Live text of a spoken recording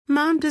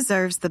Mom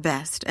deserves the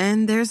best,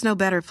 and there's no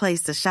better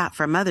place to shop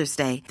for Mother's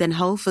Day than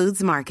Whole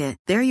Foods Market.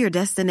 They're your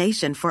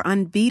destination for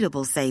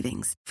unbeatable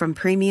savings, from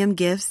premium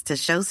gifts to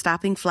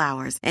show-stopping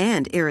flowers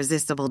and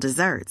irresistible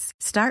desserts.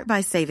 Start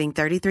by saving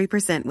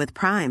 33% with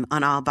Prime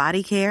on all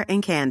body care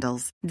and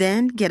candles.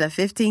 Then get a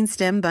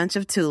 15-stem bunch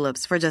of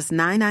tulips for just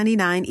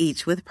 $9.99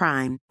 each with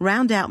Prime.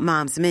 Round out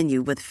Mom's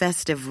menu with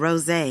festive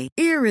rosé,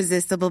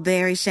 irresistible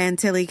berry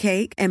chantilly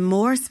cake, and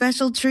more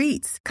special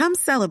treats. Come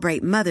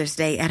celebrate Mother's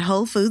Day at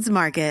Whole Foods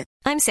Market.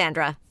 I'm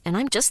Sandra, and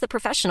I'm just the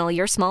professional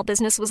your small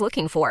business was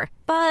looking for.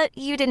 But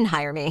you didn't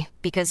hire me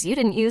because you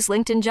didn't use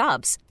LinkedIn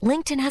Jobs.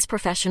 LinkedIn has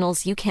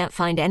professionals you can't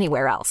find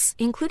anywhere else,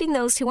 including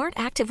those who aren't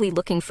actively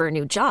looking for a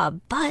new job,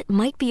 but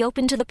might be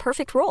open to the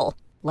perfect role,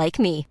 like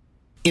me.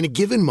 In a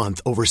given month,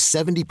 over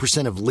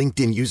 70% of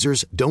LinkedIn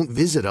users don't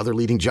visit other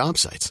leading job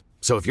sites.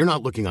 So if you're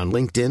not looking on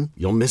LinkedIn,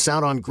 you'll miss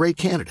out on great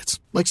candidates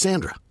like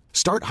Sandra.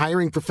 Start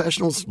hiring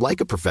professionals like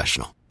a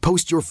professional.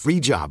 Post your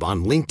free job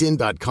on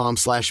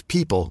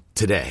linkedin.com/people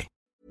today.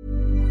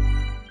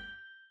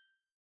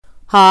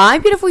 Hi,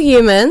 beautiful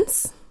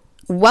humans.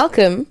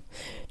 Welcome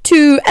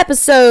to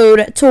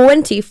episode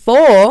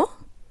 24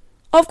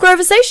 of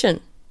Conversation.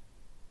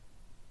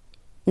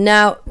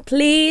 Now,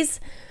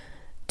 please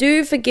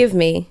do forgive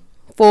me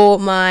for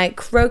my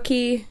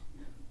croaky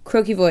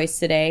voice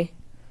today.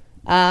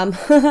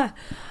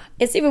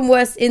 It's even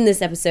worse in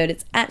this episode.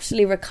 It's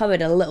actually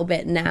recovered a little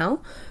bit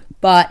now,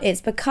 but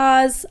it's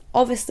because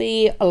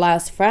obviously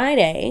last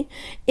Friday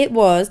it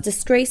was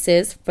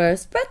Disgrace's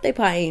first birthday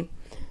party.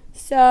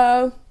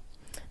 So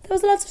there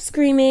was lots of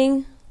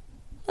screaming,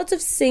 lots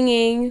of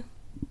singing,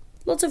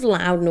 lots of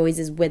loud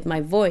noises with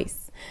my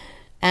voice.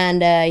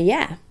 And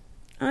yeah,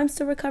 I'm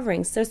still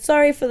recovering. So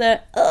sorry for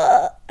the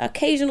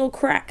occasional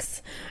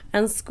cracks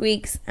and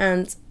squeaks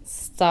and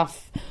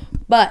stuff.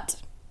 But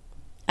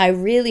I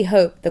really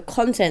hope the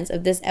content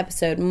of this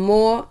episode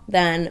more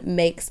than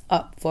makes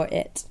up for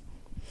it.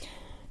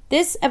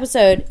 This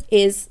episode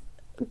is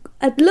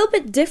a little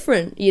bit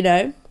different,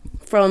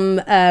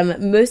 from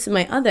most of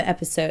my other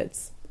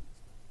episodes.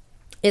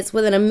 It's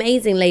with an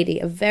amazing lady,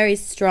 a very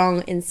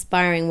strong,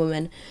 inspiring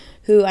woman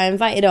who I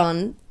invited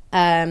on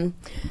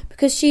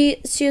because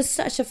she is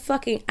such a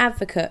fucking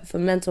advocate for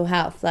mental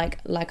health,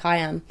 like I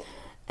am.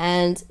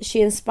 And she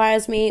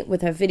inspires me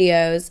with her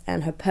videos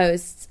and her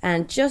posts,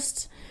 and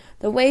just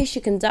the way she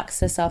conducts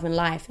herself in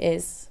life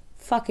is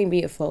fucking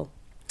beautiful.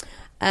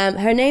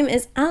 Her name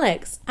is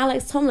Alex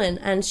Tomlin,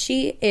 and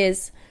she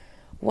is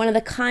one of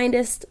the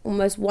kindest,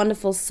 most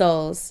wonderful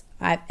souls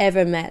I've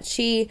ever met.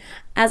 She,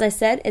 as I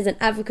said, is an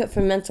advocate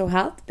for mental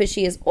health, but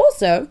she is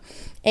also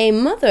a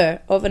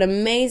mother of an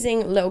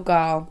amazing little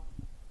girl.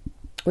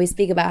 We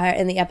speak about her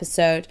in the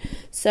episode.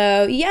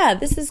 So yeah,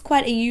 this is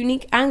quite a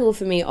unique angle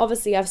for me.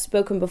 Obviously, I've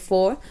spoken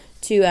before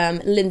to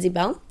Lindsay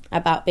Bell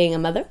about being a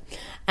mother,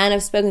 and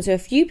I've spoken to a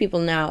few people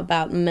now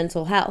about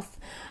mental health,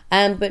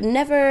 but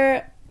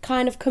never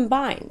kind of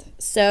combined.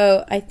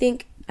 So I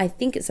think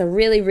it's a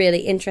really, really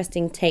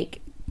interesting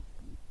take.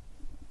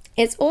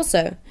 It's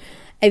also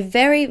a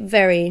very,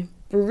 very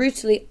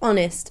brutally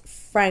honest,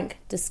 frank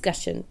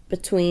discussion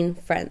between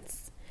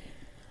friends.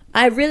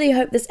 I really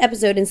hope this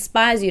episode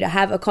inspires you to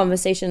have a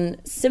conversation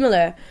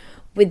similar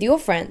with your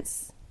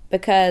friends,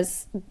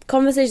 because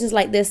conversations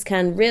like this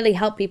can really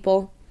help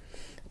people.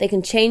 They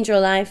can change your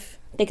life.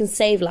 They can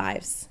save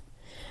lives.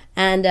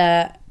 And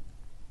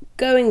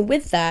going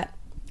with that,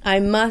 I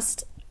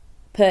must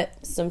put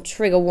some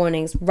trigger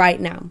warnings right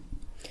now.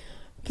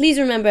 Please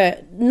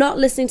remember, not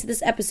listening to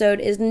this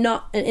episode is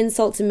not an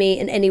insult to me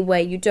in any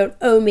way. You don't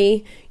owe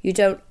me. You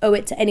don't owe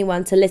it to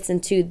anyone to listen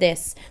to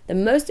this. The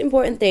most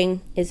important thing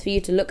is for you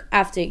to look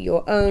after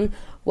your own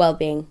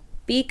well-being.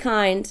 Be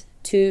kind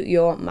to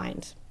your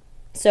mind.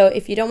 So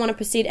if you don't want to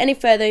proceed any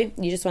further,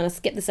 you just want to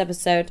skip this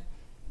episode,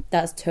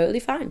 that's totally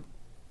fine.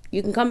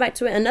 You can come back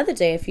to it another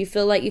day if you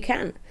feel like you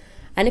can.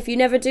 And if you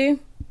never do,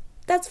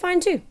 that's fine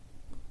too.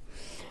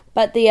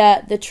 But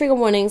the trigger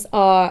warnings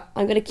are,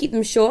 I'm going to keep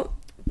them short,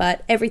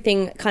 but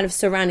everything kind of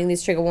surrounding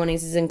these trigger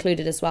warnings is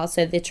included as well.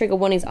 So the trigger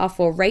warnings are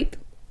for rape,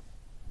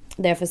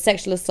 they're for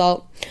sexual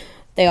assault,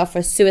 they are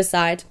for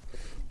suicide,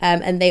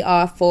 and they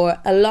are for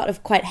a lot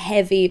of quite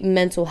heavy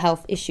mental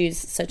health issues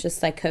such as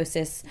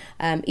psychosis,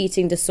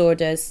 eating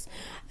disorders.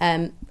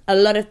 A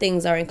lot of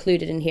things are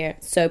included in here.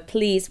 So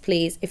please,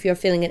 if you're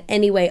feeling in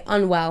any way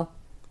unwell,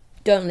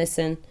 don't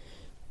listen.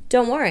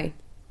 Don't worry.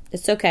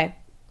 It's okay.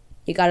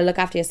 You got to look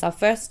after yourself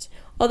first.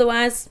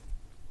 Otherwise,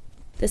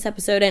 this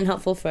episode ain't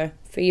helpful for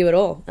you at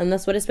all. And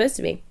that's what it's supposed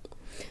to be.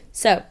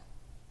 So,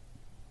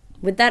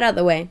 with that out of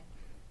the way,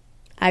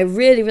 I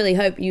really, really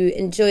hope you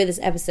enjoy this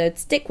episode.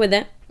 Stick with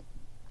it.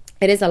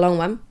 It is a long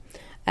one.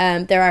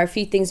 There are a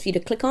few things for you to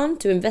click on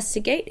to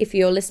investigate if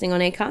you're listening on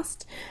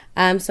Acast.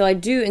 So I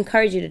do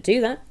encourage you to do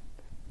that.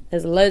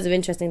 There's loads of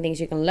interesting things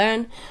you can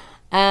learn.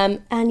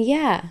 And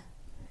yeah,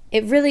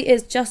 it really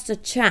is just a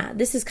chat.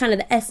 This is kind of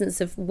the essence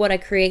of what I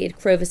created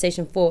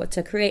Conversation for,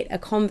 to create a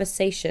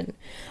conversation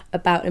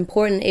about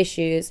important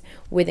issues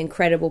with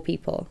incredible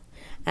people.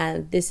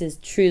 And this is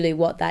truly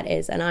what that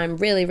is. And I'm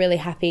really, really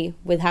happy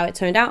with how it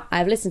turned out.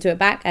 I've listened to it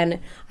back and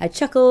I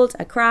chuckled,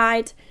 I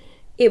cried.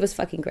 It was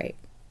fucking great.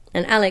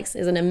 And Alex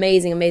is an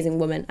amazing, amazing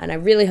woman. And I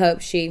really hope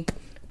she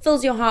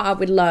fills your heart up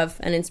with love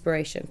and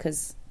inspiration,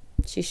 because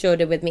she sure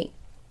did with me.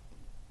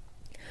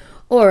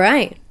 All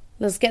right,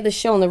 let's get this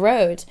show on the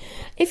road.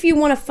 If you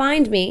want to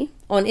find me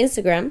on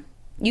Instagram,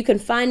 you can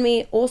find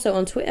me also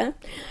on Twitter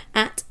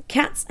at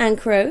Cats and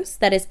Crows.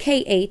 That is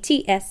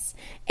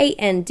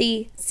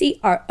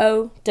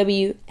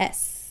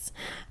KATSANDCROWS.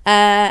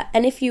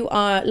 And if you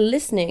are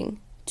listening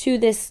to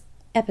this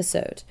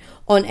episode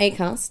on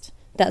Acast,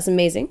 that's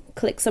amazing.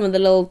 Click some of the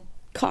little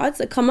cards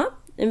that come up.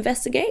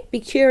 Investigate.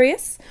 Be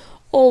curious.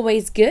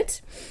 Always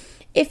good.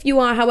 If you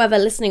are, however,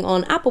 listening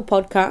on Apple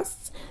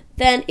Podcasts,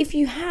 then if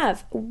you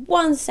have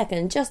 1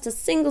 second, just a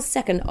single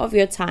second of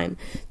your time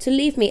to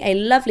leave me a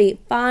lovely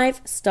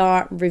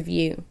 5-star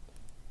review,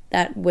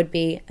 that would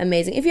be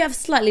amazing. If you have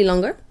slightly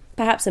longer,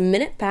 perhaps a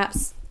minute,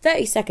 perhaps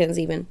 30 seconds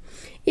even,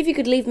 if you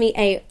could leave me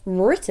a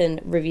written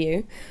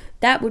review,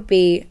 that would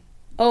be,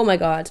 oh my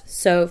God,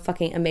 so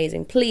fucking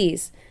amazing.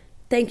 Please.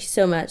 Thank you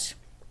so much.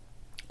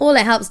 All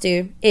it helps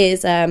do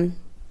is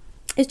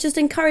just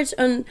encourage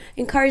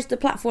the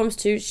platforms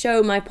to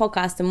show my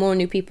podcast to more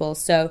new people,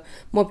 so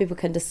more people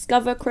can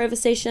discover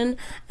Conversation,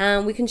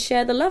 and we can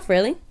share the love,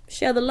 really.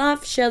 Share the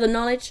love, share the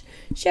knowledge,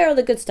 share all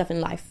the good stuff in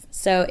life.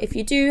 So if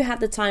you do have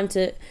the time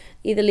to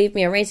either leave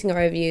me a rating or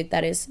a review,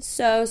 that is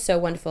so, so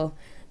wonderful.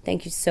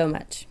 Thank you so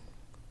much.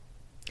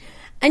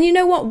 And you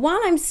know what? While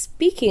I'm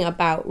speaking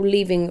about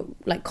leaving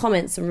like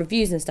comments and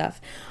reviews and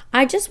stuff,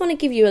 I just want to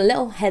give you a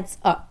little heads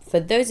up for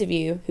those of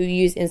you who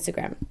use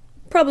Instagram.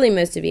 Probably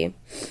most of you.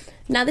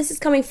 Now, this is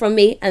coming from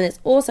me, and it's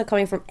also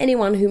coming from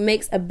anyone who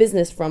makes a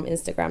business from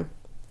Instagram.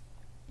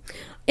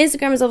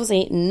 Instagram has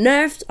obviously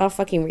nerfed our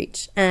fucking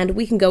reach, and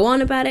we can go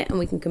on about it and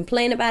we can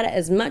complain about it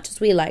as much as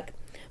we like.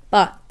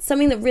 But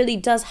something that really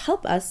does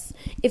help us,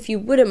 if you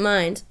wouldn't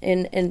mind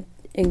in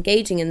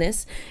engaging in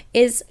this,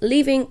 is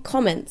leaving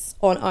comments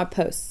on our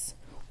posts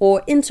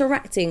or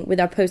interacting with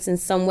our posts in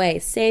some way,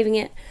 saving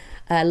it,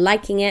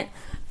 liking it.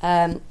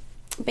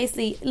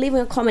 Basically, leaving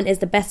a comment is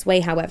the best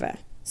way, however.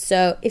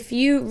 So if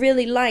you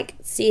really like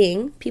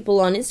seeing people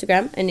on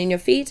Instagram and in your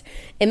feed,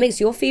 it makes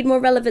your feed more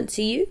relevant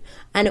to you,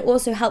 and it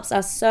also helps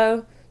us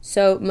so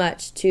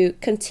much to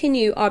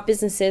continue our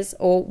businesses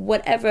or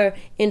whatever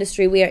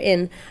industry we are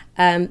in,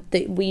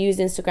 that we use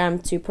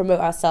Instagram to promote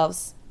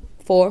ourselves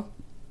for.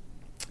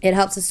 It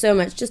helps us so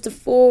much. Just a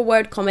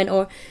 4-word comment,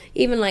 or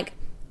even like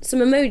some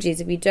emojis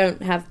if you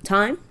don't have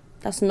time.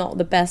 That's not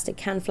the best. It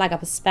can flag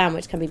up as spam,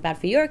 which can be bad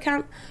for your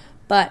account,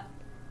 but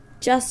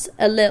just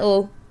a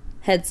little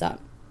heads up.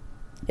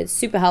 It's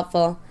super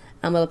helpful,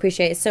 and we'll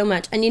appreciate it so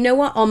much. And you know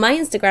what? On my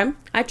Instagram,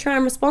 I try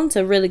and respond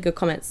to really good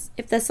comments.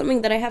 If there's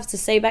something that I have to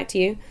say back to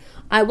you,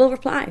 I will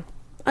reply.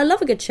 I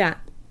love a good chat.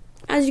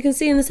 As you can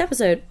see in this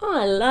episode,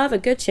 I love a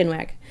good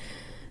chinwag.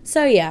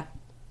 So yeah,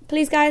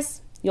 please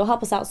guys, you'll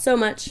help us out so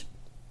much.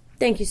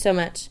 Thank you so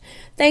much.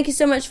 Thank you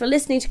so much for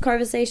listening to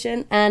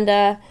Conversation.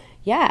 And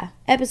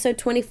episode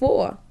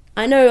 24.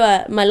 I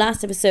know my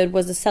last episode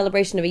was a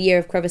celebration of a year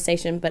of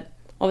Conversation, but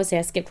obviously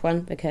I skipped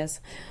one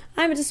because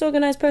I'm a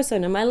disorganized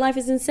person and my life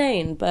is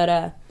insane.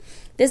 But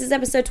this is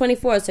episode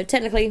 24, so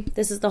technically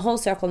this is the whole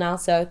circle now.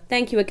 So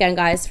thank you again,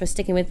 guys, for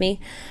sticking with me.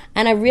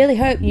 And I really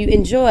hope you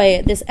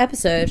enjoy this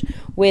episode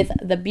with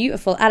the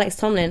beautiful Alex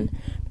Tomlin.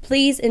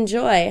 Please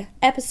enjoy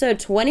episode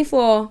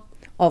 24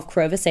 of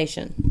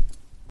Conversation.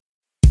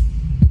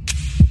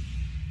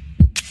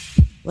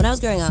 When I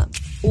was growing up,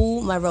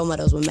 all my role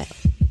models were male.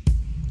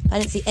 I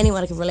didn't see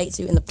anyone I could relate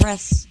to in the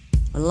press,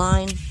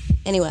 online,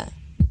 anywhere.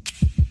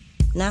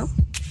 Now,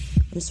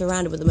 I'm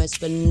surrounded with the most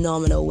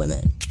phenomenal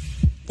women.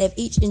 They've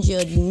each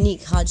endured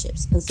unique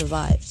hardships and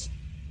survived.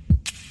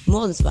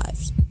 More than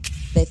survived,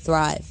 they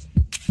thrive.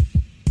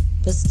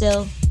 But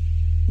still,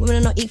 women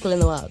are not equal in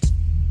the world,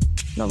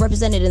 not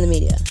represented in the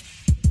media,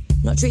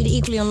 not treated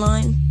equally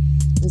online,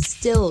 and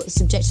still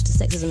subjected to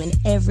sexism in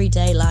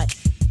everyday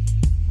life.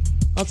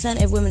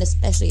 Alternative women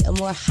especially are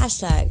more a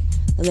hashtag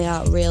than they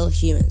are real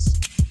humans.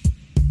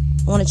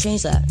 I want to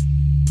change that.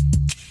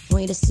 I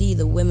want you to see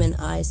the women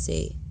I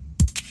see.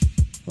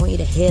 I want you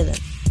to hear them.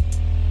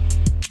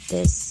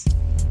 This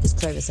is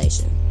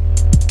Conversation.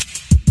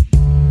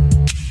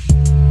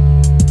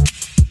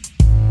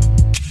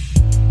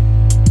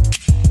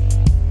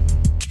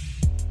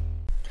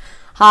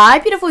 Hi,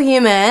 beautiful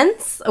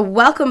humans.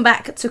 Welcome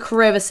back to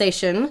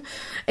Conversation.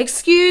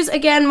 Excuse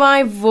again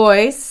my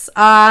voice.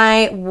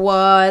 I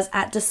was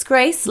at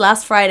Disgrace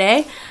last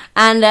Friday,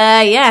 and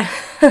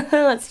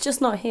it's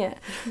just not here,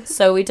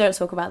 so we don't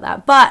talk about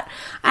that. But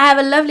I have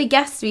a lovely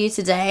guest for you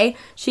today.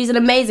 She's an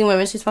amazing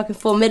woman. She's fucking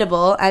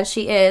formidable, and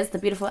she is the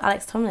beautiful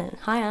Alex Tomlin.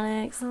 Hi,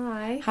 Alex.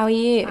 Hi. How are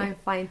you? I'm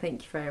fine,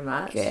 thank you very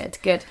much.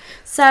 Good.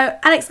 So,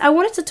 Alex, I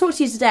wanted to talk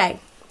to you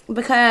today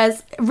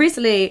Because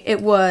recently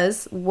it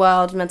was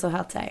World Mental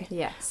Health Day.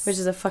 Yes. Which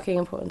is a fucking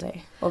important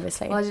day,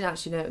 obviously. Well, I didn't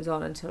actually know it was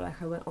on until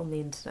like I went on the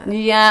internet.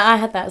 Yeah, I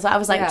had that. So I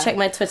was like, check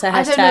my Twitter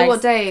hashtags. I don't know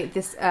what day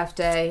this Earth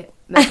Day,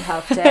 Mental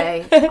Health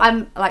Day.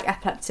 I'm like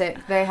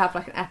epileptic. They have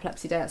like an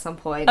epilepsy day at some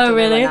point. Oh,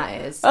 really? Don't know when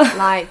that is.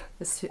 Like,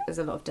 there's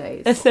a lot of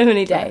days. There's so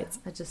many days.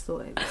 I just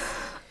thought it was...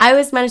 I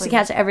always manage to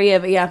catch it every year,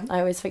 but yeah, I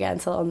always forget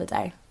until on the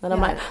day. Then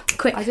I'm like,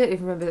 quick. I don't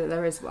even remember that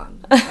there is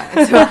one. Like,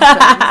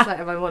 like,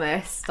 if I'm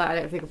honest, like, I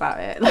don't think about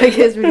it. Like,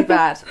 it's really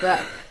bad.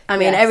 But I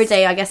mean, every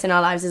day, I guess, in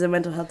our lives is a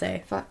mental health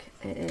day. Fuck,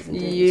 it is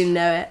indeed. You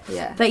know it.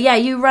 Yeah. But yeah,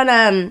 you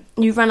run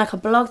like a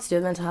blog to do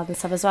with mental health and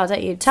stuff as well,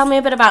 don't you? Tell me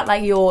a bit about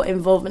like your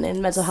involvement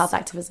in mental health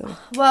activism.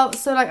 Well,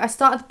 so like I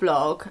started the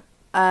blog,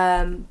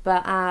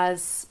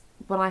 but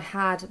when I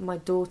had my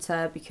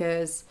daughter,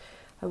 because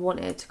I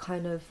wanted to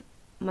kind of...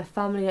 My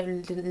family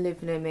didn't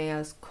live near me. I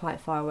was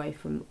quite far away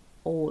from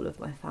all of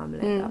my family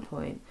at that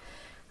point.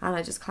 And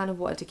I just kind of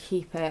wanted to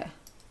keep it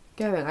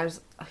going. I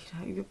was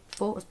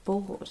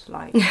bored,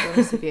 like, to be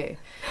honest with you.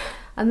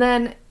 And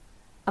then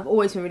I've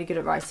always been really good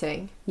at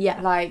writing.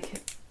 Yeah.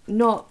 Like,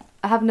 I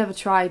have never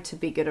tried to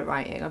be good at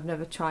writing. I've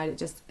never tried it.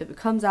 Just, if it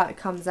comes out, it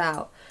comes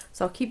out.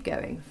 So I'll keep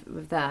going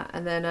with that.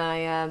 And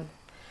then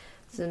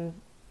some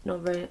not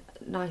very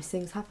nice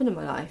things happened in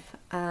my life.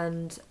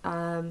 And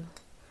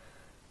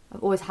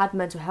I've always had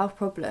mental health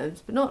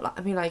problems, but not like,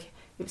 I mean, like,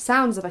 it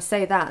sounds, if I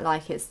say that,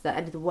 like it's the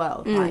end of the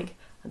world, like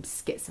I'm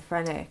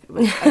schizophrenic. I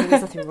mean,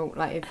 there's nothing wrong,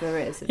 like, if there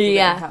is, if you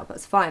get help,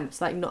 that's fine. It's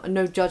like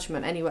no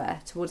judgment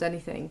anywhere towards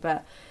anything,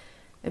 but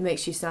it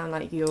makes you sound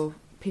like the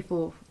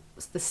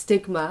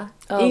stigma.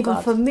 Even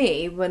God. For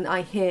me, when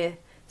I hear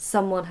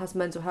someone has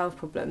mental health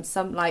problems,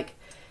 some, like,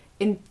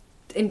 in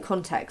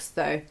context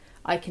though,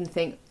 I can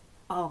think,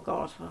 oh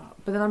God,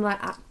 but then I'm like,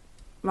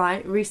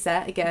 right,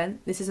 reset again,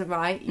 this isn't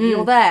right,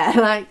 you're there,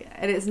 like,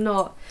 and it's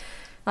not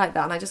like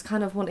that. And I just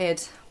kind of I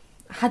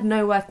had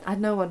no one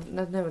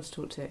to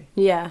talk to.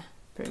 Yeah,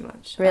 pretty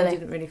much. Really? I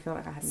didn't really feel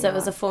like I had. So it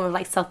was a form of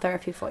like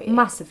self-therapy for you?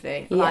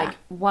 Massively, like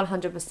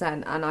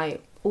 100%. And I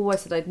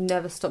always said I'd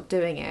never stop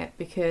doing it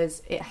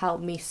because it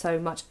helped me so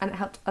much and it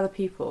helped other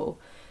people.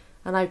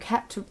 And I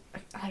kind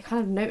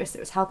of noticed it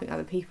was helping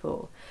other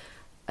people.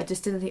 I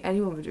just didn't think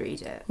anyone would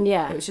read it.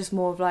 Yeah. It was just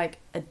more of like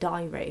a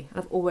diary.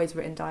 I've always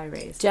written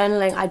diaries.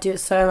 Journaling, I do it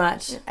so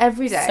much.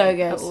 Every day. So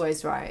good. I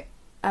always write.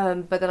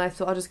 But then I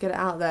thought I'll just get it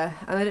out there.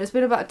 And then it's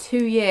been about a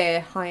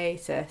 2-year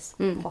hiatus,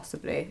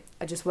 possibly.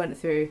 I just went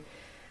through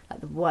like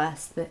the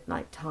worst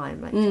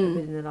time, like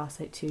within the last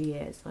like 2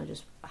 years. And I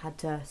just had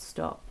to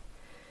stop.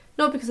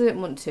 Not because I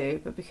didn't want to,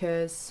 but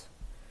because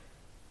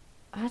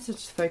I had to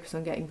just focus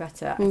on getting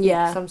better. I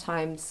think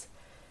sometimes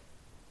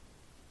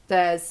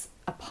there's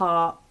a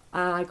part,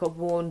 and I got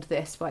warned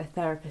this by a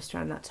therapist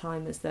around that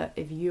time, is that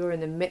if you're in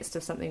the midst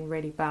of something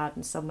really bad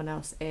and someone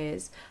else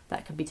is,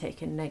 that can be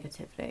taken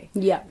negatively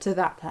to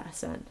that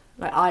person.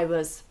 Like, I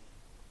wasn't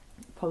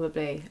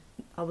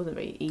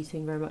really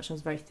eating very much. I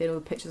was very thin. All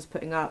the pictures I was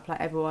putting up,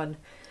 like, everyone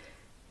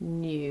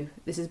knew.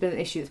 This has been an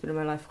issue that's been in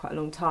my life for quite a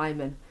long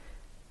time, and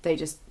they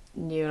just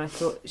knew. And I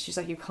thought, she's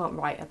like, you can't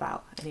write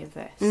about any of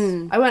this.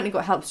 I went and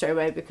got help straight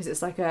away, because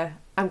it's like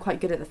I'm quite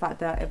good at the fact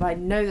that if I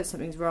know that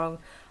something's wrong,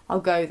 I'll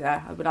go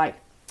there. I'll be like,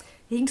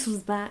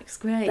 Inksel's back's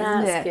great,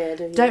 That's isn't it?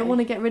 Good of you. Don't want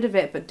to get rid of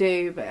it, but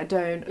I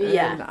don't.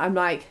 And I'm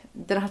like,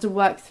 then I have to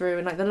work through,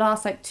 and like the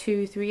last like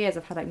 2-3 years,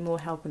 I've had like more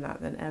help in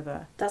that than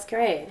ever. That's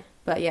great.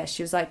 But yeah,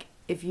 she was like,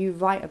 if you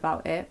write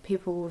about it,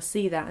 people will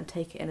see that and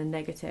take it in a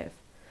negative.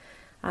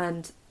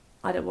 And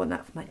I don't want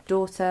that for my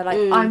daughter.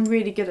 Like, I'm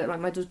really good at, like,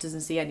 my daughter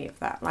doesn't see any of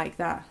that, like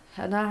that.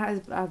 And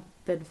I've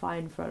been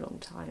fine for a long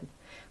time.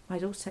 My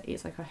daughter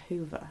eats like a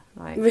Hoover.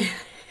 Like,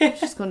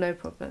 she's got no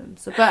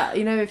problems. So, but,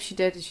 you know, if she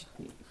did,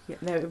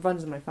 it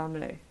runs in my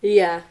family.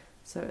 Yeah.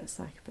 So it's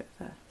like a bit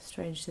of a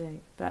strange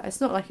thing. But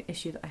it's not like an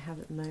issue that I have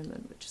at the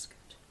moment, which is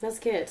good. That's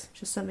good. It's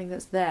just something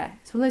that's there.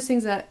 It's one of those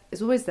things that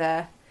is always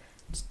there,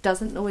 just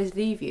doesn't always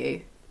leave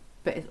you,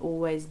 but it's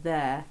always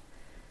there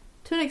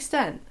to an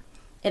extent.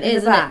 It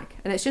is, back.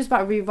 And it's just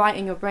about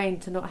rewriting your brain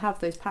to not have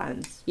those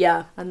patterns.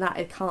 Yeah. And that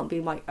it can't be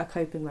like a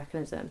coping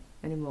mechanism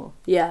anymore.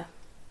 Yeah.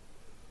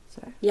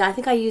 So. Yeah, I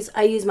think I use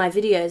my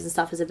videos and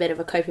stuff as a bit of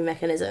a coping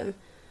mechanism.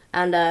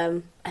 And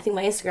I think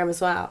my Instagram as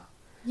well.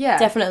 Yeah.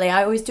 Definitely.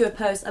 I always do a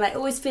post, and I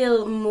always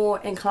feel more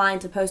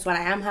inclined to post when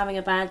I am having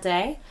a bad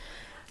day.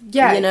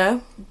 Yeah. You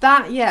know?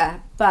 That,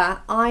 yeah.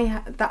 But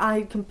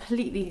I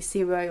completely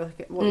see what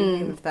you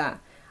mean with that.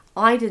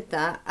 I did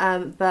that,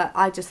 but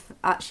I just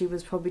actually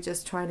was probably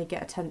just trying to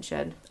get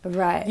attention.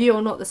 Right.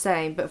 You're not the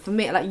same, but for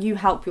me, like, you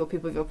help your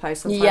people with your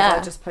posts. Sometimes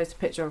I just post a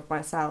picture of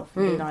myself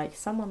and be like,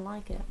 someone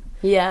like it.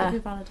 Yeah.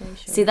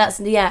 Validation. See, that's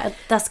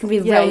can be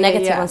real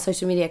negative on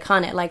social media,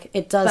 can't it? Like,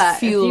 it does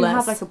fuel us. If you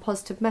have like a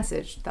positive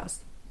message, that's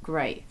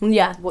great.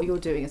 Yeah. What you're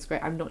doing is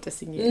great. I'm not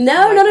dissing you. No,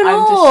 like, not at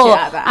all. I'm just shit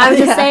at that. I'm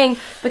just saying,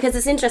 because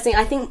it's interesting.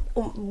 I think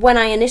when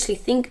I initially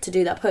think to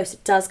do that post,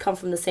 it does come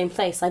from the same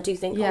place. I do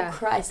think, oh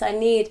Christ,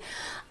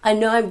 I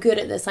know I'm good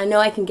at this. I know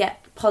I can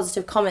get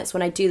positive comments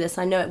when I do this.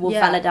 I know it will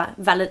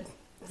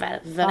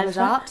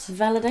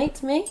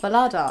validate me.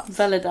 Validate.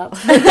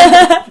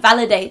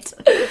 Validate.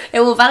 It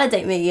will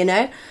validate me, you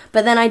know.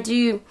 But then I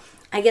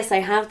guess I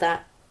have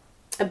that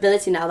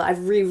ability now that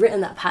I've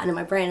rewritten that pattern in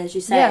my brain, as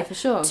you say. Yeah, for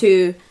sure.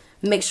 To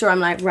make sure I'm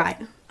like, right,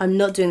 I'm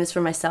not doing this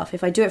for myself.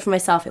 If I do it for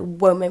myself, it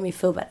won't make me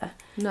feel better.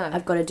 No.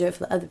 I've got to do it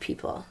for the other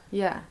people.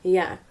 Yeah.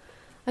 Yeah.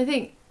 I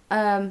think,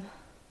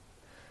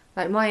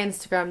 like, my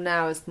Instagram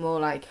now is more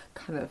like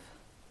kind of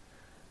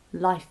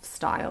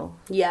lifestyle.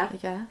 Yeah. I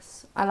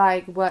guess. I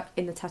like work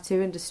in the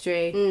tattoo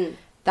industry.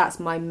 That's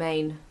my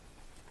main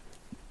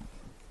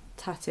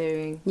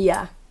tattooing.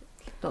 Yeah.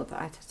 Not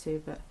that I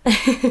tattoo, but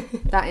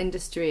that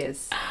industry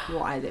is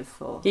what I live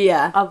for.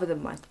 Yeah. Other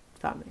than my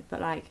family, but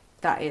like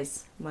that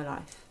is my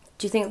life.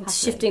 Do you think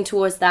shifting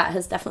towards that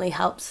has definitely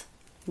helped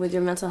with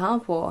your mental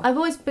health? Or I've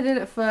always been in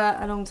it for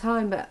a long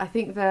time, but I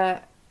think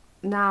that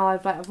now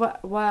I've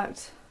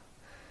worked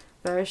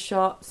various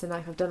shops and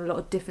like I've done a lot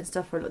of different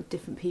stuff for a lot of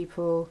different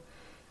people,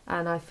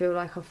 and I feel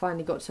like I've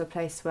finally got to a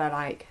place where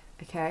like,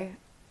 okay,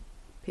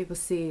 people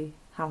see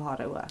how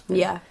hard I work.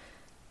 Yeah.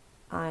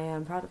 I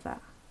am proud of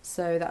that.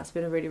 So that's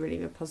been a really, really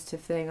good positive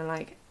thing, and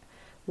like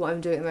what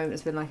I'm doing at the moment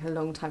has been like a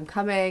long time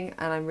coming,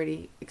 and I'm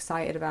really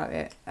excited about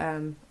it.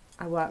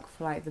 I work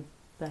for like the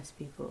best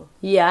people.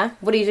 Yeah.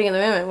 What are you doing at the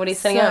moment? What are you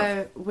setting up?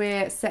 So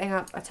we're setting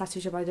up a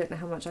tattoo shop. I don't know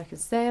how much I can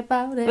say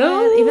about it.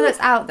 Ooh. Even though it's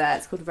out there,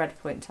 it's called Red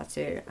Point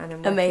Tattoo, and I'm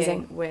working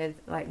Amazing. with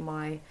like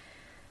my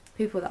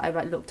people that I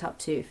like looked up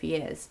to for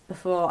years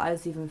before I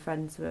was even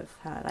friends with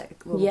her. Like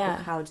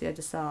Claudia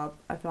Desab.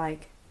 I've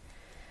like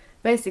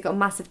basically got a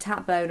massive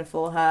tat boner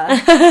for her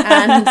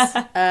and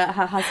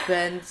her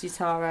husband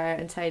Yutaro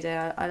and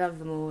Tade. I love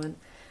them all, and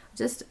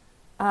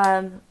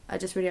I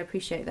just really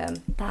appreciate them.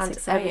 That's and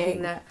exciting.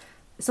 Everything that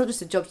it's not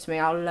just a job to me.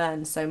 I'll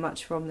learn so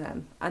much from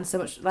them, and so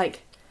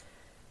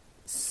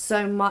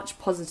much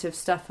positive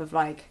stuff of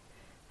like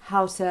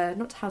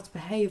not how to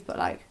behave, but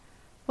like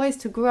ways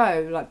to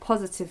grow like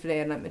positively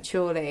and like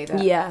maturely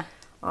that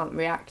aren't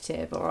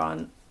reactive or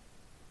aren't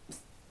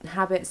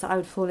habits that I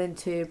would fall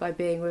into by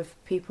being with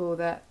people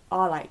that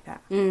are like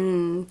that.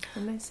 That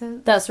makes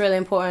sense. That's really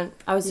important.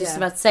 I was just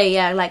about to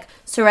say, like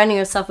surrounding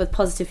yourself with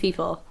positive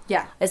people.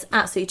 Yeah, it's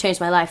absolutely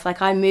changed my life.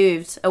 Like I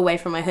moved away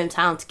from my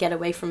hometown to get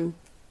away from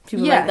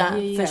people like that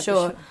for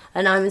sure.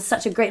 And I'm in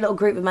such a great little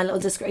group with my little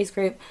disgrace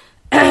group.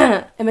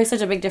 It makes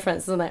such a big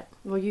difference, doesn't it?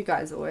 Well, you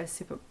guys are always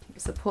super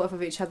supportive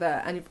of each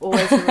other, and you've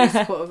always been really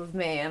supportive of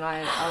me, and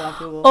I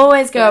love you all.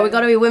 Always, girl. We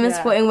got to be women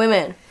supporting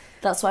women.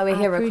 That's why we're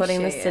here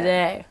recording this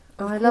today.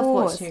 Oh, I love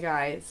watching you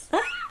guys.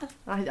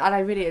 I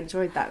really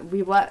enjoyed that.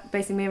 Me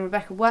and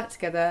Rebecca worked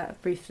together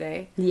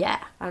briefly. Yeah.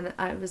 And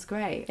it was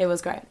great. It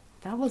was great.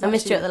 That was. I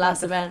missed you at the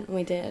last event.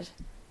 We did.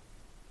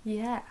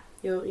 Yeah.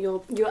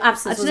 Your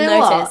absence was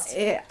noticed.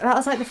 That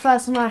was like the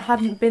first one I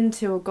hadn't been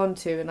to or gone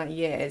to in like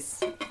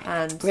years.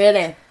 And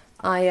really,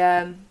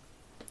 I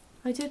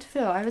did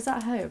feel I was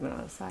at home and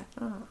I was like,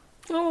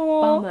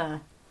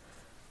 bummer.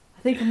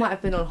 I think I might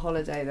have been on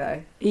holiday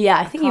though. Yeah,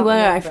 I think you were.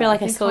 I feel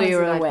like I saw you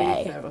were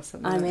away.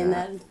 I mean,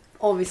 then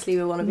obviously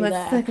we want to be there.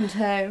 My second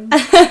home.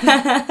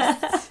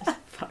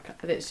 Fuck,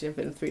 I literally have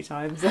been 3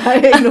 times.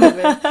 Ignore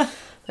me.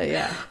 But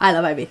yeah, I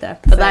love Ibiza,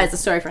 but that is a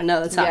story for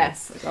another time.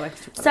 Yes.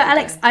 So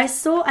Alex, I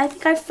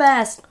think I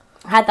first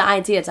had the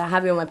idea to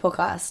have you on my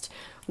podcast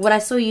when I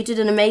saw you did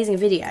an amazing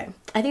video.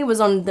 I think it was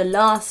on the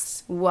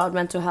last World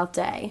Mental Health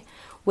Day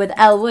with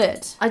Elle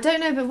Wood. I don't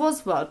know if it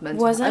was World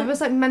Mental Health. It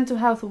was like Mental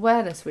Health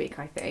Awareness Week,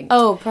 I think.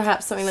 Oh,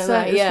 perhaps something like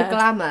that. So it was for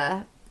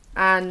Glamour.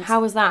 And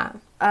how was that?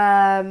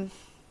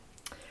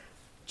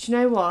 Do you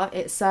know what?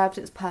 It served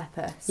its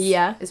purpose.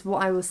 Yeah. Is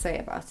what I will say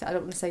about it. I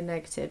don't want to say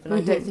negative, and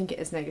I don't think it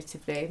is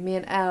negatively. Me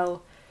and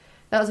Elle,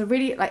 that was a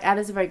really, like, Elle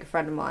is a very good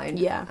friend of mine.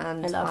 Yeah,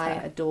 and I love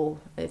her.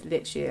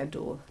 literally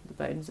adore the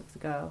bones of the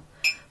girl.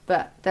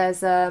 But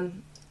there's,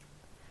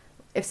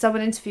 if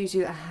someone interviews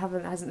you that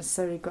hasn't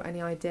necessarily got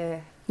any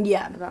idea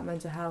about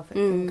mental health, it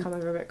can come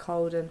over a bit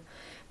cold. And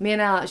me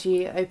and Elle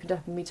actually opened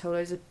up and we told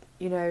loads of,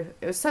 it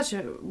was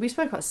we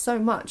spoke about so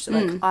much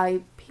that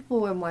like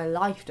people in my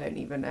life don't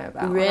even know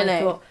about. Really? And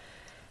I thought,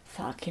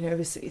 fuck,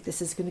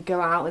 this is going to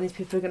go out and these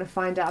people are going to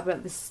find out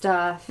about this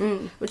stuff,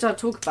 which I'll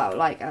talk about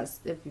like as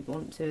if you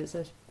want to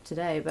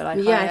today. But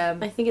like,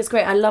 I think it's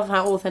great. I love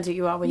how authentic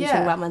you are when you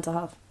talk about mental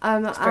health.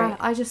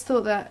 I just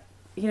thought that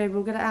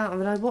we'll get it out,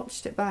 and then I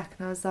watched it back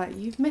and I was like,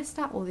 you've missed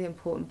out all the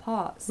important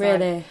parts.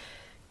 Really, like,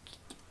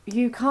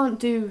 you can't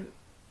do.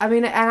 I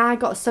mean, and I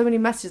got so many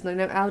messages, and I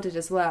know Elle did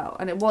as well,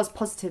 and it was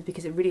positive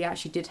because it really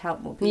actually did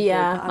help more people.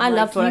 Yeah, I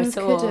loved what I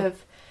saw.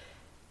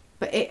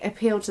 But it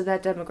appealed to their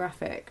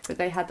demographic, but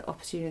they had the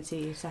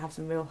opportunity to have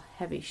some real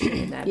heavy shit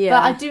in there. Yeah.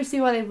 But I do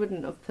see why they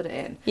wouldn't have put it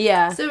in.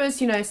 Yeah. So it was,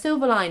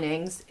 silver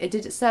linings. It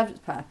served its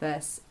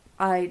purpose.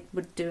 I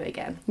would do it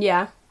again.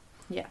 Yeah.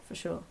 Yeah, for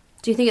sure.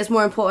 Do you think it's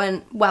more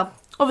important, well,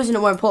 obviously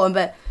not more important,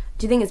 but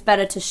do you think it's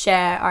better to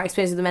share our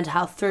experience with mental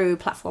health through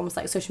platforms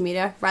like social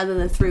media rather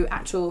than through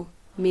actual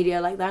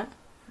media like that?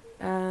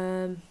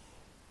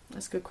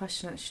 That's a good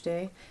question,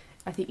 actually.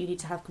 I think you need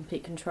to have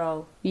complete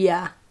control.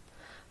 Yeah.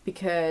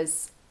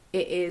 Because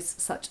it is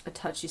such a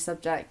touchy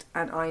subject,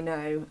 and I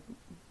know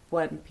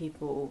when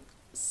people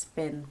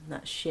spin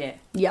that shit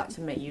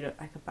to make you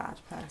look like a bad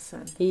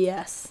person.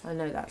 Yes. I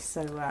know that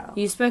so well.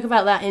 You spoke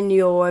about that in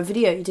your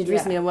video you did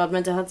recently on World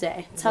Mental Health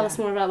Day. Tell us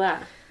more about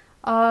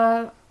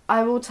that.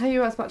 I will tell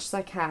you as much as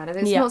I can, and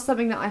it's not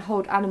something that I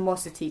hold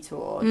animosity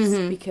towards,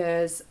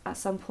 because at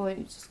some point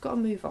you just got to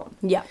move on.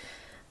 Yeah.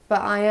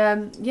 But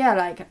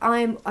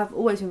I've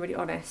always been really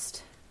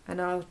honest,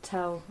 and I don't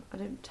tell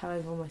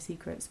everyone my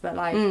secrets, but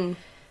like,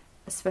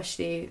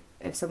 especially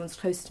if someone's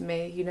close to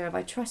me, you know, if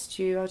I trust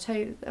you, I'll tell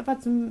you, I've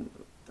had some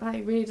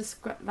like really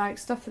like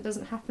stuff that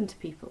doesn't happen to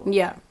people.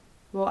 Yeah.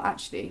 Well,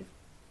 actually,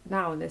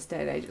 now in this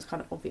day and age, it's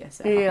kind of obvious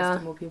it happens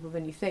to more people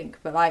than you think,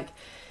 but like,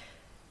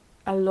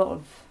 a lot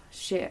of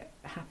shit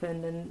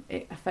happened, and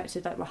it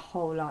affected like my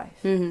whole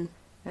life.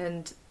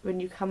 And when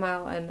you come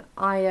out, and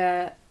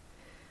I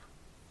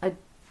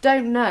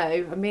don't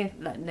know, I mean,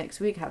 like next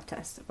week I have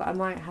tests, but I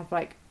might have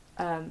like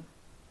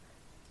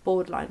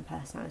borderline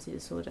personality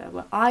disorder,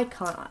 where I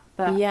can't,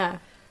 but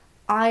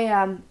I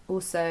am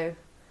also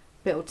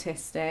a bit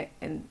autistic,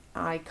 and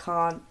I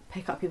can't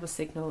pick up people's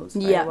signals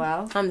very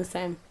well. I'm the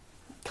same.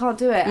 Can't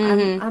do it.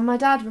 And my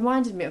dad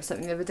reminded me of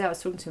something the other day I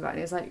was talking to him about, and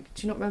he was like,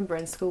 do you not remember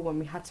in school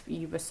when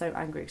you were so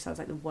angry because I was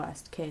like the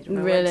worst kid? When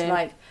I went to,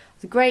 like, I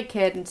was a great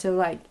kid until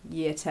like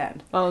year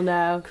 10. Oh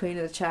no. Queen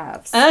of the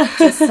chavs.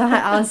 Just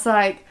like, I was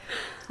like,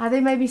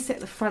 they made me sit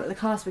at the front of the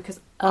class because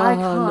I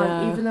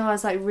can't, even though I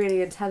was like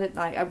really intelligent,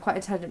 like I'm quite an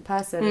intelligent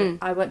person.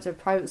 I went to a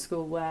private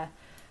school where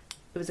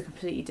it was a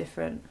completely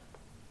different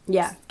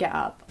get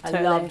up. I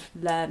loved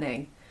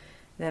learning.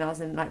 And then I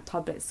was in like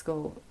public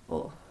school,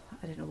 or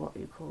I don't know what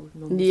you call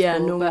normal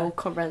school, normal,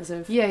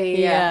 comprehensive.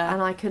 Yeah.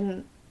 And I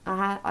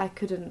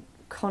couldn't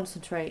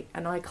concentrate,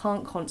 and I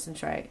can't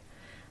concentrate.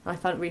 And I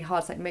found it really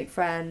hard to like make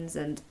friends,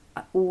 and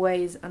I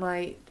always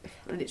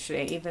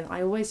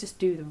just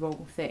do the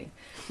wrong thing.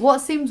 What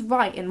seems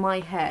right in my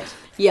head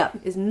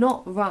is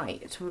not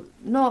right,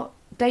 not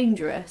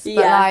dangerous, but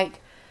like,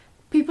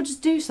 people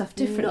just do stuff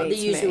differently. Not the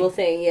usual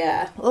thing,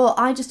 Or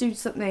I just do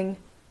something.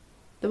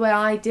 The way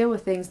I deal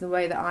with things, the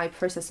way that I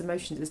process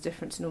emotions is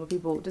different to normal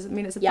people. Doesn't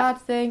mean it's a bad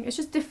thing. It's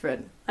just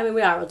different. I mean,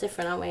 we are all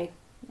different, aren't we?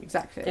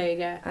 Exactly. There you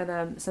go.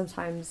 And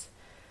sometimes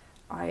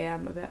I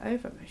am a bit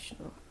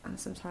over-emotional. And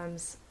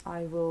sometimes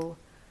I will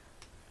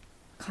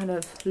kind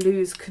of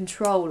lose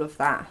control of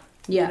that,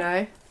 you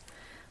know?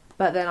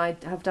 But then I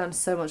have done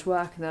so much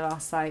work in the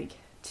last, like,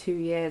 2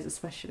 years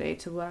especially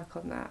to work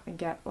on that and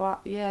get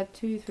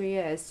 2-3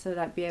 years to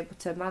like be able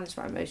to manage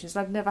my emotions.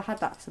 I've never had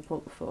that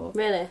support before.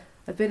 Really?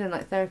 I've been in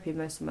like therapy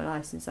most of my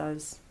life since I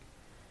was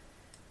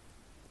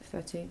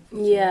 13.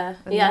 14. I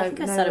think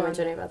I started my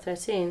journey about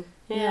 13.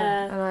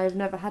 And I've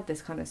never had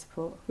this kind of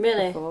support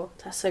before.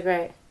 That's so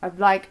great.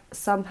 I've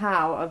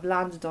I've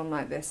landed on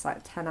like this like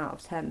 10 out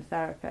of 10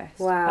 therapist.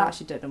 Wow. I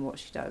actually don't know what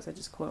she does. I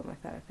just call it my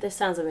therapist. This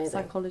sounds amazing.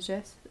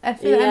 Psychologist. For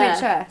the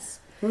NHS.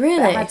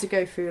 Really? I had to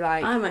go through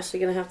like... I'm actually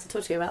going to have to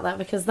talk to you about that,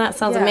 because that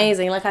sounds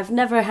amazing. Like, I've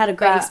never had a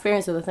great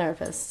experience with a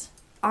therapist.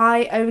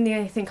 I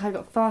think I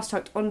got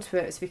fast-tracked onto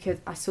it because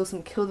I saw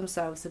someone kill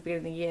themselves at the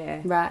beginning of the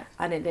year. Right.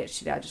 And it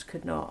literally, I just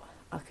could not.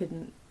 I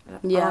couldn't.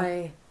 Yeah.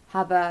 I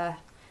have a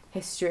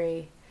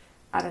history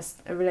and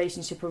a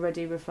relationship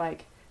already with,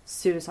 like,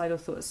 suicidal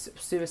thoughts,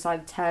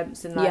 suicide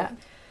attempts, and, like,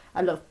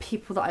 a lot of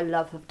people that I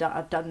love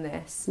have done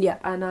this. Yeah.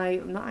 And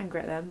I'm not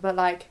angry at them, but,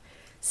 like,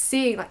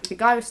 seeing, like, the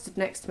guy who stood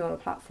next to me on a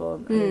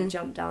platform and he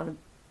jumped down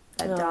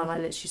and down, I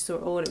literally saw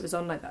it all. It was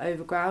on, like, the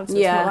overground, so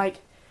it's not, like,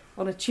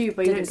 on a tube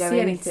where you don't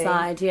see anything.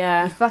 Inside,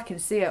 you fucking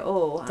see it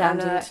all. Damn,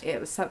 and it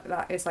was something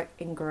that is like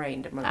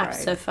ingrained in my brain.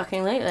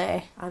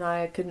 Absolutely. And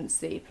I couldn't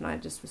sleep, and I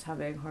just was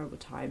having a horrible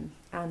time.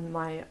 And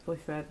my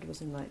boyfriend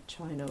was in like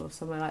China or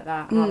somewhere like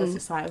that, and I was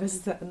just like, this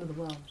is the end of the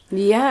world.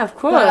 Yeah, of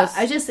course.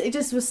 But it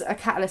just was a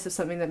catalyst of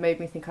something that made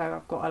me think,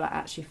 I've got to like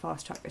actually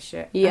fast track this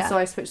shit. Yeah. And so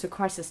I switched to the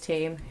crisis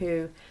team,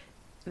 who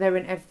they're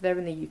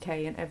in the UK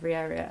in every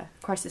area.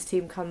 Crisis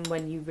team come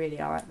when you really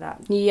are at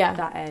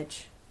that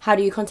edge. How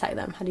do you contact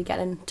them? How do you get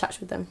in touch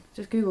with them?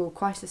 Just Google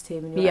crisis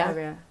team in your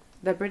area.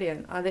 They're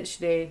brilliant. I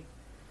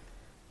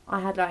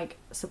had like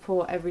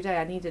support every day.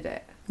 I needed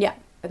it. Yeah.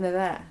 And they're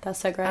there. That's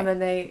so great. And then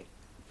they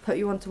put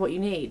you onto what you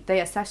need.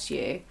 They assess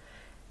you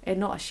in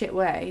not a shit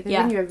way. They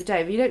ring you every day.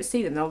 If you don't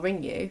see them, they'll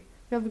ring you.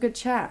 You have a good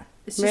chat.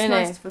 It's just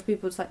nice for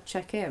people to like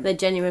check in. They're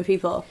genuine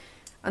people.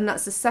 And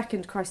that's the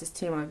second crisis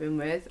team I've been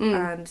with.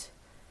 And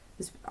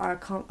I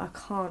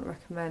can't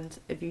recommend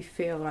if you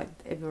feel like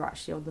if you're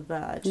actually on the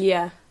verge.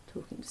 Yeah.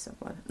 Talking to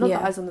someone. Not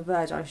that I was on the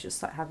verge, I was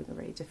just like having a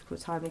really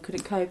difficult time and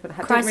couldn't cope, and I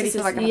didn't really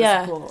feel like I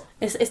had support.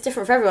 It's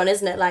different for everyone,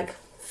 isn't it? Like,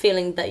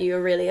 feeling that you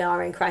really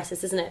are in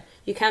crisis, isn't it?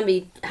 You can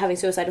be having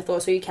suicidal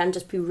thoughts, or you can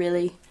just be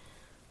really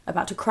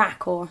about to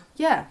crack, or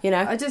you know.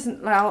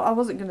 I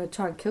wasn't going to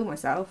try and kill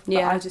myself, but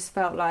I just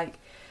felt like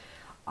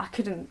I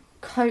couldn't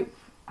cope.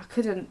 I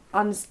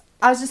was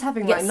just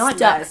having like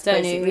nightmares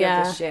basically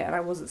of this shit, and I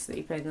wasn't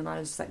sleeping, and I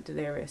was just like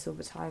delirious all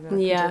the time.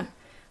 And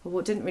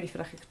I didn't really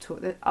feel like I could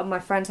talk. My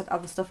friends had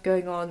other stuff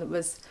going on that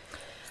was...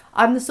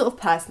 I'm the sort of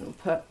person that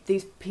will put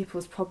these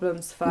people's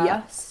problems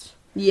first.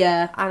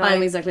 Yeah, and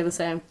I'm exactly the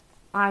same.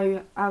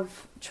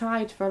 I've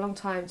tried for a long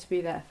time to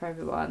be there for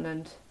everyone,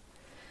 and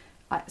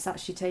it's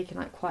actually taken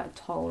like quite a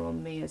toll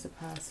on me as a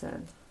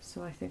person.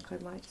 So I think I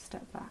might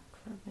step back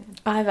for a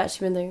bit. I've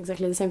actually been doing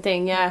exactly the same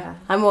thing. Yeah.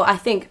 I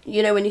think,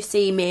 you know, when you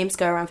see memes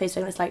go around Facebook,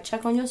 and it's like,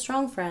 check on your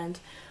strong friend.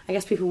 I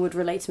guess people would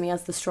relate to me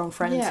as the strong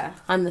friend. Yeah.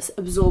 I'm this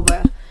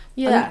absorber.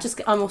 Yeah.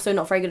 I'm also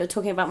not very good at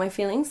talking about my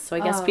feelings, so I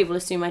guess people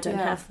assume I don't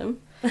have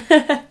them.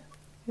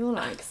 You're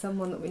like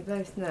someone that we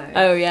both know.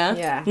 Oh yeah.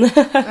 Yeah.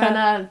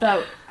 And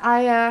but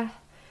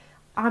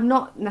I'm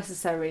not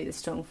necessarily the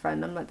strong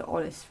friend. I'm like the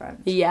honest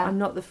friend. Yeah. I'm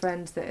not the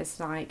friend that is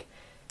like,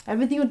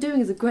 everything you're doing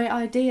is a great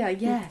idea.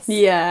 Yes.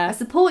 Yeah. I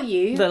support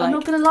you. But I'm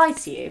not going to lie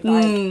to you.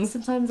 Like,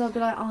 sometimes I'll be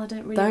like, oh, I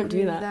don't really don't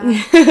agree do with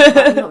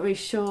that. I'm not really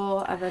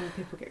sure. And then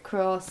people get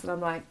cross, and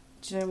I'm like,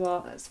 do you know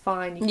what? That's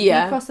fine. You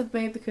can be cross with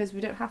me because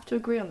we don't have to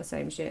agree on the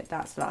same shit.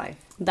 That's life.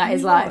 That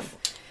is life.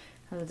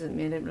 And that doesn't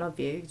mean I don't love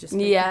you. Just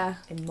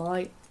in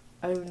my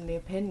only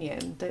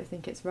opinion, don't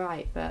think it's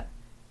right, but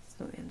it's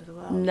not the end of the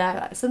world. No.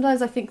 But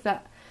sometimes I think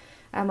that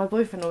my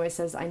boyfriend always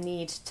says I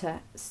need to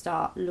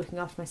start looking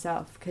after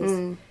myself,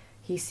 because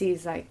he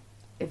sees like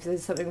if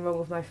there's something wrong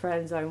with my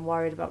friends, or I'm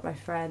worried about my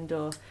friend,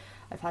 or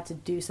I've had to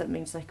do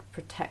something to like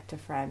protect a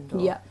friend,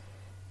 or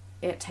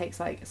it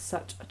takes like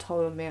such a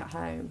toll on me at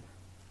home.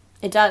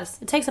 It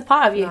does. It takes a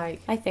part of you,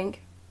 like, I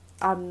think.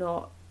 I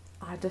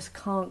just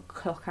can't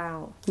clock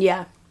out.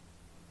 Yeah.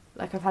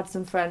 Like, I've had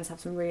some friends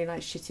have some really,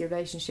 like, shitty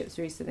relationships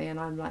recently, and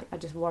I'm, like, I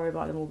just worry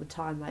about them all the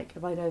time. Like,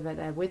 if I know that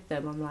they're with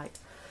them, I'm like,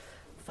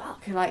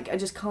 fuck. Like, I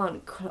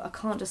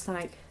can't just,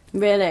 like...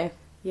 Really?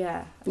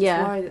 Yeah. I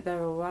just worry that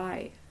they're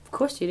alright. Of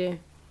course you do.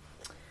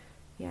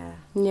 Yeah.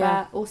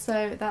 Yeah. But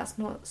also, that's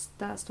not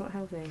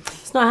healthy.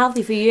 It's not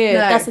healthy for you. No.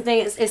 That's the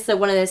thing. It's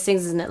one of those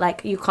things, isn't it?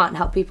 Like, you can't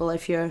help people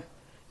if you're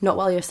not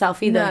well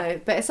yourself either.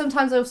 No, but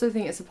sometimes I also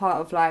think it's a part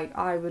of, like,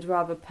 I would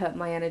rather put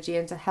my energy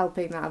into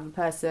helping that other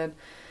person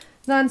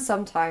than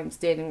sometimes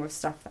dealing with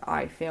stuff that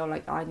I feel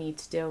like I need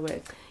to deal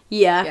with.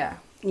 Yeah. Yeah.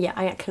 Yeah,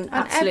 I can And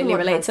absolutely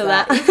relate to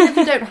that. Even if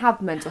you don't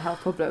have mental health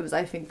problems,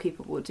 I think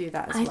people will do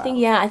that as well.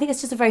 I think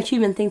it's just a very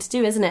human thing to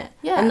do, isn't it?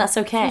 Yeah. And that's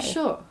okay. For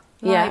sure.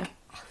 Yeah. Like,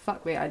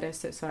 fuck me, I know,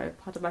 so sorry.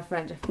 Pardon my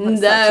French. No.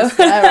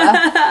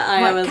 I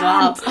am as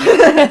well.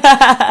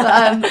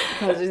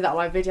 I did that on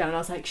my video, and I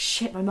was like,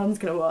 shit, my mum's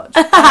going to watch.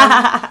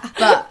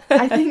 But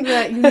I think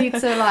that you need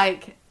to,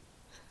 like,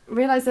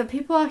 realise that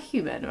people are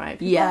human, right?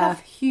 People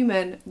have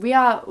we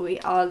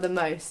are the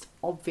most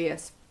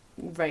obvious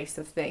race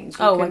of things.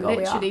 You can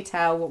literally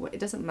tell it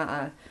doesn't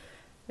matter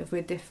if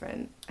we're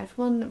different.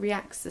 Everyone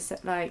reacts to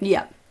like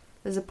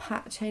there's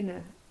a chain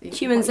of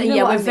humans.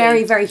 We're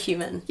very, very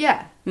human.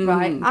 Yeah,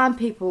 right. And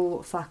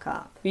people fuck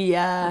up.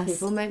 Yes,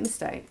 people make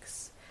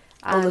mistakes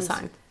all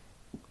the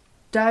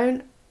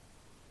time.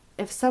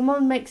 If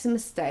someone makes a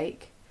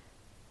mistake,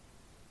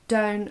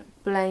 don't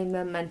blame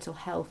their mental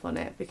health on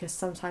it, because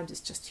sometimes it's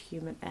just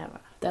human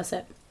error. That's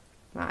it.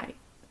 Right.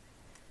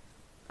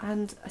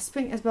 And I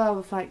think as well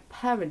with, like,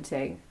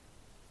 parenting,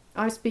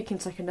 I was speaking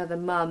to, like, another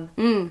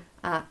mum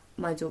at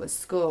my daughter's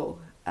school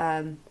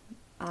at,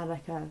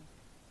 like, a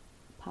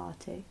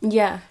party.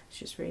 Yeah.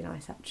 She was really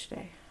nice,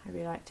 actually. I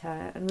really liked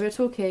her. And we were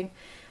talking,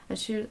 and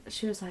she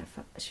was like,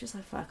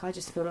 fuck, I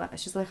just feel like...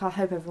 She's like, I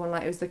hope everyone,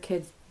 like, it was the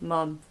kid's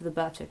mum for the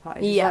birthday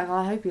party. She's like,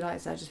 I hope he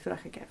likes it. I just feel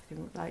like I get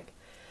everything, like...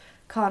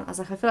 I was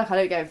like, I feel like I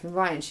don't get everything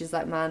right. And she's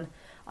like, man,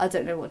 I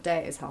don't know what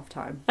day it is half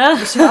time. I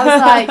was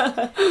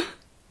like...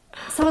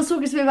 Someone's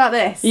talking to me about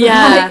this.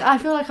 Yeah. Like, I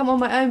feel like I'm on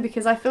my own,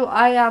 because I feel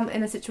I am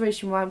in a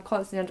situation where I'm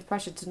constantly under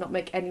pressure to not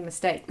make any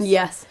mistakes.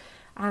 Yes.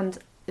 And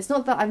it's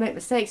not that I make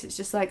mistakes, it's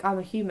just like I'm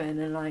a human,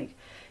 and like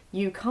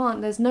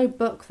there's no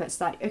book that's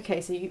like,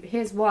 okay, so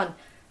here's one.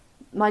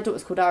 My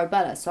daughter's called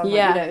Arabella, so I'm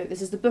like,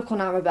 this is the book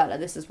on Arabella,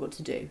 this is what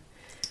to do.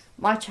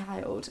 My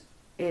child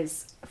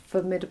is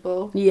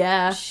formidable.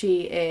 Yeah.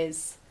 She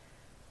is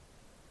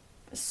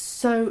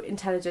so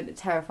intelligent, it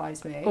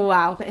terrifies me.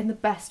 Wow. But in the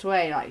best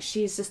way. Like,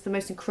 she's just the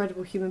most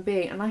incredible human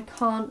being, and I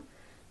can't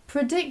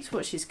predict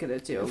what she's going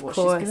to do or what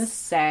she's going to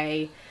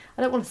say.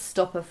 I don't want to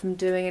stop her from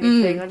doing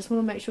anything. I just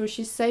want to make sure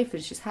she's safe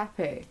and she's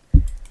happy.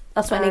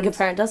 That's what any good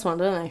parent does want,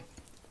 don't they?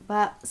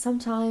 But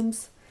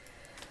sometimes,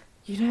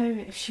 you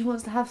know, if she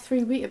wants to have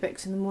 3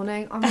 Weetabix in the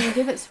morning, I'm going to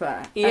give it to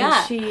her. Yeah.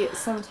 And she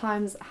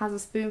sometimes has a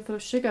spoonful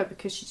of sugar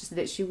because she just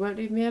literally won't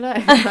leave me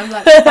alone. I'm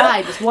like,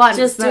 fine, just one,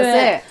 just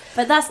that's it.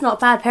 But that's not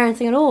bad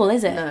parenting at all,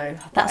 is it? No.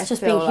 That's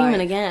just being human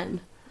again.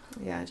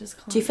 Yeah, I just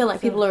can't. Do you feel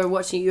like people are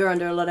watching you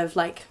under a lot of,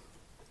 like...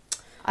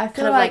 I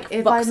feel like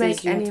if I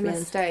make any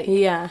mistake...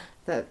 Yeah.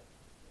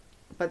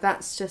 But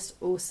that's just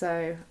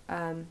also...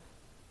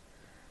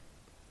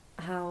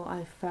 how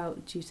I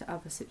felt due to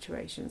other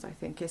situations. I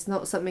think it's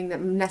not something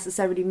that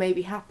necessarily may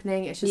be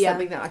happening. It's just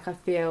something that, like, I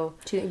feel. Do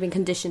you think you've been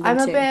conditioned I'm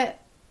into? a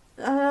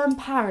bit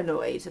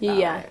paranoid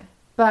about it,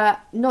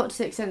 but not to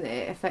the extent that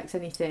it affects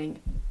anything.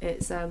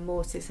 It's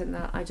more to the extent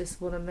that I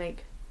just want to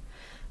make.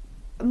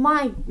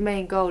 My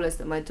main goal is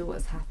that my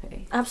daughter's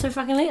happy.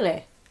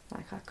 Absolutely.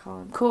 Like, I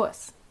can't. Of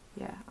course.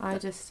 Yeah, I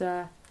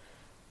don't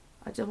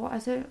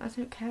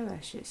care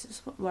where she is.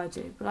 It's what I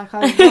do. But like, I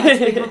want her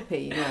to be happy,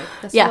 you know.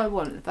 That's what I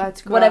want. If I had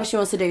to go whatever out she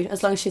wants to do,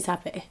 as long as she's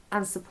happy.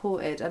 and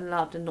supported and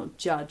loved and not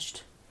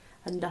judged,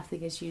 and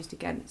nothing is used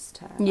against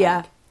her. Yeah.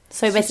 Like,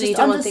 So basically, she's you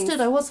don't understood. want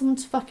things... I want someone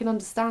to fucking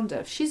understand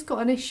her. If she's got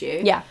an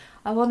issue, Yeah.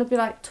 I want to be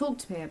like, talk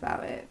to me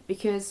about it,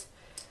 because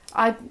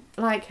I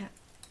like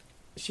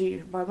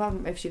my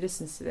mum, if she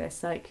listens to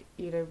this, like,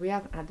 you know, we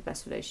haven't had the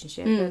best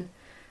relationship, and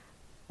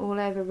all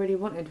I ever really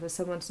wanted was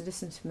someone to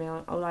listen to me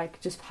or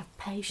like just have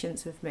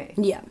patience with me.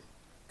 Yeah.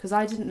 Because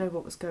I didn't know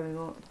what was going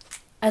on.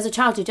 As a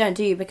child, you don't,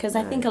 do you? Because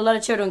I think a lot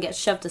of children get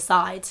shoved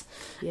aside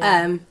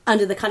Yeah.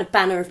 under the kind of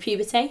banner of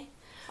puberty.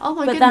 Oh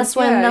my But goodness, that's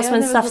when I stuff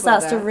never thought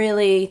starts about to that.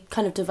 really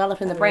kind of develop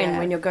in the brain Yeah.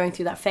 when you're going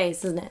through that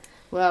phase, isn't it?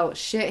 Well,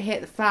 shit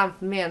hit the fan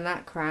for me on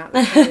that crap.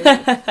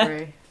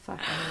 Fucking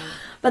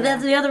But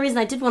the other reason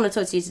I did want to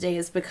talk to you today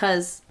is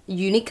because,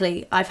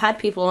 uniquely, I've had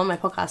people on my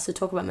podcast to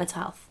talk about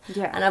mental health.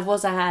 Yeah. And I've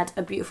also had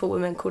a beautiful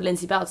woman called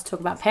Lindsay Bell to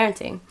talk about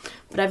parenting.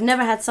 But I've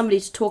never had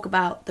somebody to talk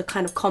about the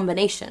kind of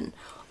combination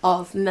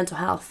of mental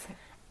health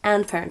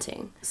and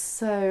parenting.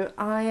 So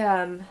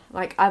I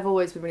I've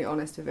always been really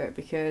honest with it,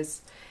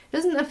 because it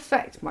doesn't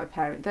affect my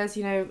parent. There's,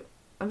 you know,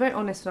 I'm very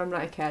honest when I'm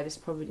like, okay, I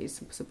just probably need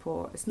some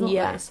support. It's not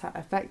that it's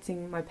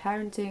affecting my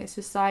parenting. It's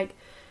just like,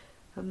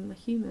 I'm a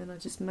human. I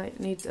just might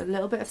need a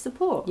little bit of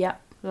support. Yeah.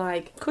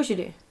 Like, Of course you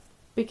do.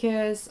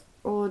 because,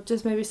 or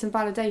just maybe some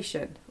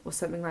validation or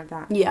something like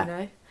that. Yeah. You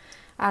know?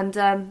 And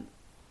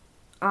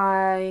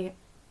I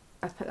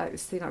put like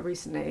this thing up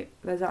recently.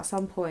 There's at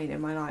some point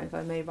in my life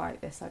I may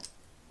write this, like,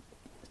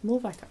 it's more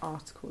of like an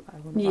article that I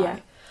want to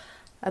write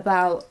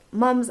about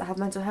mums that have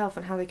mental health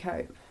and how they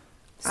cope.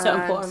 So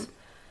important.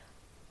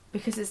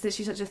 Because it's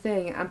literally such a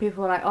thing, and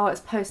people are like, oh, it's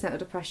postnatal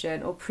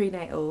depression or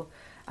prenatal,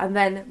 and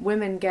then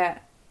women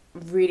get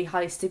really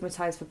highly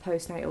stigmatised for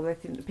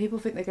postnatal. People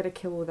think they're going to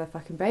kill all their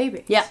fucking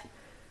babies. Yeah.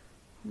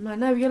 I'm like,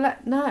 no, it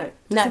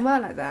doesn't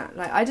work like that.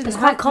 Like, I didn't. It's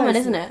have quite common,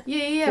 isn't it?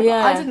 Yeah. But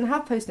I didn't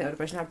have postnatal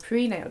depression. I had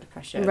prenatal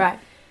depression. Right.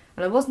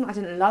 And I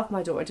didn't love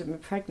my daughter. I didn't be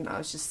pregnant. I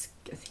was just,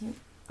 I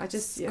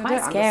don't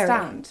quite scary.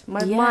 understand.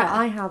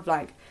 I have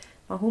like,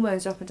 my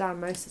hormones are up and down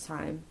most of the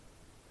time,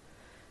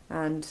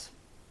 and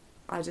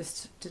I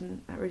just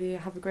didn't really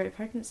have a great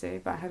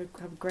pregnancy, but I had a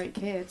great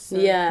kid, so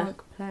I can't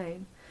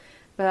complain.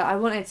 But I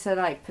wanted to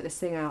like put this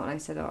thing out, and I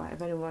said, oh,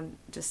 if anyone,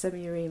 just send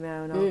me your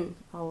email and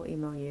I'll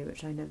email you,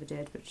 which I never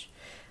did, which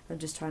I'm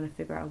just trying to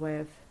figure out a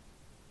way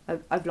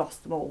of, I've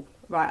lost them all,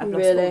 right? I've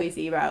lost all these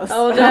emails.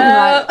 Oh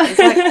no. It's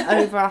like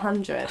over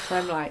 100, so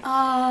I'm like,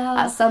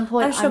 at some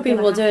point I'm sure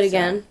people will do it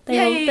again.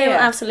 They will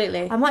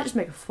absolutely. I might just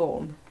make a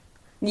form.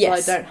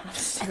 Yes. So I don't have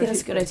to. I think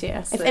that's a good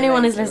idea. If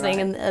anyone is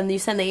listening and you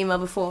sent the email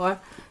before,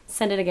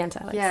 send it again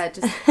to Alex. Yeah,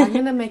 I'm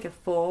going to make a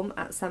form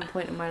at some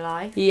point in my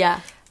life. Yeah.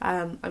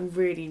 I'm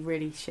really,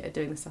 really shit at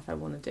doing the stuff I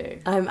want to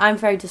do. I'm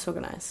very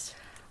disorganised.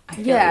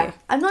 You.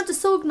 I'm not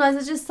disorganised,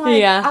 it's just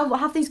like, I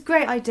have these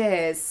great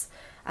ideas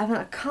and then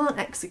I can't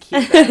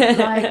execute them.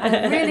 Like,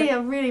 I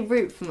really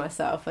root for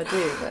myself, I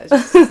do, but it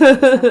just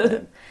doesn't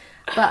happen.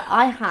 But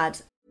I had...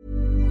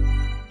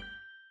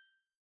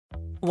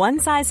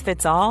 One size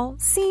fits all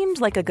seemed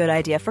like a good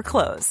idea for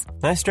clothes.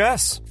 Nice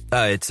dress.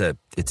 It's a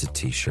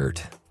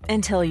t-shirt.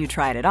 Until you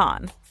tried it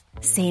on.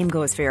 Same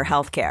goes for your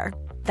healthcare.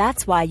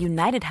 That's why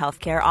United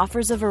Healthcare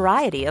offers a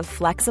variety of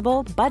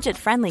flexible,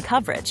 budget-friendly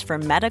coverage for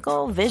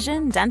medical,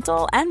 vision,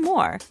 dental, and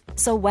more.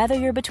 So whether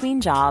you're between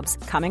jobs,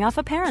 coming off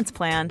a parent's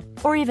plan,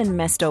 or even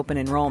missed open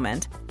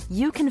enrollment,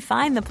 you can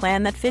find the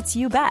plan that fits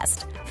you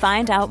best.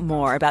 Find out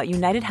more about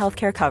United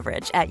Healthcare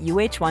coverage at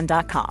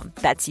uh1.com.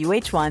 That's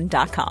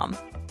uh1.com.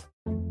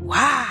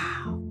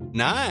 Wow.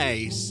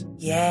 Nice.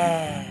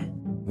 Yeah.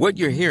 What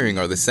you're hearing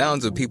are the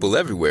sounds of people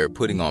everywhere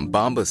putting on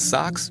Bombas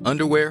socks,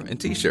 underwear, and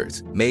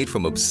T-shirts made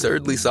from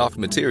absurdly soft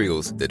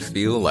materials that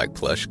feel like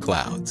plush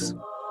clouds.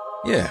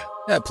 Yeah,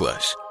 that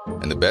plush.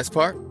 And the best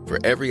part?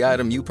 For every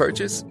item you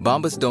purchase,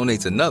 Bombas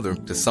donates another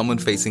to someone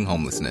facing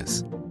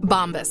homelessness.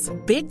 Bombas.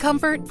 Big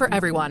comfort for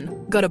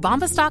everyone. Go to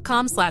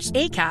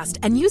bombas.com/ACAST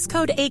and use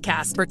code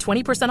ACAST for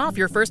 20% off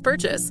your first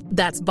purchase.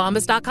 That's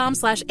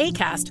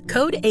bombas.com/ACAST.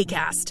 Code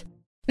ACAST.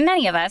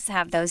 Many of us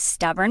have those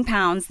stubborn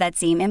pounds that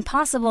seem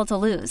impossible to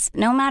lose,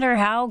 no matter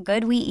how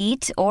good we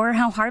eat or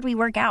how hard we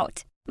work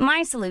out.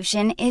 My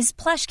solution is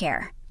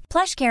PlushCare.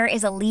 PlushCare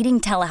is a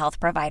leading telehealth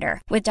provider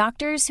with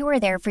doctors who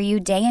are there for you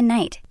day and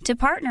night to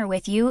partner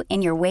with you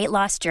in your weight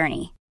loss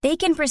journey. They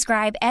can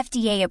prescribe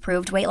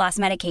FDA-approved weight loss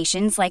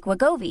medications like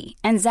Wegovy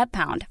and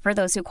Zepbound for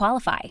those who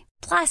qualify.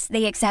 Plus,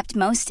 they accept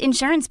most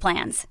insurance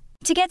plans.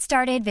 To get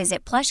started,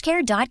 visit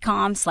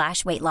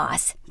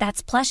plushcare.com/weightloss.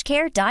 That's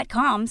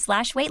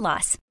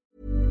plushcare.com/weightloss.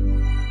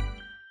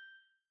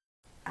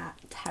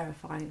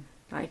 Terrifying.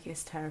 Like,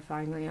 it's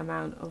terrifying the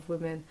amount of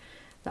women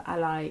that are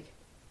like,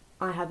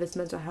 I have this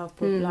mental health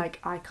problem, like,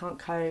 I can't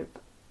cope.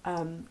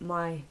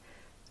 My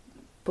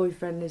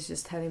boyfriend is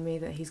just telling me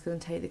that he's going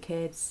to take the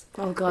kids.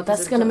 Oh God,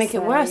 that's going to make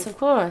it worse, of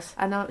course.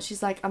 And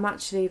she's like, I'm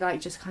actually like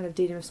just kind of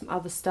dealing with some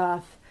other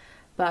stuff,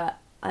 but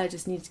I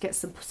just need to get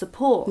some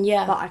support.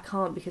 Yeah. But I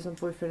can't because my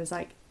boyfriend is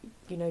like,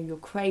 you know, you're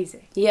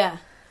crazy. Yeah.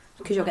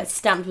 Because you'll get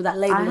stamped with that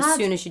label as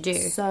soon as you do.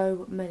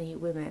 So many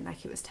women,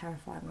 like, it was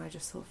terrifying. I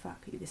just thought,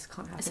 fuck you, this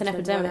can't happen. It's an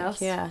epidemic,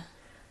 else. yeah.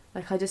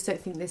 Like, I just don't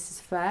think this is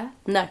fair.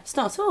 No, it's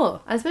not at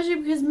all. And especially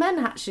because men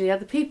actually are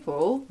the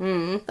people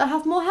that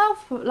have more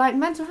health, like,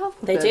 mental health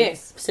problems. They do.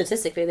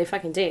 Statistically, they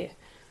fucking do.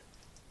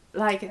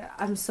 Like,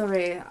 I'm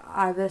sorry,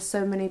 there's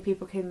so many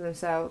people killing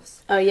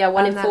themselves. Oh yeah,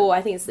 1 in 4.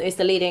 I think it's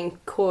the leading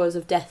cause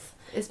of death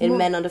in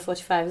men under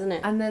 45, isn't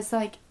it? And there's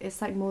like,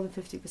 it's like more than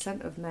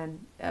 50% of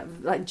men,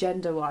 like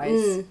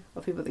gender-wise,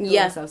 of people that kill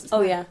themselves. It's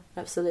men. Yeah,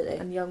 absolutely.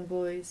 And young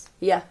boys.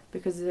 Yeah.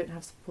 Because they don't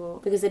have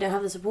support. Because they don't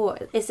have the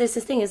support. It's this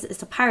thing,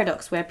 it's a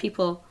paradox where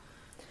people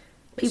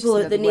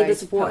that need the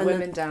support put and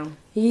women down.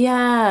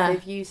 Yeah.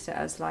 They've used it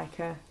as like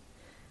a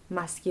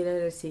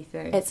masculinity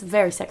thing. It's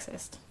very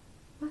sexist.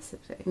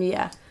 Massively.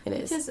 Yeah, it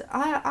is. Because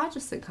I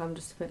just think I'm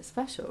just a bit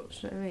special,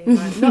 do you know what I mean?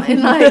 Like, not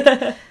in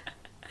like...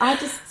 I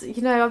just,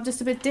 you know, I'm just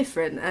a bit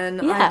different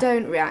and I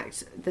don't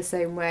react the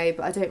same way,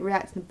 but I don't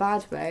react in a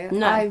bad way.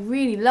 No. I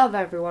really love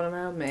everyone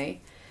around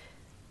me.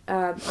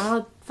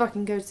 I'll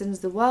fucking go to the end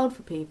of the world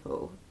for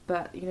people,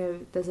 but, you know,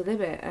 there's a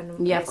limit.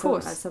 And of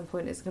course. At some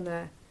point it's going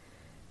to...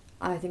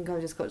 I think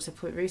I've just got to the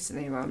point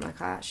recently where I'm like,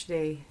 I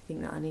actually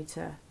think that I need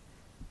to...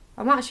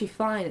 I'm actually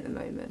fine at the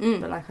moment,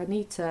 but, like, I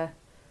need to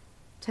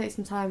take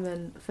some time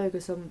and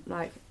focus on,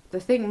 like,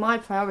 my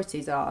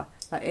priorities are,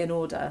 like, in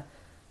order.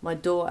 My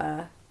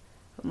daughter,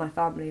 my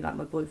family, like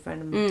my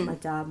boyfriend, and my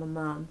dad, my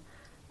mum,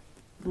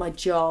 my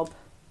job,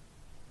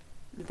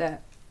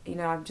 that, you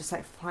know, I'm just,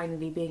 like,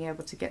 finally being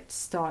able to get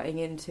starting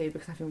into,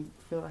 because I feel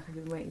like I've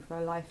been waiting for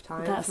a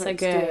lifetime That's for so it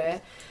to good. do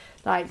it.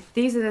 Like,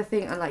 these are the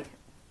things, and, like,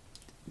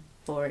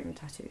 boring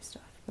tattoo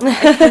stuff.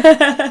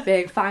 Like,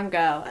 being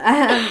fangirl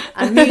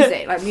and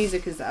music. Like,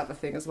 music is the other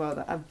thing as well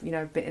that I've, you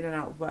know, been in and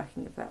out of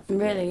working with that for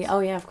Really? years. Oh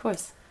yeah, of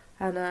course.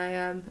 And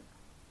I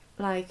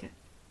like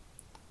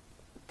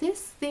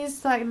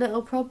these like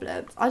little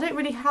problems. I don't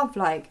really have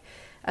like,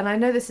 and I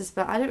know this is,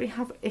 but I don't really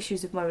have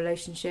issues with my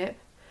relationship.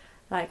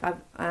 Like,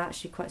 I'm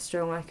actually quite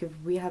strong. Like, if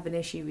we have an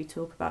issue, we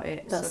talk about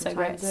it. That's so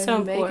great. Sometimes So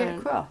we may important.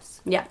 get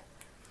cross. Yeah.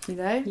 You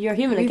know, You're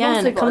human We've again.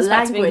 also It got comes a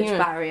back to being language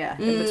human. barrier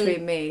in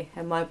between me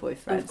and my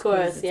boyfriend. Of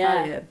course, he's yeah.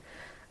 Italian.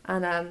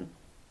 And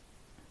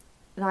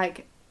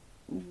like,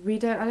 I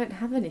don't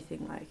have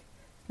anything, like,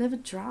 never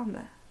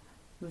drama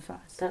with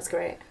us. That's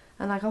great.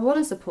 And like, I want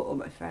to support all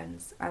my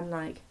friends, and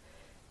like,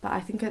 but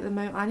I think at the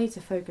moment I need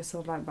to focus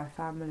on like my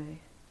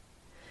family,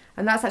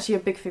 and that's actually a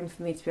big thing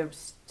for me to be able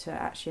to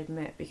actually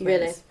admit, because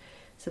really,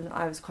 something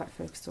I was quite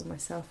focused on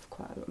myself,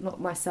 quite a lot. Not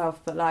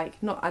myself, but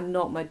like not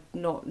my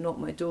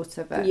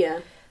daughter, but yeah.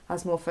 I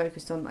was more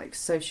focused on like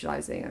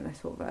socialising, and I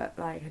thought that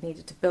like I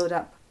needed to build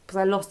up, because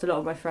I lost a lot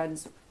of my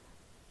friends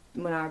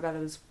when Arabella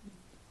was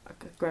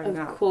growing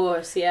up. Of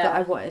course, yeah. But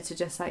I wanted to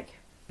just like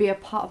be a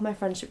part of my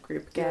friendship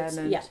group again,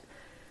 and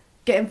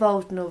get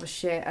involved in all the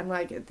shit. And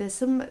like, there's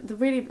the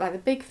really like the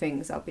big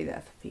things, I'll be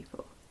there for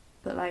people.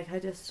 But like, I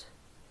just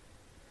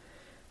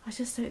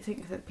don't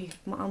think that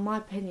people. My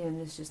opinion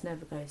is just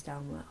never goes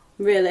down well.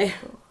 Really.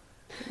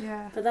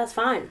 Yeah. But that's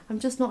fine. I'm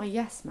just not a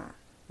yes man.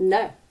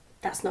 No.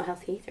 That's not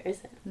healthy either,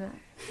 is it? No.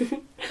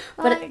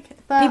 but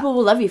people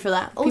will love you for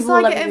that. Also, people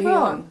will love I get you it for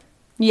wrong.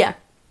 Yeah.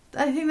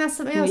 I think that's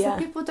something else that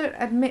people don't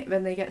admit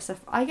when they get stuff.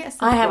 I get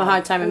stuff. I have a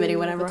hard time admitting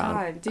when I'm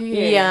wrong. Do you?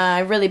 Yeah,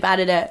 I'm really bad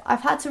at it.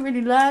 I've had to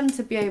really learn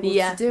to be able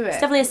to do it. It's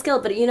definitely a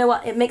skill, but you know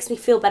what? It makes me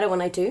feel better when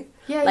I do.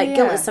 Yeah, like,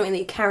 guilt is something that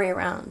you carry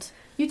around.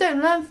 You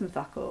don't learn from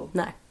fuck all.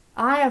 No.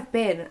 I have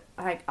been,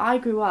 like, I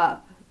grew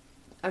up,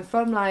 and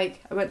from,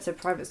 like, I went to a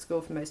private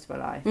school for most of my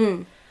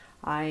life.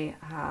 I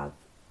have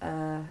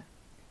a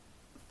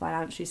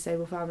financially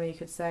stable family, you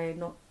could say,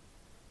 not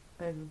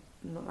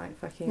like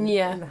fucking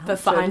but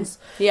fine.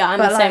 Yeah, I'm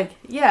but the same. Like,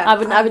 yeah,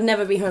 I would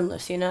never be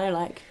homeless, you know,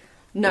 like.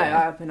 No,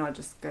 I'd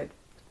just go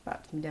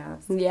back to my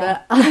dad's.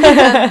 Yeah.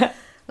 But,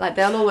 like,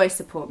 they'll always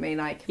support me,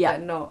 like,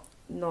 but not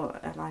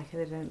like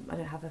I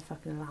don't have a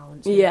fucking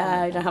allowance.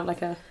 Yeah, I don't have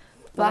like a.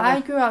 But I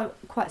grew up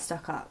quite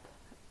stuck up,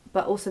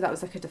 but also that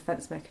was like a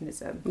defense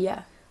mechanism.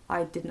 Yeah.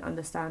 I didn't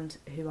understand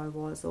who I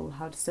was or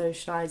how to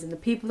socialise, and the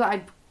people that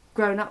I'd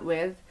grown up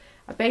with,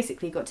 I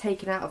basically got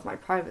taken out of my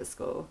private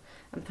school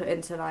and put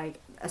into like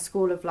a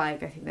school of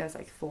like, I think there was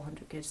like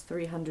 400 kids,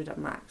 300 at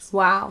max.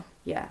 Wow.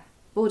 Yeah.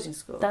 Boarding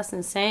school. That's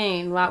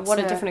insane. Wow, what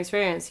a different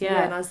experience.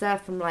 Yeah. And I was there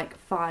from like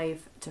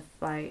 5 to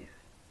like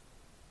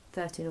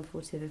 13 or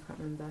 14, I can't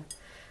remember.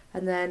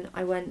 And then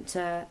I went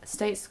to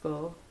state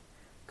school,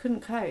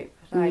 couldn't cope.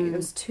 Like, there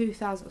was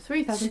 3,000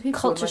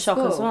 people Culture in my shock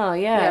school. as well,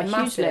 yeah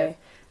massive. hugely.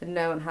 And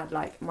no one had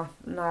like, my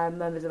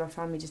members of my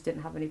family just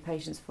didn't have any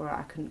patience for it.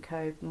 I couldn't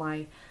cope.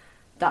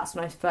 That's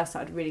when I first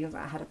started reading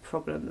that I had a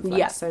problem with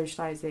like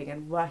socialising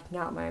and working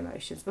out my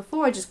emotions.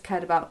 Before, I just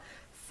cared about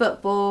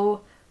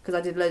football, because I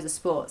did loads of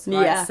sports,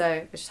 right? Yeah.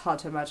 So it's just hard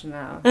to imagine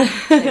now.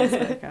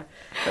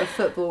 But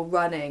football,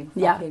 running,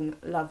 fucking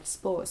loved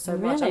sports so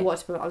much. I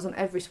was on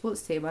every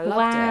sports team. I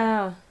loved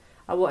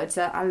it.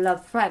 I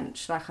loved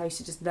French. Like, I used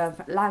to just learn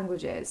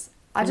languages.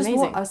 I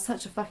was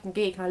such a fucking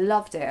geek, and I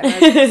loved it, and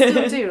I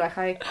still do. Like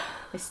I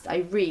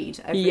read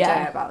every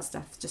day about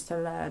stuff just to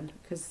learn,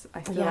 because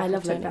I feel like I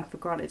took that for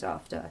granted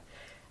after.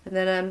 And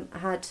then I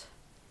had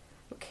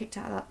got kicked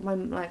out of that.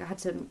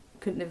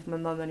 Couldn't live with my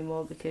mum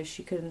anymore because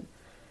she couldn't.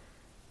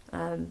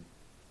 That's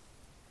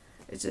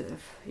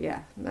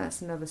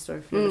another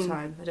story for another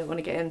time. I don't want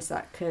to get into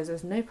that because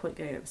there's no point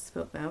going over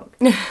spilt milk.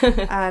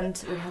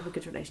 And we have a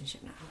good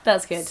relationship now.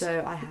 That's good.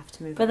 So I have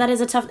to move. But on.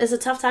 It's a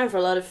tough time for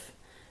a lot of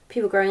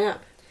people growing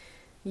up.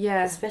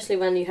 Yeah, especially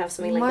when you have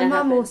something like that.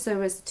 My mum also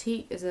was a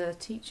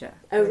teacher.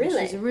 Oh,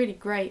 really? She's a really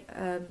great,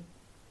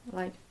 she's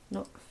like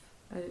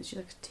a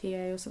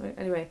TA or something.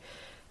 Anyway,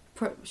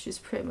 she's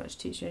pretty much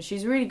teaching.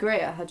 She's really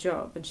great at her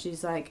job, and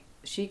she's like,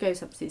 she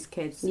goes up to these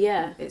kids.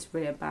 Yeah, it's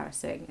really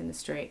embarrassing in the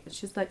street, and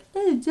she's like,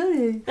 "Oh,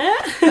 Johnny,"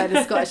 like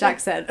a Scottish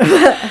accent.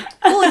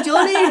 "Oh,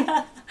 Johnny,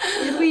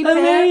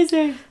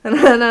 amazing." And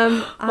then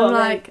I'm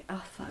like,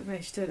 "Oh fuck me,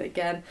 she's doing it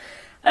again."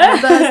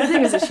 But the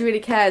thing is that she really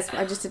cares.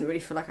 But I just didn't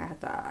really feel like I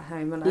had that at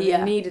home, and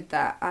I needed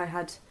that.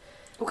 It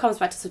comes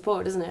back to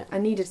support, doesn't it? I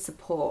needed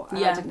support,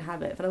 and I didn't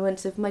have it. But I went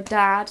to my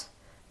dad.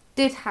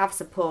 Did have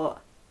support.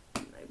 I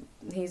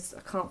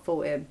can't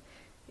fault him.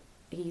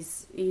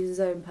 He's his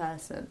own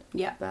person.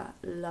 Yeah. But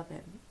love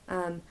him.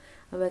 And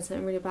when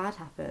something really bad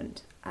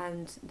happened,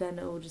 and then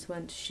it all just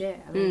went to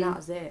shit. I mean, that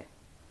was it.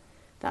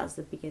 That was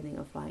the beginning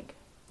of not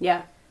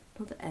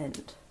the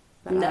end,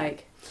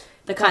 but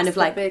the kind of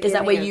is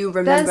that where you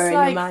remember in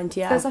your mind?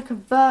 Yeah. There's a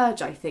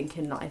verge, I think,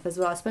 in life as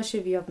well, especially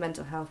if you have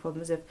mental health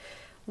problems.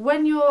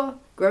 When you're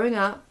growing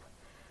up,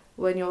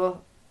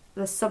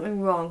 there's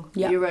something wrong,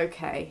 you're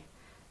okay,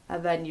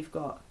 and then you've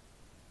got,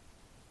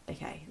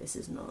 there's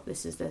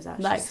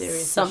actually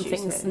serious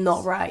something's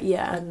not right,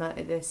 and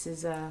this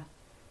is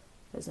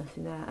there's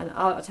nothing there. And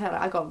I'll tell you,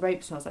 I got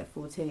raped when I was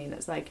 14.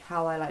 It's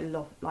how I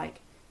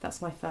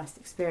that's my first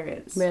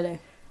experience, really,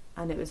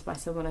 and it was by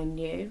someone I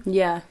knew,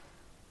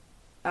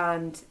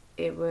 and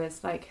it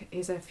was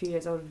he's a few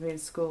years older than me in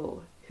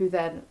school, who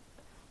then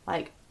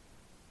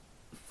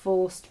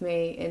forced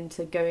me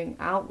into going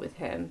out with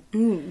him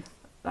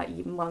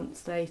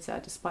months later,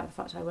 despite the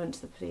fact I went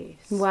to the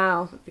police.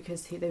 Wow.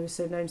 Because they were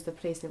so known to the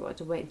police, they wanted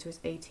to wait until he was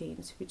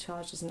 18 to be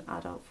charged as an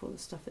adult for all the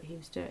stuff that he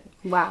was doing.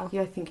 Wow.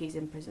 Yeah, I think he's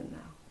in prison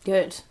now.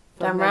 Good.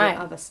 For Damn right.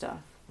 Other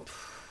stuff.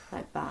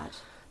 Bad.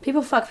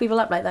 People fuck people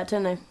up like that,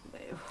 don't they?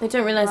 They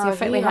don't realise the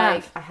effect they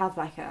have. I have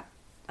I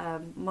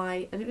don't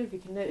know if you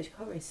can notice, you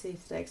can't really see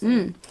today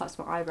because that's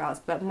my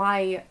eyebrows, but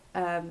my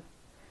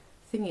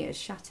thingy is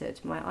shattered,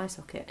 my eye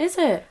socket. Is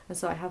it? And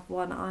so I have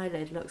one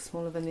eyelid looks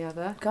smaller than the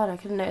other. God, I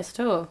couldn't notice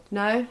at all.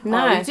 No?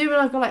 No. Oh, you do when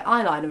I've got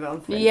eyeliner eyeliner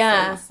on, for instance.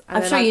 Yeah.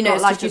 I'm sure you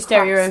notice because you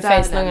stare at your own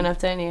face long enough,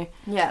 don't you?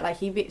 Yeah,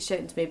 he beat shit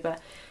into me, but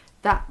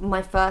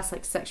my first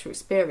sexual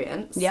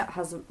experience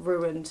has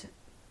ruined,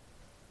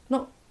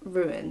 not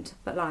ruined,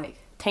 but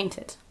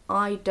tainted.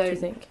 I don't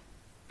think.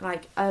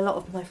 A lot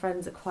of my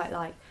friends are quite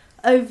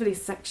overly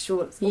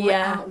sexual, it's all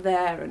out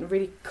there and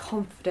really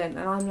confident,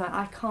 and I'm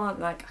I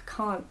can't.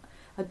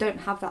 I don't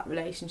have that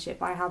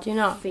relationship. I have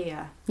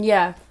fear.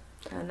 Yeah.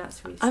 And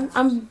that's really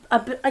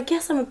I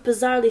guess I'm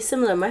bizarrely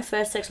similar. My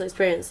first sexual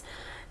experience,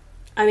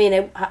 I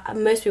mean,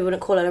 most people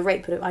wouldn't call it a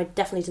rape, but I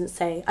definitely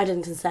I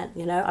didn't consent,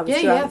 I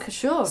was drunk. Yeah, for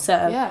sure.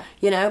 So,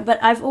 but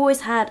I've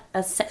always had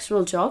a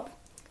sexual job,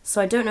 so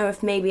I don't know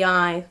if maybe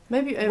I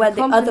went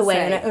the other way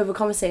and I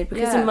overcompensated,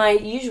 because in my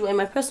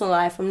personal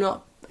life, I'm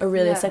not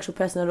a sexual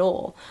person at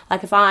all.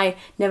 If I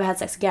never had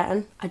sex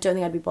again, I don't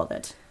think I'd be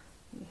bothered,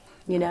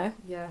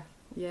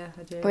 Yeah,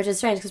 I do. Which is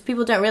strange, because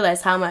people don't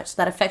realise how much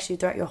that affects you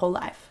throughout your whole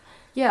life.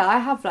 Yeah, I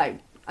have, I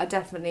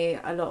definitely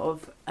a lot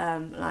of,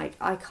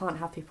 I can't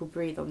have people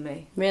breathe on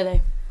me.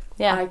 Really?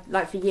 Yeah.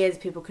 For years,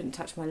 people couldn't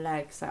touch my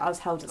legs. I was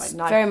held at, knife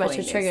point. Very much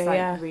a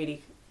trigger,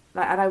 really,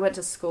 and I went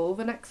to school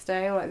the next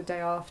day, or, the day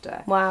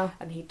after. Wow.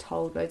 And he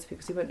told loads of people,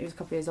 because he was a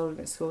couple of years older than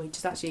me at school, he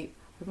just actually,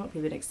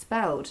 ironically, been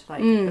expelled,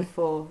 the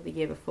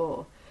year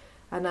before.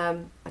 And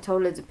I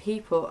told loads of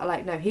people,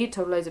 he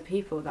told loads of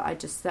people that I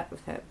just slept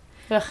with him.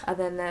 Ugh. And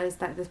then there's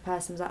this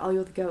person was "Oh,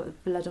 you're the girl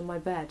with blood on my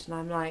bed," and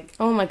I'm like,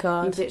 "Oh my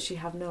god, you literally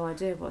have no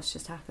idea what's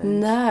just happened."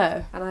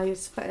 No. And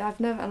I've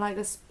never, and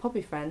there's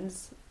probably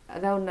friends,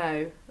 they'll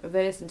know if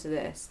they listen to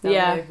this, they'll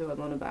know who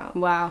I'm on about.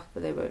 Wow.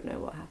 But they won't know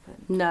what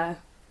happened. No.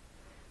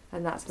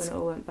 And that's when it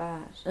all went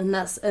bad.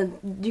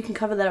 And you can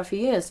cover that up for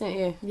years, don't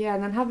you? Yeah,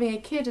 and then having a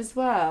kid as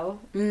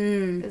well.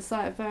 It's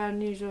a very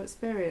unusual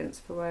experience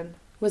for when.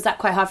 Was that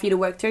quite hard for you to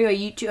work through? Are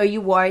you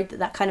worried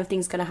that kind of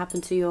thing's going to happen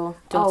to your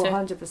daughter?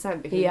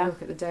 100%, because you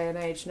look at the day and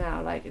age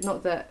now,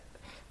 not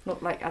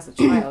as a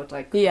child,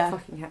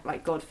 fucking,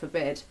 God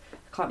forbid, I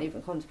can't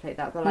even contemplate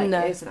that, but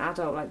as an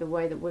adult, the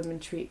way that women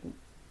treat,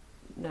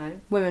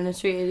 women are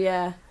treated,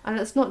 yeah. And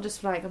it's not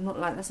just I'm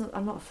not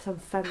some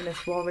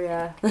feminist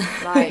warrior,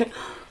 I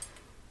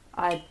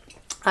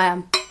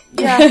am.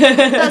 Yeah,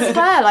 that's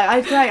fair.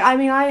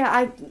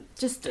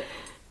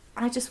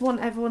 I just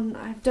want everyone.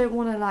 I don't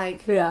want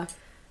to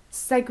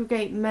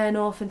segregate men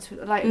off into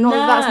that's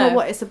not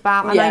what it's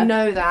about. And I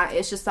know that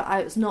it's just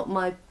that it's not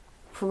my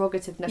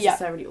prerogative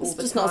necessarily all the time.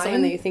 It's just not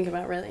something that you think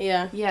about, really.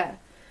 Yeah.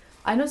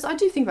 I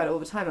do think about it all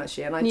the time,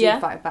 actually, and I do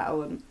fight a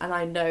battle, and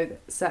I know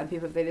that certain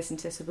people, if they listen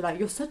to this, will be like,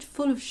 you're such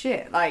full of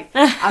shit. Like,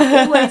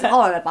 I'm always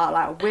on about,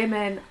 like,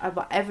 women,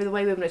 about the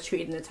way women are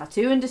treated in the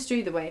tattoo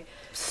industry, the way,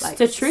 like,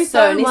 the truth,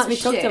 so though, it needs much to be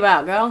shit. talked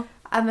about, girl.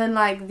 And then,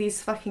 like,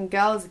 these fucking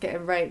girls are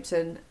getting raped,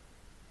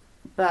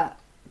 but,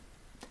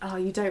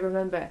 you don't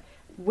remember.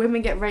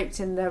 Women get raped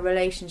in their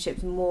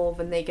relationships more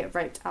than they get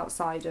raped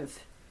outside of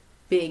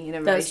being in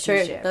a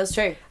relationship. That's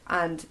true.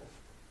 And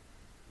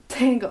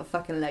they ain't got a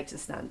fucking leg to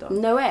stand on.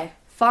 No way.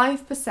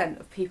 5%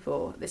 of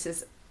people, this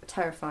is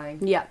terrifying.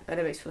 Yeah. And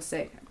it makes me feel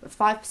sick.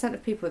 5%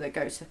 of people that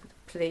go to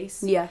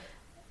police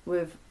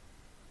with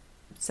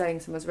saying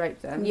someone's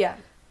raped them. Yeah.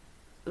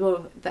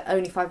 Well,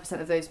 only 5%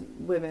 of those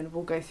women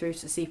will go through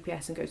to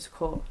CPS and go to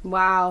court.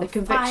 Wow. The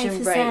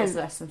conviction 5%. rate is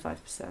less than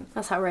 5%.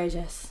 That's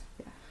outrageous.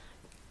 Yeah.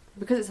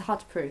 Because it's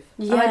hard to prove.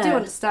 Yeah. And I do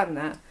understand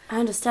that. I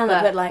understand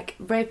that, but like...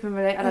 Rape and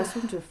and I was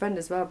talking to a friend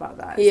as well about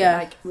that. It's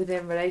like,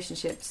 within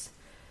relationships,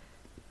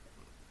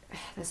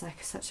 there's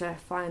like such a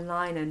fine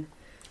line, and...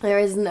 There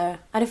is, isn't there?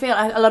 I feel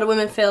a lot of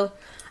women feel,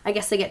 I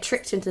guess they get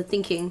tricked into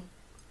thinking...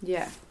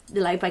 Yeah.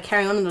 Like, by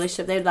carrying on in the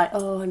relationship, they're like,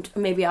 oh,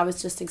 maybe I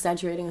was just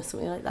exaggerating or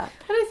something like that.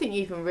 I don't think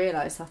you even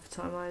realise half the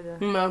time either.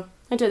 No,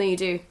 I don't think you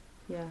do.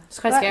 Yeah. It's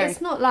quite scary.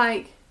 It's not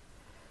like...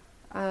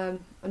 I'm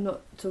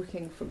not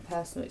talking from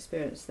personal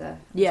experience there.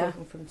 I'm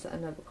talking from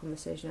another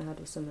conversation I had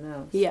with someone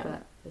else. Yeah.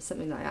 But it's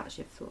something that I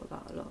actually have thought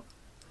about a lot.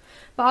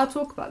 But I'll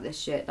talk about this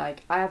shit.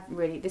 Like, I haven't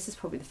really... This is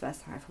probably the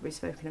first time I've probably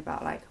spoken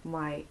about, like,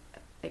 my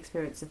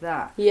experience of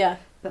that. Yeah.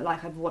 But,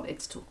 like, I've wanted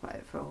to talk about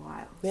it for a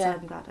while. Yeah. So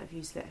I'm glad I've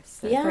used this.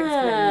 So yeah. thanks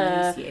for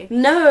letting me use you.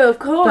 No, of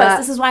course. But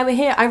this is why we're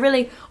here. I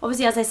really...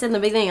 Obviously, as I said in the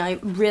beginning, I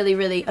really,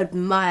 really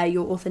admire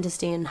your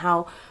authenticity and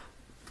how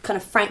kind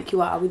of frank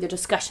you are with your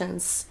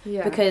discussions.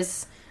 Yeah.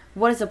 Because...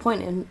 What is the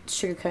point in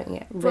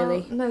sugarcoating it,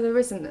 really? Well, no, there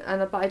isn't.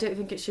 But I don't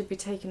think it should be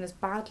taken as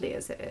badly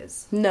as it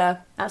is. No,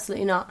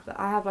 absolutely not. But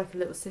I have, like, a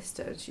little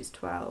sister, and she's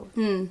 12.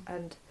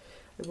 And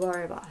I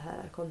worry about her,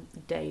 like, on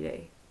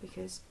daily.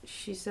 Because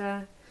she's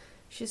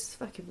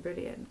fucking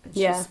brilliant.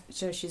 And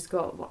she's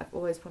got what I've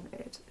always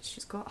wanted.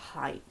 She's got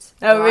height.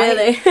 Oh, right?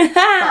 really?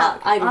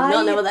 I do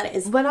not know what that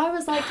is. When I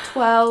was, like,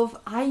 12,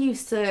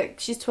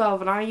 she's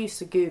 12, and I used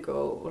to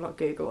Google, well, not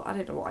Google, I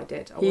don't know what I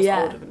did. I was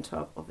older than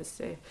 12,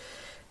 obviously.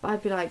 But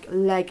I'd be like,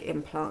 leg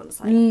implants,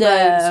 like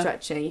bone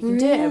stretching. You can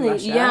do it in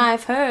Russia. Yeah,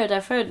 I've heard.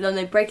 And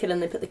they break it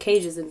and they put the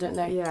cages in, don't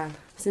they? Yeah.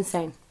 It's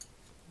insane.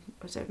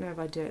 I don't know if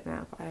I do it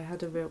now, but I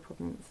had a real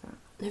problem with that.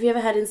 Have you ever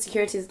had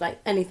insecurities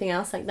like anything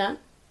else like that?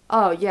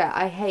 Oh, yeah.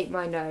 I hate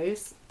my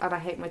nose, and I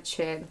hate my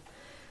chin,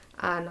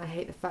 and I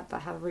hate the fact that I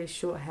have a really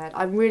short head.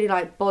 I'm really,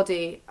 like,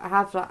 body... I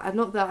have, like...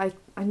 Not that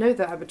I know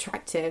that I'm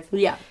attractive.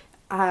 Yeah.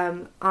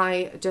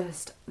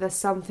 There's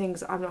some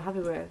things I'm not happy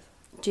with.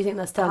 Do you think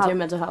that's down to your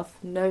mental health?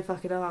 No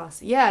fucking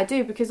arse. Yeah, I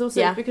do, because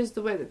also because of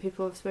the way that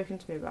people have spoken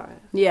to me about it.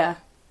 Yeah.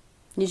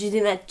 Do you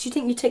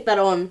think you take that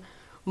on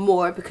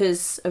more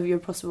because of your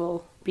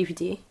possible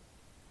BPD?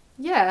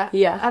 Yeah.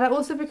 Yeah. And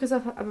also because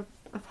I've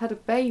had a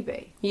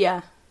baby.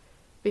 Yeah.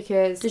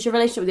 Because... Does your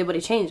relationship with your body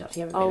change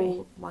after you have a baby?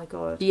 Oh my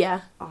god.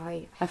 Yeah.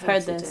 I've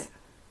heard this. It.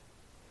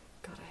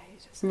 God, I hate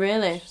it. So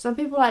really? much. Some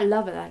people, like,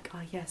 love it. Like,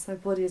 oh yes, my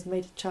body has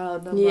made a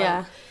child. And I'm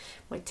like,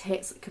 my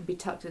tits can be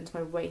tucked into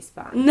my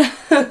waistband.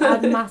 I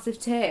had massive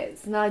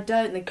tits, and I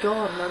don't. They're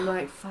gone. And I'm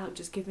like, fuck,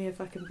 just give me a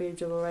fucking boob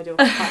job already, or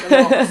cut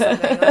them off or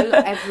something. I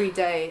look every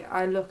day.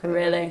 I look at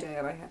really? it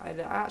every day,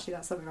 and I actually,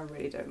 that's something I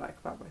really don't like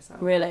about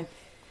myself. Really?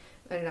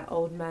 Only that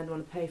old men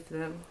want to pay for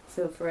them.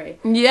 Feel free.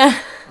 Yeah.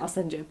 I'll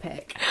send you a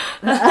pic.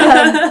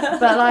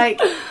 But,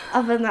 like,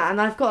 other than that, and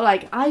I've got,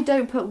 like, I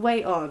don't put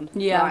weight on.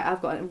 Yeah. Like,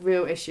 I've got a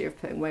real issue of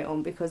putting weight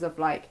on because of,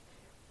 like,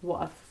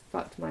 what I've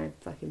fucked my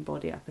fucking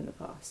body up in the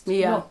past.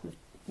 Yeah. Not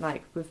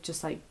like with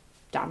just, like,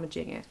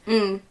 damaging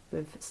it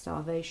with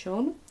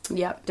starvation.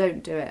 Yep.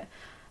 Don't do it.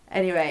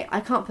 Anyway,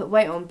 I can't put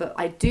weight on, but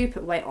I do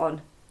put weight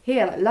on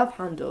here, like, love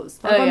handles.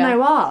 I've got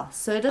no arse,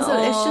 so it doesn't.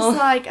 It's just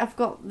like I've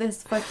got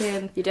this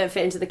fucking. You don't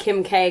fit into the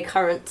Kim K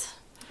current.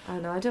 I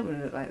know. I don't want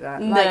to look like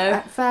that. No.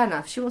 Like, fair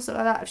enough. She wants to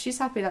look like that. If she's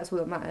happy, that's all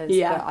that matters.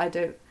 Yeah. But I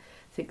don't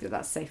think that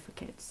that's safe for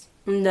kids.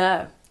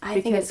 No.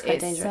 I think it's quite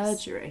it's dangerous.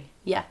 Surgery.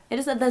 Yeah. It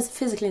is. There's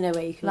physically no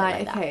way you can like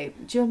look like okay,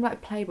 that. do you remember,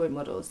 like, Playboy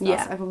models?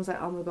 Everyone was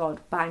like, oh my god,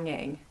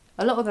 banging.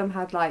 A lot of them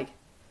had, like,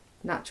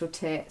 natural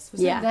tits.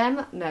 Was it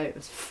them? No, it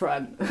was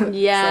front.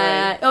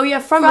 Yeah. Oh yeah,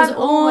 front was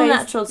all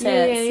natural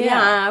tits.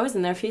 Yeah, I was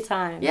in there a few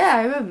times. Yeah,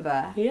 I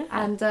remember. Yeah.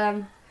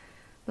 And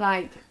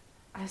like,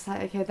 I was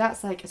like, okay,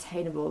 that's, like,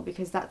 attainable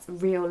because that's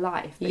real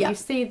life. But you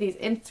see these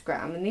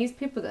Instagram and these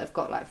people that have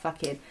got, like,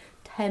 fucking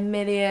 10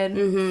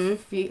 million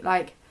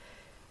like,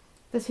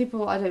 there's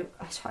people I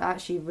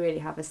actually really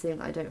have a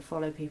thing. I don't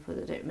follow people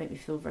that don't make me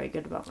feel very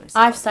good about myself.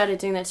 I've started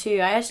doing that too.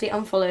 I actually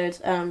unfollowed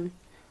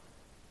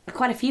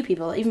quite a few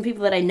people, even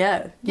people that I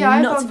know.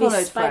 Yeah, not I've to be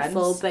unfollowed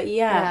spiteful, friends.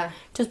 but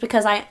just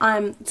because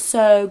I'm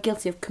so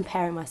guilty of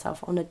comparing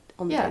myself on a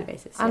daily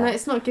basis. And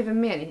it's not giving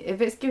me any.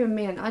 If it's giving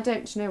me I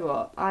don't. Do you know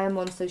what? I am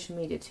on social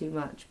media too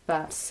much,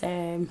 but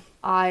same.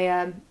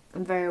 I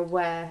I'm very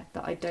aware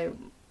that I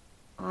don't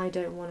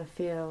want to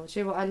feel. Do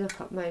you know what I look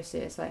up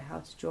mostly? It's like how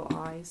to draw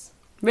eyes.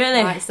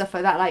 Really? Like stuff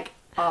like that, like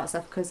art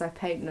stuff, because I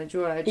paint and I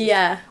draw.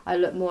 I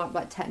look more at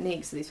like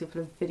techniques that these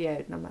people have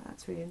videoed, and I'm like,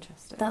 that's really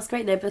interesting. That's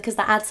great though, because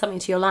that adds something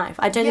to your life.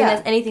 I don't think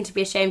there's anything to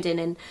be ashamed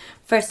in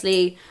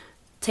firstly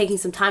taking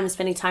some time and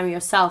spending time with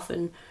yourself,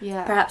 and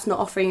perhaps not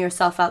offering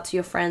yourself out to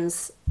your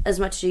friends as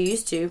much as you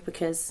used to,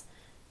 because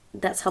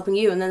that's helping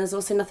you. And then there's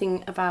also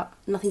nothing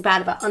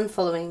bad about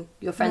unfollowing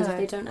your friends if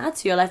they don't add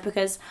to your life,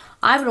 because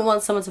I wouldn't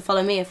want someone to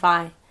follow me if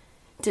I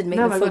didn't make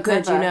them feel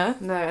good, you know?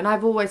 No, and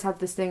I've always had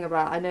this thing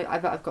about, I know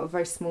I've got a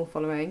very small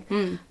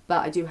following,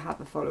 but I do have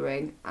a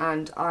following,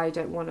 and I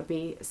don't want to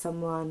be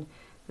someone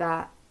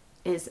that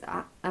is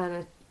not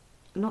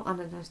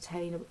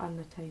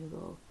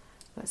unattainable,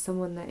 but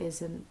someone that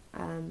isn't, I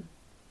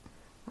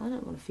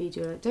don't want to feed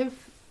you, don't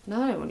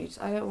follow me.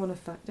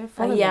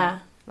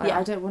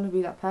 I don't want to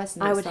be that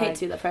person. I would hate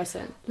to be that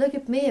person. Look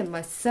at me and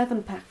my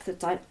 7-pack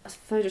that I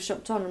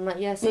photoshopped on. I'm like,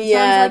 sometimes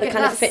I the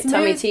kind of fit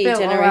tummy tea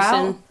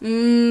generation.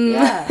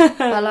 Yeah,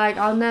 but like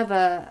I'll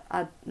never.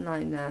 I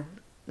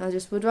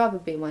just would rather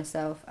be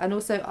myself. And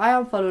also, I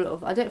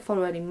don't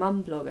follow any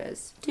mum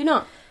bloggers. Do you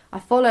not? I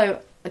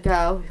follow a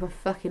girl who I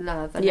fucking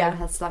love, and I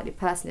had slightly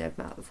personally I've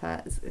met with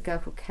her. It's a girl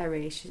called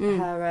Kerry.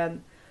 Her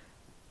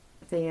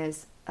thing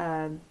is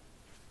The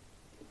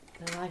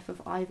Life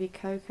of Ivy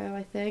Coco,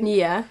 I think.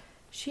 Yeah.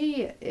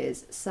 She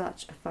is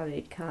such a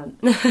funny cunt.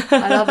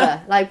 I love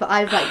her. But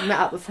I've met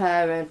up with her,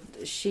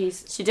 and she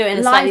do it in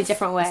a slightly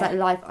different way. It's like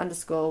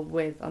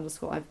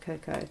life_with_Ivy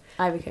Coco.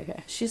 Ivy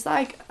Coco. She's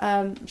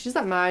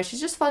married.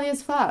 She's just funny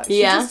as fuck.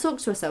 She just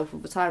talks to herself all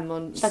the time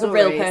on she's stories.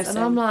 Like a real person.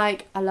 And I'm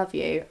like, I love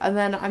you. And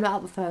then I met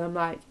up with her, and I'm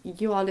like,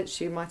 you are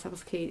literally my type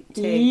of tea.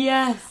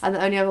 Yes. And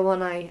the only other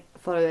one I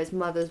follow is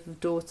mothers with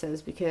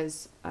daughters,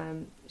 because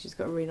she's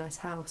got a really nice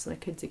house and her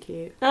kids are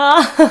cute.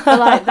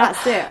 But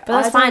that's it. But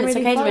that's fine. It's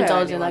okay to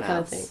indulge in that kind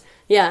of thing.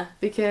 Yeah.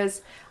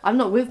 Because I'm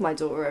not with my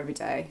daughter every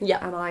day.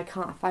 Yeah. And I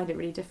find it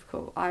really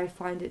difficult. I've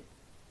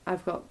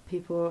got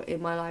people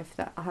in my life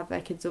that have their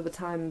kids all the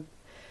time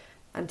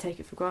and take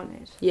it for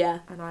granted. Yeah.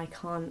 And I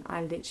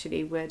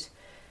literally would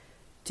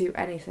do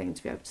anything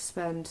to be able to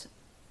spend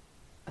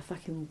a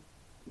fucking,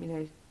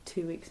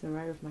 2 weeks in a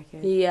row with my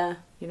kid. Yeah.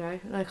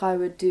 I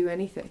would do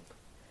anything.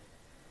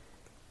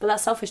 But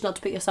that's selfish not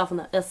to put yourself in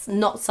that. That's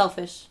not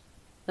selfish.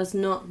 That's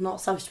not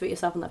selfish to put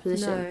yourself in that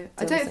position. No,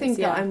 I don't think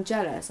that I'm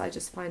jealous. I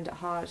just find it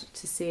hard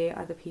to see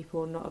other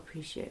people not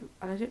appreciate.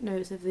 And I don't know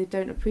if they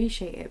don't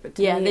appreciate it, but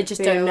to me they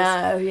just don't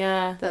know.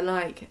 Yeah. That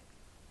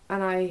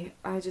and I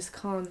just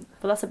can't.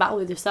 But that's a battle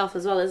with yourself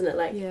as well, isn't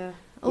it? Yeah.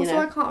 Also,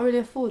 I can't really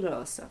afford a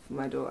lot of stuff for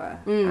my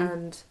daughter,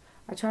 and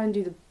I try and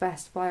do the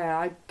best by her.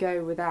 I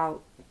go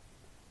without,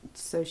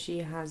 so she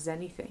has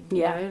anything.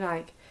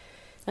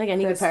 I think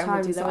any good parent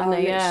would do that, wouldn't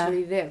they? Yeah.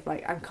 Literally live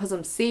and because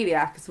I'm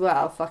celiac as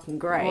well, fucking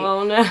great.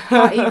 Oh no!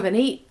 Can't even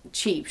eat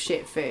cheap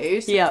shit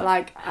food.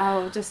 Yeah.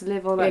 I'll just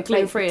live on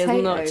gluten free is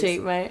not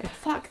cheap, mate.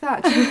 Fuck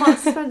that. Do you know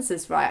Marks and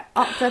Spencer's up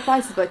their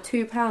prices by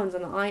 £2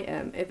 on an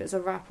item if it's a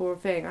wrap or a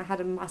thing? I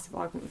had a massive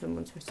argument with them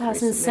on Twitter.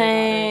 That's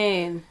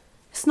insane.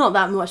 It's not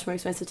that much more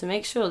expensive to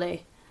make,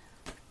 surely.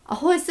 A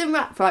hoisin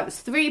wrap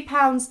was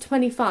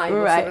 £3.25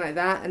 or something like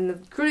that, and the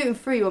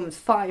gluten-free one was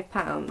 £5.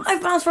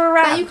 £5 for a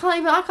wrap. I can't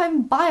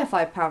even buy a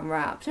 £5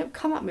 wrap. Don't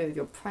come at me with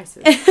your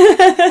prices.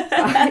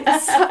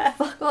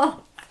 Fuck off.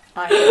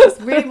 I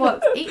just really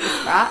want to eat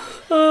this wrap.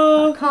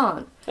 I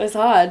can't. It's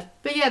hard.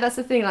 But yeah, that's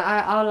the thing.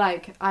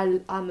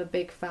 I'm a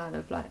big fan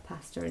of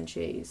pasta and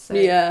cheese. So,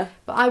 yeah.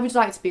 But I would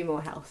like to be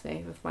more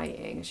healthy with my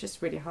eating. It's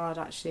just really hard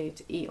actually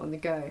to eat on the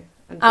go.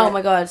 Oh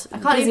my god! I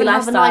can't even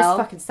have a nice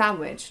fucking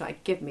sandwich.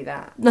 Give me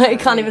that. No, you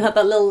can't even have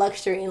that little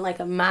luxury in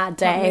a mad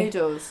day. Pot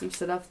noodles, used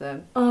to love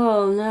them.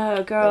 Oh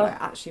no, girl!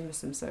 But I actually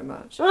miss them so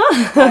much.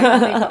 I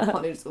think about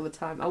pot noodles all the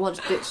time. I once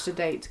ditched a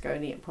date to go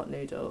and eat a pot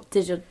noodle.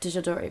 Did your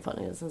daughter eat pot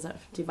noodles and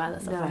stuff? Do you buy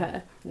that stuff for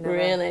her? Never.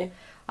 Really?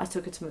 I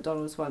took her to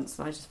McDonald's once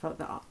and I just felt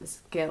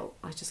this guilt.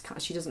 I just can't.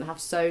 She doesn't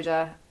have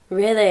soda.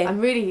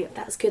 Really?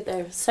 That's good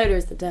though. Soda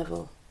is the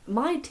devil.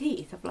 My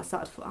teeth have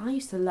started to fall. I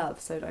used to love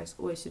soda. I used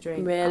to always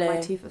drink. Really? And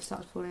my teeth have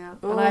started falling out.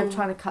 And I'm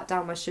trying to cut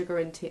down my sugar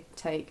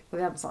intake. Well,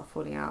 they haven't started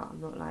falling out. I'm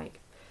not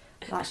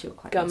I've actually got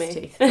quite nice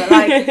teeth. But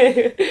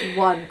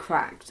one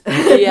cracked.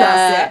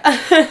 Yeah.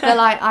 That's it. But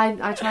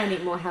I try and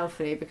eat more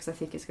healthily because I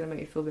think it's going to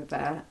make me feel a bit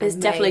better. It's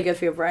definitely good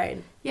for your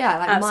brain.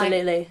 Yeah.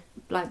 Absolutely.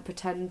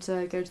 Pretend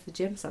to go to the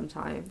gym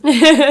sometime.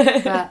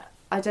 But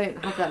I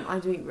don't have that.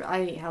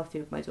 I eat healthy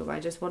with my daughter. I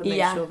just want to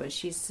make sure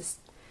that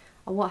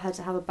I want her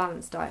to have a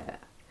balanced diet.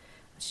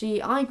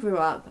 I grew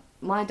up,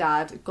 my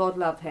dad, God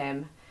love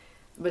him,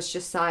 was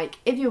just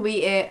if you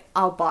eat it,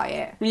 I'll buy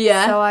it.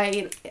 Yeah. So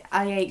I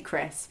ate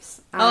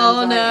crisps. And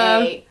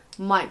I ate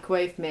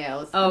microwave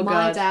meals. Oh, and my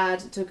God. dad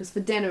took us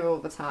for dinner all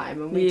the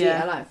time. And we'd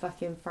eat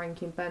fucking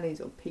Frankie and Benny's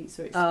or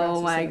Pizza Express.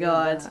 Oh my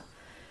God.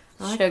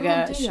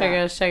 Sugar.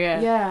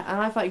 Yeah,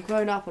 and I've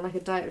grown up on a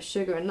diet of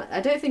sugar. And I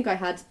don't think I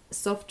had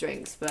soft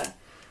drinks, but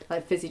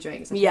like fizzy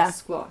drinks. And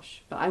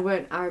squash. But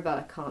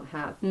Arabella can't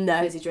have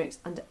fizzy drinks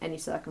under any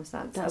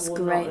circumstance. That's I will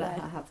great. not let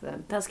her have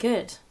them. That's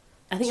good.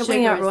 I think I'm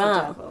bringing her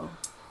up well.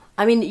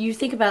 I mean, you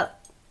think about...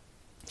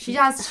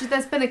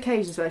 There's been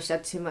occasions where she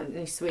had too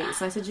many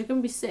sweets, and I said, "You're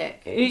going to be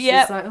sick."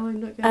 Yeah. She's like, "Oh,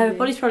 I'm not going to." Her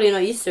body's probably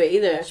not used to it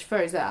either. She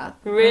throws that.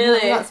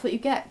 Really? Well, that's what you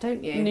get,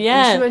 don't you?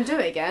 Yeah. And she won't do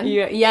it again.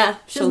 Yeah.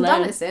 She hasn't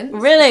done it since.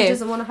 Really? She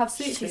doesn't want to have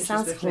sweets. She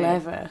sounds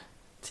clever.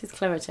 She's a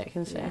clever chick,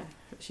 isn't she? Yeah.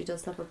 She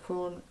does have a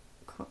prawn...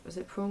 Is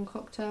it prawn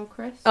cocktail,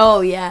 Chris?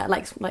 Oh, yeah.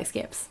 Like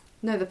Skips.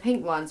 No, the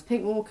pink ones.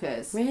 Pink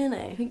Walkers.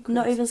 Really? Pink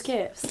not even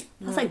Skips?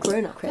 That's like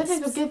grown-up crisps.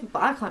 People give,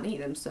 but I can't eat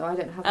them, so I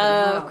don't have them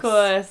in the house. Of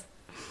course.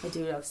 I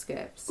do love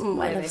Skips. I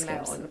love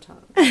Skips. On your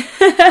tongue.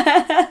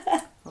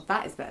 Well,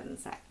 that is better than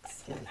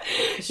sex. Sure.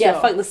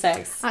 Yeah, fuck the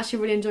sex. Actually,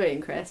 really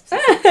enjoying crisps.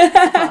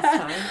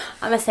 Pastime.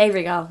 I'm a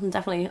savoury girl.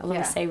 I love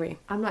a savoury.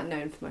 I'm like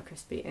known for my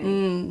crisp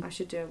eating. I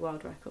should do a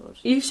world record.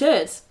 You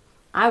should.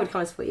 I would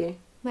come and support you.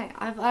 Mate,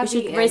 we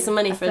should raise some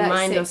money for the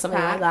Mind or something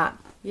like that.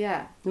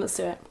 Yeah. Let's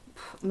do it.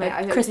 Mate,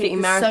 I crisp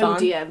eating marathon.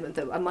 Sodium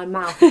and my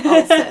mouth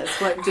ulcers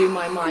won't do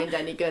my mind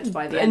any good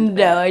by the end of it.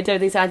 No, I don't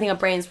think so. I think our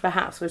brains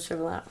perhaps would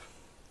shrivel up.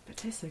 It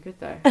tastes so good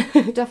though.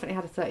 I definitely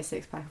had a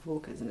 36 pack of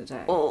Walkers in a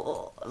day.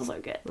 Oh, so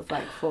good. With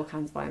like 4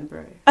 cans by and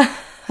brew.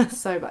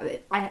 So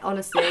bad. I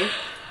honestly,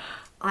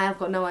 I have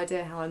got no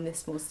idea how I'm this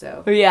small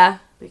still. Yeah.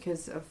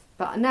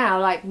 But now,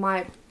 like,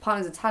 my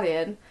partner's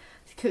Italian,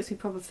 he cooks me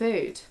proper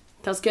food.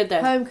 That's good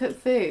though. Home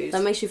cooked food.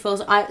 That makes you feel...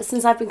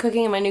 since I've been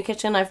cooking in my new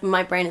kitchen,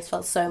 my brain has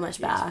felt so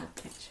much better.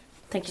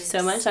 Thank you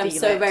so much. I'm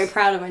so very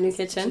proud of my new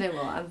kitchen. Do you know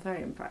what? I'm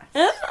very impressed.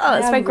 Oh,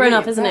 it's very grown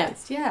up, isn't it?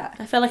 Yeah.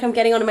 I feel like I'm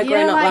getting on in my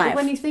grown up life.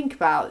 When you think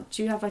about,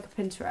 do you have like a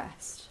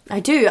Pinterest?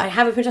 I do. I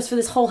have a Pinterest for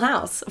this whole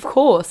house, of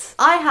course.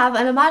 I have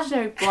an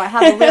imaginary... Well, I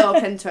have a real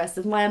Pinterest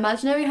of my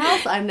imaginary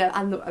house. And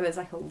there's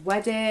like a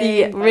wedding.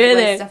 Yeah,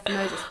 really?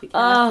 Stefano, just be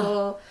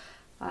careful.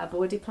 I've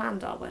already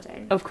planned our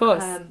wedding. Of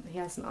course. He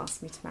hasn't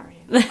asked me to marry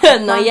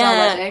him. Not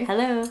yet.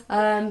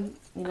 Hello.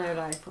 You know,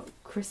 like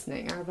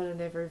christening. Arabella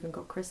never even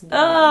got christened. Oh.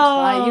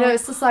 Like, you know,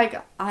 it's just like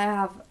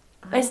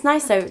It's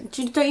nice though.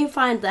 Don't you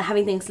find that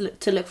having things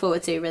to look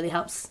forward to really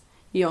helps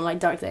you on like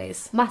dark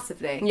days?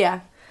 Massively.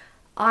 Yeah.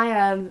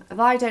 If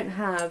I don't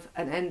have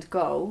an end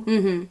goal,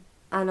 and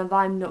if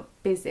I'm not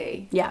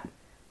busy, yeah.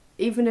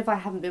 Even if I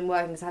haven't been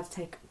working, because I had to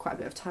take quite a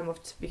bit of time off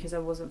because I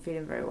wasn't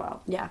feeling very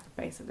well. Yeah.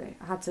 Basically.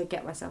 I had to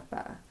get myself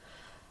better.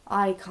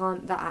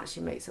 That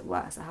actually makes it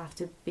worse. I have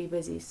to be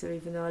busy, so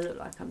even though I look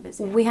like I'm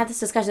busy. We had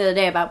this discussion the other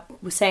day about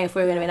saying if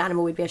we were going to be an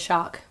animal, we'd be a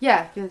shark.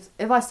 Yeah, because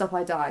if I stop,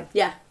 I die.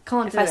 Yeah.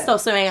 If I stop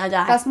swimming, I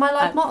die. That's my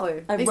life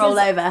motto. I roll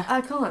over.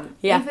 I can't.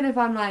 Yeah. Even if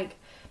I'm like...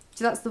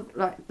 So that's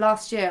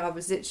last year I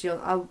was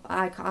literally on...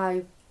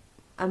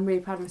 I'm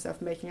really proud of myself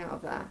for making out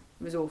of that.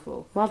 It was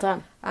awful. Well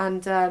done.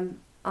 And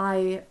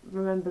I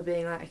remember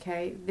being like,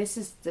 okay, this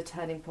is the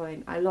turning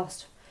point. I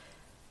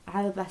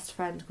have a best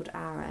friend called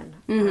Aaron,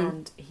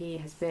 and he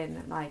has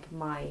been like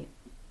my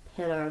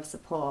pillar of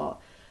support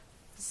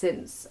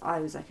since I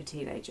was like a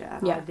teenager.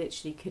 And I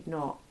literally could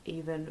not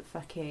even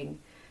fucking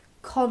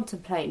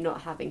contemplate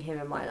not having him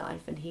in my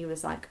life. And he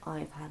was like,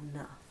 I've had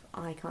enough.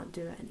 I can't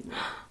do it anymore.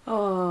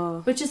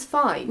 Oh. Which is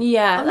fine.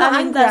 Yeah. I'm not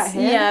angry at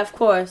him. Yeah, of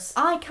course.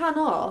 I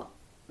cannot.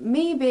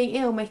 Me being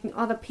ill, making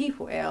other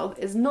people ill,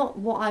 is not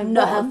what I'm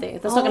not healthy.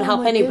 That's not going to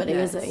help anybody,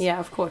 is it? Yeah,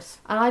 of course.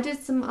 And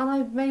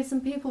I made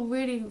some people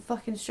really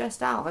fucking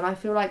stressed out, and I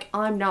feel like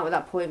I'm now at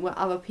that point where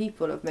other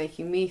people are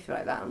making me feel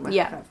like that. I'm like,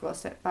 okay, I've got to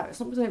step back. It's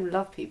not because I don't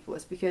love people.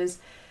 It's because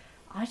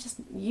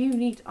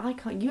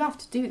you have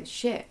to do this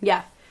shit.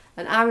 Yeah.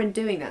 And Aaron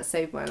doing that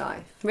saved my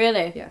life.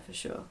 Really? Yeah, for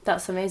sure.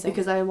 That's amazing.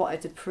 Because I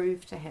wanted to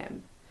prove to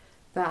him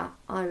that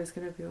I was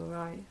going to be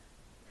alright.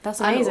 That's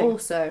amazing. And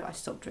also, I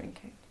stopped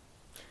drinking.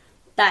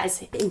 That is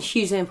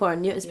hugely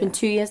important. It's been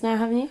 2 years now,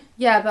 haven't you?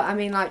 Yeah, but I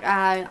mean, like,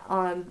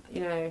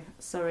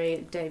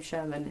 sorry, Dave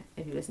Sherman,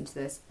 if you listen to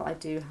this, but I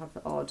do have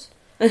the odd.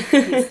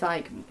 He's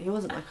like, he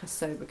wasn't like a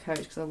sober coach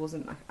because I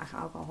wasn't like an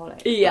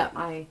alcoholic. Yeah.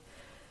 I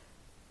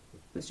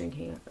was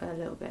drinking a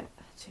little bit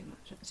too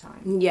much at the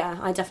time. Yeah,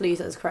 I definitely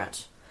use it as a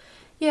crutch.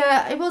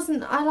 Yeah, it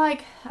wasn't.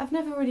 I've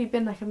never really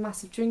been like a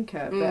massive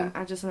drinker, but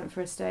I just went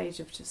for a stage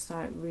of just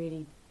like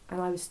really,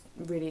 and I was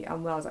really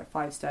unwell. I was like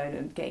 5 stone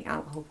and getting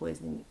alcohol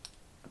poisoning.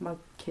 My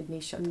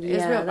kidneys shut down.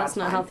 Yeah, that's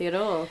not healthy at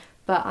all.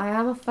 But I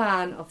am a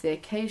fan of the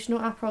occasional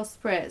Aperol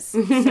Spritz. So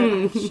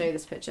I have to show you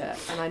this picture,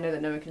 and I know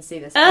that no one can see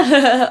this.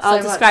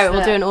 I'll describe it.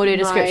 We'll do an audio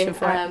description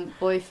for it.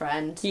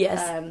 Boyfriend.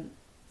 Yes.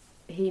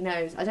 He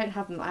knows. I don't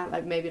have them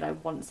like maybe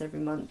like once every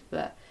month,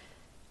 but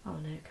oh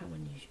no, come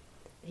on, you.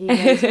 He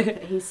knows,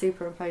 he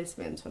superimposed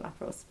me into an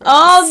Aperol Spritz.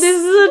 Oh,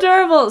 this is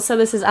adorable. So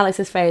this is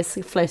Alex's face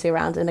floating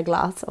around in a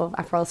glass of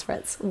Aperol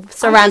Spritz,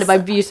 surrounded by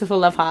beautiful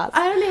love hearts.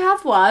 I only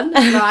have one,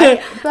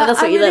 right? But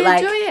that's what I you really look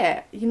like. enjoy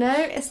it. You know,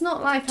 it's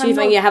not like. Do you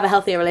think you have a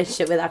healthier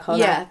relationship with alcohol?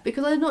 Yeah,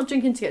 because I'm not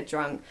drinking to get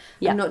drunk.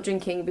 Yeah. I'm not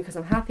drinking because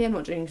I'm happy. I'm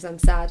not drinking because I'm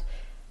sad.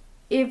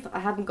 If I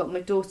haven't got my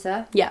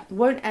daughter,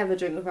 won't ever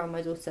drink around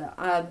my daughter.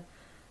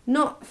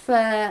 Not for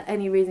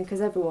any reason,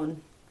 because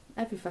everyone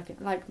every fucking,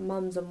 like,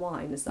 mums and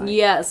wine is like...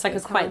 Yeah, it's like a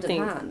quite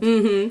thing.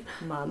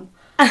 Mm-hmm. Mum.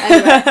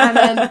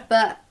 Anyway,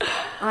 but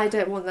I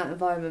don't want that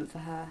environment for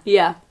her.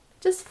 Yeah.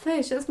 Just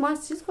fish.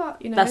 That's she's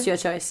got, That's your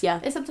choice, yeah.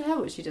 It's up to her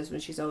what she does when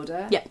she's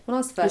older. Yeah. When I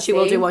was 13... And she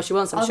will do what she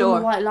wants, I'm sure. I was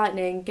on White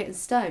Lightning getting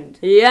stoned.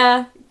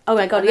 Yeah. Oh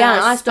my God, yeah.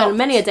 I spent stopped.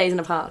 many a days in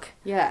a park.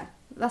 Yeah.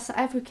 That's what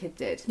every kid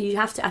did. You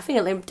have to... I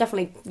think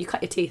definitely... You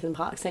cut your teeth in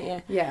parks, don't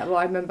you? Yeah, well,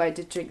 I remember I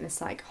did drink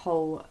this, like,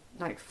 whole...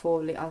 Like,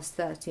 I was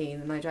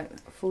 13 and I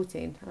drank...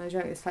 14. And I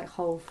drank this, like,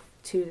 whole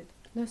 2...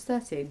 No, it's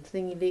 13.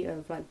 Thingy litre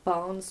of, like,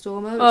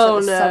 Barnstormer. Which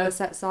is like the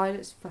Somerset side.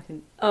 It's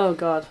fucking... Oh,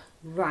 God.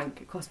 Rank.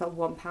 It cost about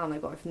 £1. I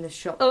got it from this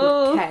shop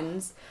called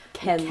Ken's.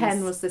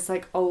 Ken was this,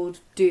 like, old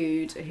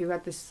dude who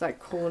had this, like,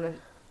 corner,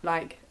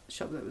 like,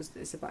 shop that was...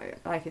 It's about...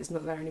 Like, it's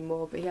not there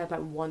anymore. But he had, like,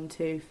 one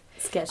tooth.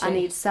 Sketchy. And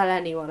he'd sell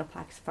anyone a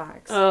pack of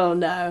fags. Oh,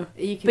 no.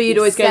 But you'd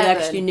always go there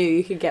because you knew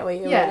you could get what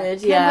you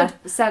wanted. Ken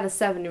would sell a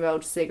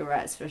 7-year-old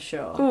cigarettes for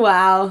sure.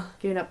 Wow.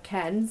 Giving up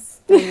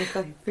Ken's. Doing a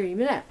fucking 3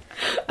 minute.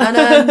 And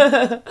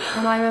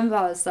I remember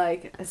I was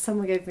like...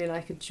 Someone gave me,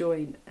 like, a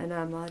joint. And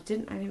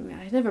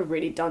I'd never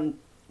really done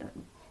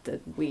the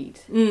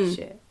weed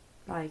shit.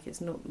 Like, it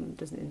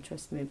doesn't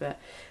interest me, but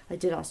I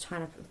was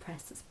trying to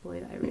impress this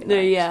boy that I really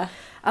liked. Yeah.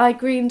 I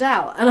greened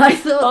out, and I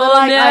thought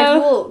I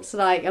walked,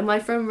 like, and my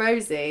friend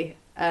Rosie,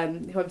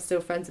 who I'm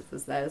still friends with,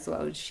 was there as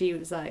well, and she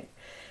was like,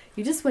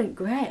 "You just went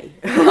grey."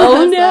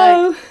 Oh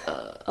no!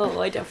 Like,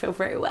 I don't feel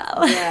very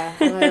well. Yeah,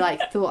 and I,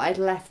 like, thought I'd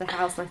left the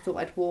house, and I thought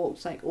I'd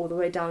walked, like, all the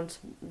way down to,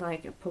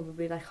 like,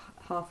 probably, like,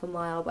 half a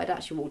mile, but I'd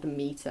actually walked a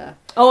metre.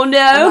 Oh no!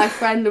 And my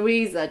friend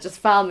Louisa just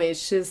found me, and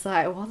she was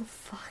like, "What the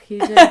fuck are you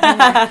doing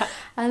here?"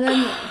 And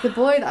then the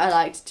boy that I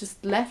liked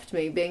just left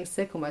me being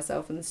sick on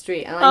myself in the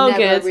street, and I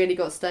never really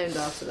got stoned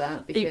after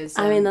that because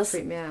it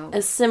freaked me out.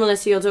 It's similar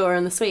to your daughter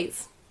in the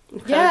sweets.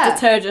 You yeah.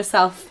 deterred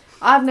yourself.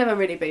 I've never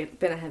really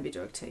been a heavy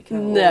drug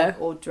taker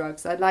or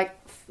drugs. I'd like,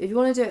 if you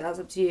want to do it, that's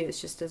up to you. It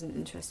just doesn't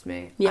interest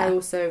me. Yeah.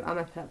 I'm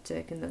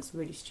epileptic, and that's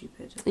really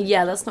stupid.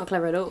 Yeah, that's not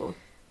clever at all.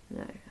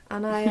 No.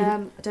 And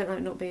I don't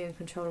like not being in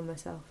control of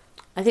myself.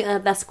 I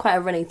think that's quite a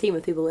running theme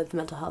with people with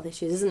mental health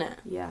issues, isn't it?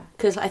 Yeah.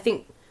 Because I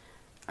don't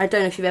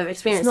know if you've ever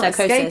experienced it's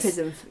not psychosis.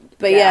 Escapism,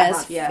 but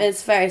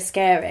it's very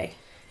scary.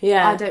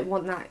 Yeah. I don't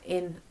want that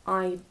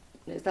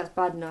that's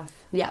bad enough.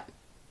 Yeah.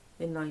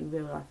 In, like,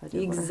 real life, I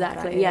don't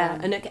exactly, yeah.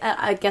 And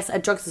I guess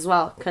drugs as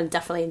well can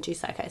definitely induce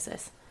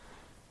psychosis.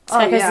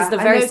 Psychosis is the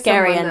very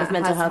scary end of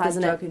mental health,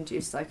 isn't it?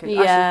 Drug-induced psychosis.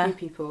 Yeah. Actually, a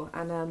few people,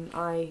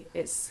 and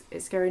it's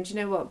scary. And do you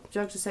know what?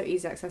 Drugs are so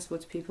easily accessible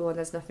to people, and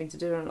there's nothing to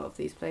do in a lot of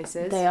these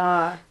places. They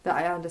are. That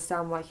I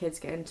understand why kids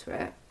get into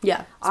it.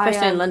 Yeah,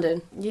 especially in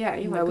London. Yeah,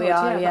 where we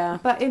are. Yeah,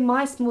 but in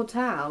my small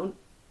town,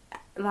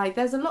 like,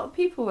 there's a lot of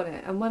people in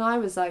it. And when I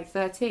was, like,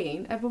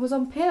 13, everyone was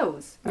on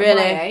pills. At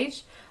my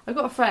age. I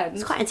got a friend.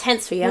 It's quite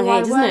intense for a young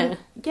age, isn't it?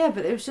 Yeah,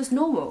 but it was just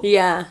normal.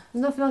 Yeah.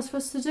 There's nothing else for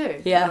us to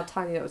do. Yeah. In our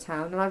tiny little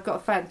town. And I've got a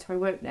friend who I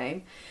won't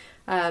name,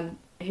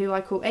 who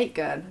I call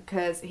 8-gun,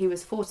 because he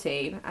was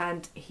 14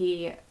 and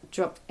he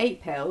dropped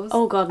 8 pills.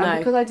 Oh, God, no.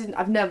 And because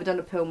I've never done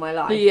a pill in my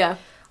life. Yeah.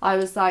 I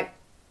was like,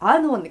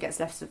 I'm the one that gets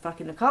left to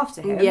fucking look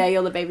after him. Yeah,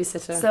 you're the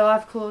babysitter. So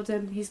I've called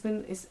him. He's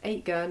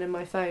 8-gun in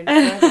my phone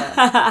forever.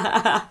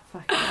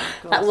 Fucking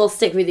God. That will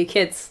stick with you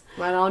kids.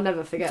 Well, I'll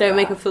never forget that. Don't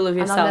make a fool of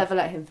yourself. And I'll never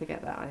let him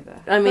forget that either.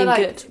 I mean,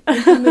 but,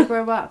 good. When we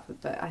grow up,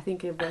 but I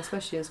think,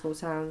 especially in small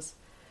towns,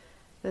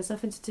 there's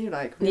nothing to do.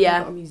 Like, we've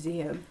got a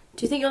museum.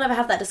 Do you think you'll ever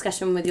have that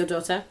discussion with your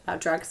daughter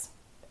about drugs?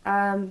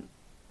 I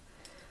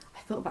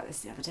thought about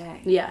this the other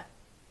day. Yeah.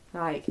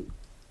 Like,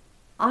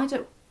 I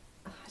don't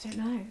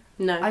know.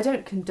 No. I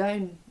don't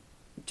condone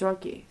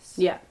drug use.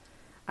 Yeah.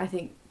 I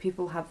think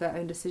people have their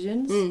own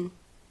decisions.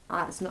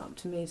 It's not up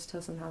to me to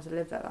tell someone how to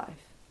live their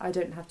life. I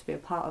don't have to be a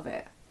part of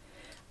it.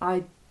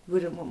 I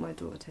wouldn't want my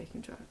daughter taking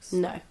drugs.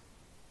 No.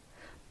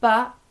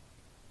 But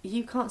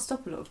you can't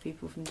stop a lot of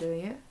people from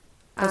doing it.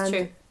 That's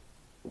true.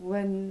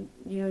 When,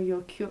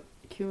 you're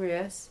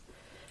curious...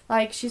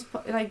 Like,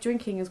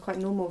 drinking is quite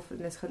normal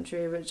in this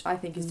country, which I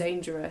think is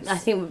dangerous. I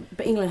think,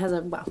 but England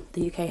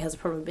the UK has a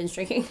problem with binge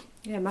drinking.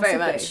 Yeah, massively.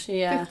 Very much,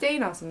 yeah.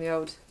 15, I was on the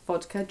old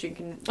vodka,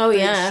 drinking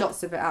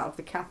shots of it out of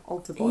the cap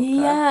of the vodka.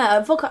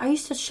 Yeah, vodka, I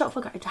used to shot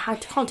vodka, I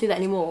can't do that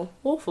anymore.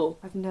 Awful.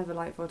 I've never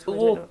liked vodka,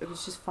 it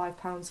was just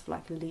 £5 for,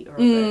 like, a litre of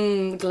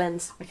it.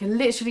 Glens. I can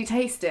literally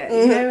taste it,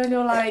 you know, when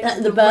you're, like,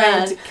 the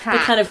burn, the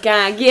kind of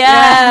gag,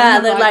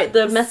 yeah,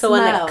 the metal one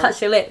that cuts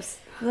your lips.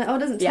 I'm like, it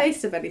doesn't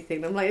taste of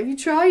anything. I'm like, have you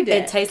tried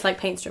it? It tastes like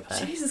paint stripper.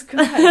 Jesus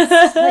Christ.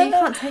 No, you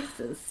can't taste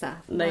this stuff.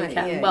 No, you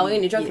can't. Yeah, well,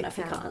 when you're drunk enough,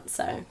 you can't,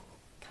 so...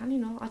 Can you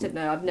not? I don't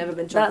know. I've never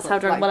been drunk. That's how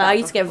drunk... I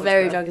used to get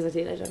very drunk as a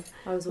teenager.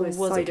 I was always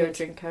a cider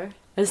drinker.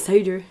 A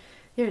cider.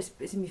 Yeah,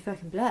 it's in my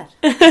fucking blood.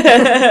 But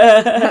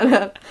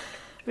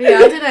yeah,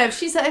 I don't know.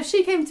 If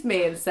she came to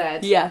me and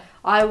said,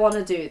 I want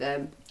to do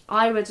them,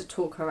 I would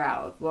talk her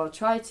out. Well,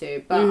 try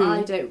to, but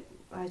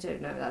I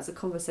don't know. That's a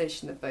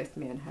conversation that both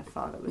me and her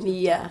father would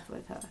have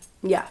with her.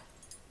 Yeah.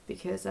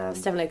 Because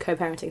it's definitely a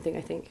co-parenting thing,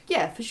 I think.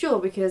 Yeah, for sure,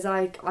 because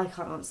I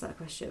can't answer that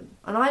question.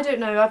 And I don't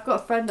know, I've got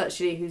a friend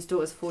actually whose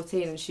daughter's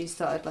 14 and she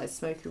started, like,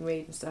 smoking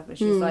weed and stuff, and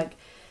she's like,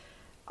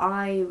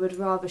 I would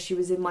rather she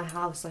was in my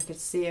house, I could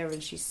see her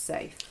and she's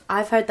safe.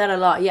 I've heard that a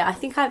lot. Yeah, I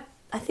think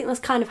that's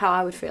kind of how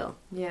I would feel.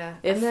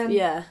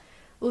 Yeah.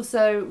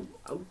 Also,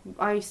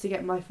 I used to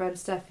get my friend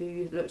Steph,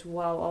 who looked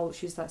old.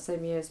 She's like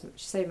same age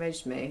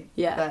as me.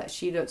 Yeah. But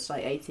she looked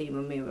like 18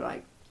 when we were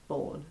like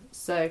born.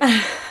 So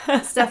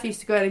Steph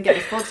used to go in and get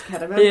this vodka can.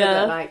 I remember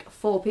that like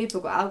 4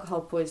 people got alcohol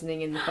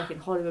poisoning in the fucking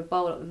Hollywood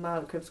Bowl at the Mile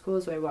at Cribs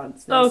Causeway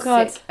once. And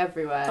God. Sick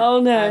everywhere. Oh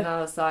no. And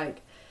I was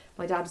like,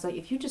 my dad was like,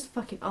 if you just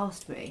fucking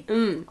asked me,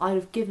 I'd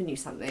have given you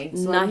something.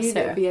 So I knew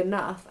that would be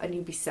enough and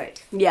you'd be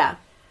safe. Yeah.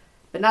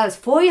 But now there's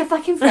 4 of your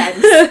fucking friends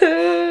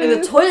in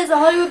the toilets at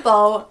Hollywood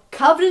Bowl,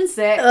 covered in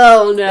sick.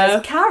 Oh no!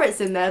 There's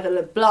carrots in there that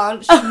look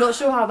blanched. I'm not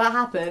sure how that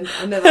happened.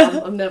 I'll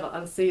never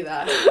unsee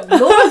that.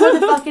 Laura's in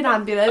the fucking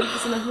ambulance,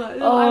 and I'm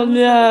like, oh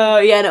no!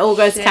 Yeah, and it all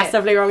goes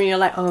catastrophically wrong, and you're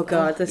like, oh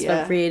god, this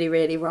went really,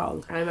 really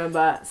wrong. I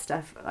remember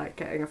Steph like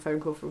getting a phone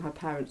call from her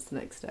parents the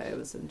next day. It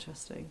was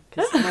interesting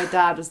because my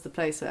dad was the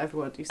place that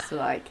everyone used to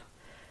like.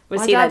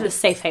 Was he like the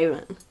safe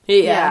haven?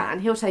 Yeah, and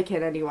he'll take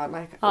in anyone.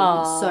 Like,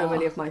 so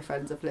many of my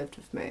friends have lived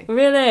with me.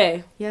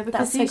 Really? Yeah,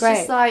 because he's great.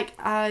 just like,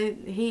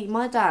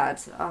 my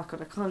dad, oh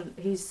god, I can't,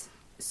 he's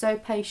so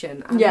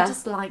patient and he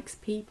just likes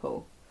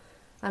people.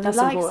 And he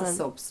likes a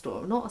sob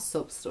story, not a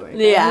sob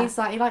story. Yeah. He's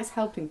like, he likes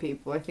helping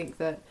people. I think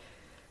that...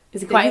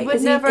 Is he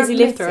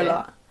lived through a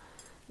lot?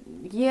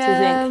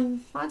 Yeah,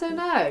 I don't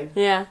know.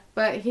 Yeah.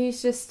 But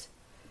he's just,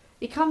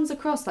 he comes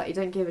across like he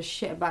don't give a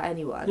shit about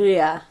anyone.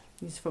 Yeah.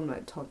 He's from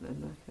like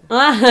Tomlin.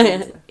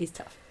 He's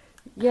tough.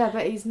 Yeah,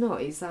 but he's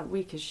not. He's like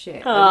weak as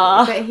shit.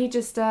 Aww. But he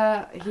just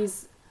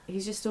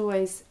he's just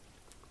always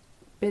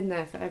been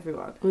there for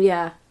everyone.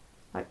 Yeah.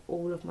 Like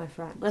all of my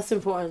friends. That's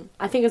important.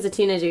 I think as a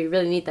teenager you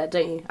really need that,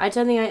 don't you? I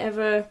don't think I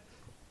ever...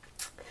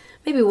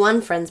 Maybe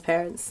one friend's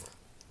parents.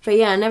 But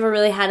yeah, I never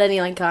really had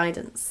any like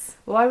guidance.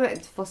 Well, I went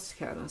into foster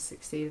care when I was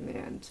 16 in the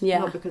end. Yeah.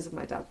 Not because of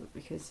my dad, but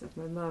because of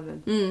my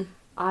mum. And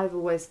I've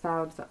always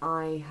found that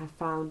I have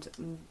found...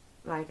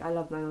 Like, I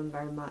love my mum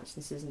very much.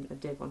 This isn't a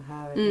dig on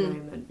her at the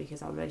moment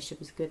because our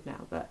relationship is good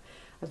now. But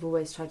I've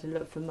always tried to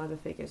look for mother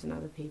figures in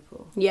other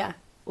people. Yeah.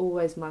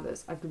 Always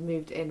mothers. I've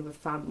moved in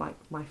with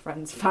my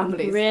friends'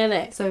 families.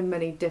 Really? So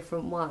many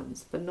different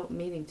ones, but not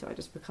meaning to. I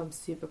just become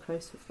super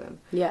close with them.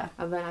 Yeah.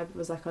 And then I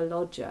was like a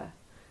lodger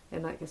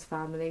in like this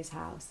family's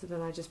house. And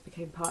then I just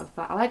became part of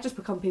that. I like just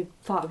become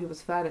part of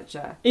people's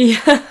furniture.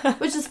 Yeah.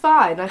 Which is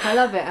fine. Like, I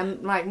love it.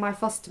 And like my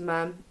foster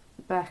mum,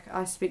 Beck,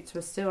 I speak to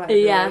her still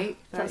every week.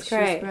 That's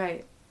great. She's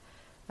great.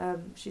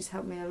 She's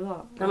helped me a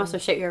lot. That must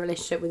have shaped your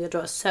relationship with your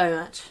daughter so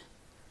much.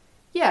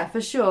 Yeah,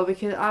 for sure.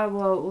 Because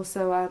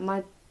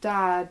my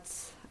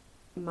dad's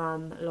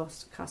mum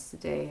lost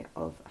custody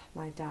of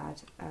my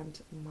dad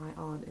and my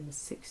aunt in the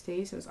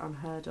 60s. It was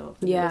unheard of.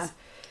 Yeah. It was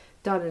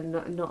done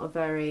in not a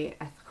very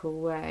ethical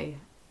way.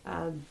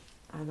 And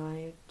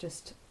I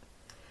just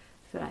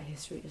feel like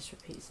history just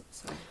repeats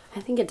itself.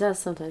 I think it does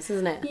sometimes,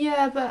 doesn't it?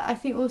 Yeah, but I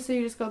think also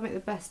you just got to make the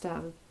best out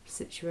of the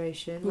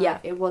situation. Like, yeah.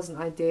 It wasn't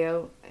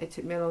ideal. It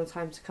took me a long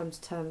time to come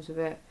to terms with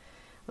it.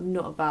 I'm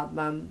not a bad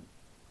mum.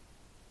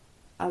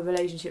 Our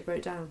relationship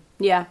broke down.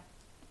 Yeah.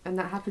 And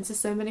that happens to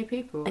so many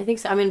people. I think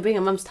so. I mean, being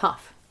a mum's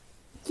tough.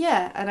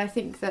 Yeah, and I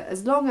think that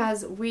as long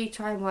as we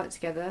try and work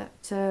together,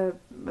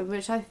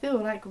 which I feel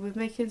like we're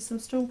making some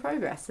strong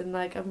progress, and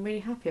like I'm really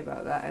happy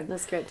about that. And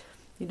that's good.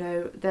 You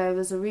know, there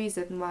was a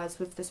reason why I was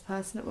with this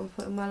person at one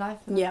point in my life,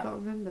 and I've got to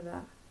remember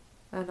that.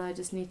 And I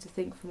just need to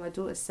think for my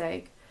daughter's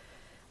sake,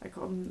 I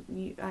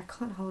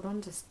can't hold on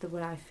to the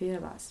way I feel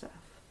about stuff.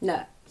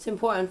 No, it's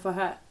important for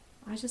her.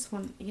 I just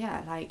want,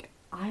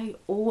 I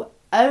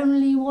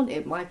only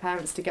wanted my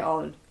parents to get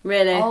on.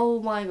 Really?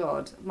 Oh my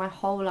god, my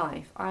whole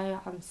life. I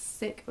am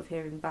sick of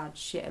hearing bad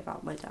shit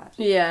about my dad.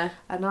 Yeah.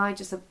 And I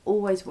just have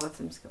always wanted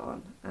them to get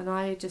on. And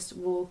I just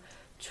will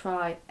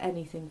try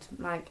anything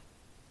to, like,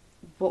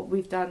 what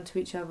we've done to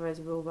each other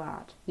is real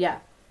bad. Yeah.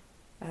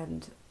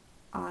 And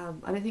I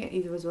don't think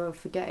either of us will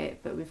forget it,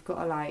 but we've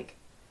got to, like,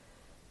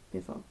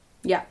 move on.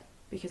 Yeah.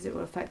 Because it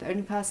will affect, the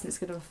only person it's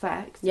going to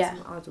affect is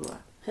my daughter.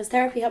 Has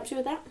therapy helped you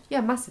with that? Yeah,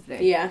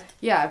 massively. Yeah.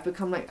 Yeah, I've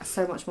become like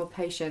so much more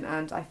patient,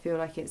 and I feel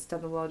like it's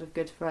done a world of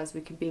good for us.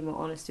 We can be more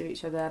honest to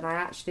each other, and I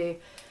actually,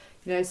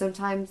 you know,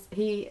 sometimes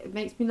he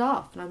makes me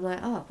laugh, and I'm like,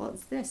 oh,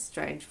 what's this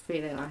strange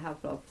feeling I have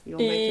of you're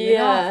making me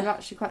laugh? You're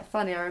actually quite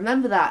funny. I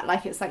remember that.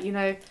 Like, it's like, you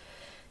know,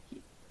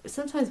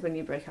 sometimes when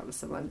you break up with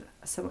someone,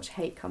 so much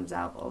hate comes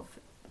out of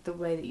the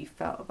way that you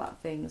felt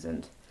about things,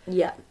 and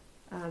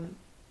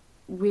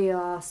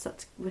we're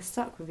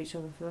stuck with each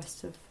other for the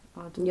rest of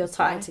our life. You're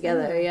tied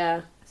together,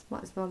 yeah.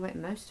 Might as well make the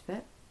most of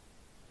it.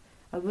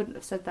 I wouldn't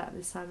have said that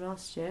this time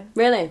last year.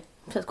 Really?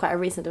 That's quite a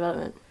recent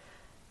development.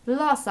 The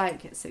last,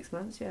 6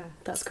 months, yeah.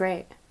 That's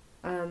great.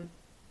 You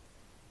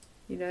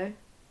know,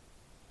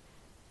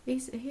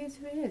 he's who he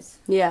is.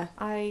 Yeah.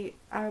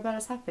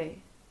 Arabella's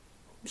happy.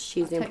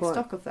 She's important. Take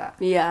stock of that.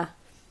 Yeah.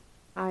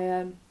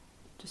 I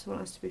just want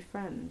us to be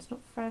friends.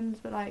 Not friends,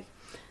 but like...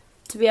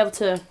 To be able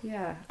to...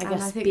 Yeah. I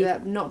think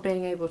that not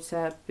being able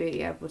to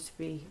be...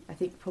 I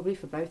think probably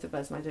for both of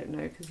us, and I don't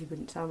know because he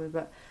wouldn't tell me,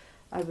 but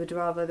I would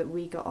rather that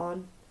we got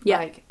on. Yeah.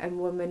 Like, and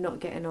when we're not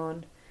getting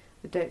on,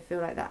 I don't feel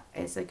like that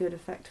is a good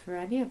effect for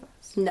any of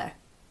us. No.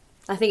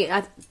 I think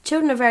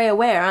children are very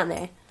aware, aren't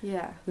they?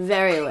 Yeah.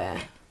 Very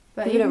aware.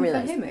 But you even don't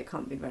realise. for him, it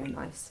can't be very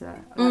nice.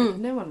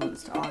 No one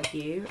wants to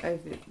argue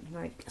over,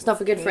 like... It's not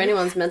for good for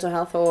anyone's mental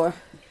health or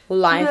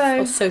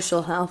life or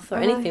social health or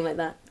anything like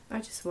that. I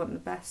just want the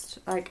best.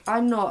 Like,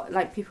 I'm not...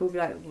 Like, people will be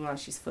like, well,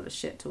 she's full of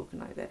shit talking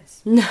like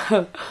this.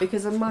 No.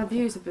 Because my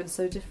views have been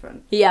so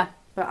different. Yeah.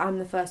 But I'm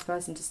the first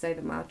person to say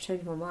that I've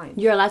changed my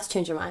mind. You're allowed to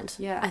change your mind.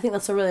 Yeah. I think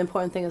that's a really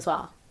important thing as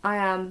well. I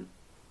am.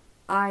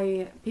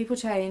 People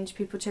change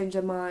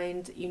their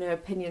mind, you know,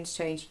 opinions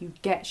change, you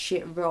get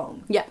shit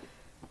wrong. Yeah.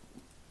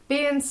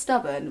 Being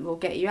stubborn will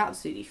get you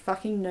absolutely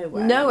fucking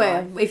nowhere.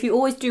 Nowhere. If you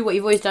always do what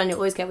you've always done, you'll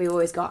always get what you've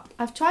always got.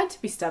 I've tried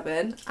to be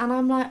stubborn, and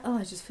I'm like,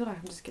 I just feel like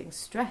I'm just getting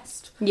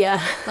stressed.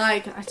 Yeah.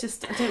 Like, I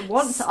don't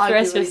want to argue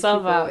with Stress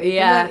yourself out,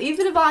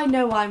 Even if I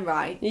know I'm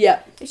right.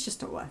 Yeah. It's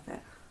just not worth it.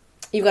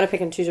 You've got to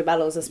pick and choose your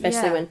battles,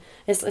 especially when...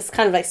 It's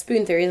kind of like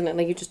spoon theory, isn't it?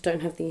 Like, you just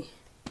don't have the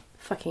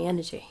fucking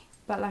energy.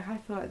 But, like, I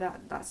feel like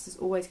that's just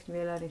always going to be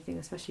a learning thing,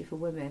 especially for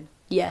women.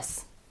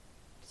 Yes.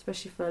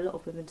 Especially for a lot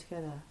of women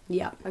together.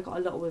 Yeah. I got a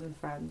lot of women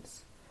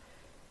friends.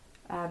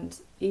 And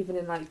even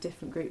in, like,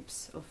 different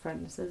groups of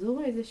friends, there's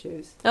always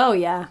issues. Oh,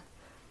 yeah.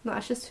 No,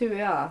 it's just who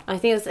we are. I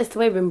think it's the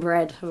way we've been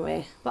bred, haven't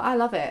we? But I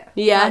love it.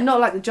 Yeah. I'm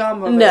not like the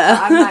drama of it. No.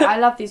 I'm like, I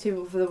love these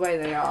people for the way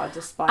they are,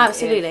 despite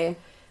Absolutely.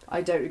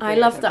 I don't agree. I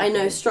love that I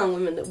know strong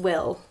women that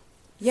will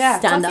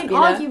stand up,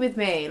 argue with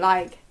me.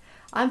 Like,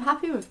 I'm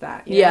happy with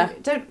that. You know?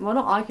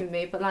 Not argue with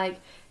me, but, like, if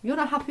you're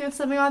not happy with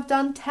something I've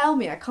done, tell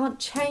me. I can't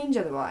change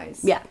otherwise.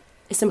 Yeah.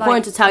 It's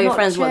important to tell your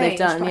friends what they've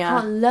done, I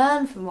can't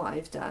learn from what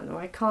I've done, or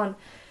I can't,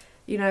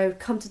 you know,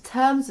 come to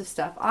terms with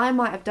stuff. I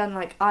might have done,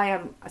 like, I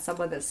am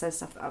someone that says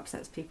stuff that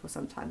upsets people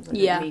sometimes. I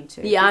don't mean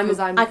to. Yeah,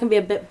 I can be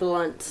a bit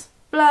blunt.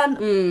 I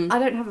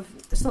don't have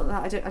it's not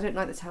that I don't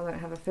like the term I don't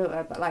have a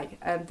filter, but, like,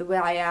 the way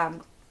I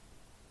am,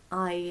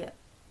 I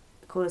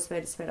call a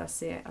spade, I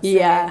see it. I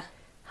say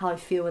how I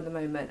feel in the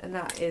moment, and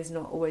that is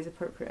not always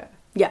appropriate.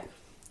 Yeah.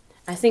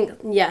 I think,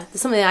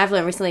 something that I've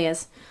learned recently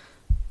is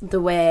the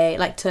way,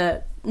 like,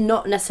 to,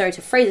 not necessarily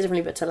to phrase it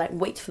differently, but to, like,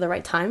 wait for the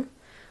right time.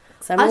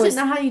 So I don't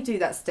know how you do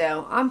that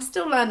still. I'm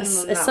still learning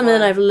on that. It's something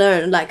that I've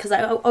learned, like, because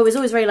I was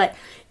always very, like,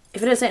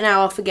 if I don't say it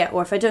now, I'll forget,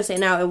 or if I don't say it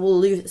now, it will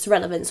lose its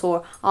relevance,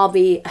 or I'll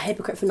be a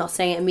hypocrite for not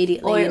saying it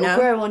immediately, or you know? It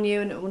will grow on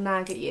you and it will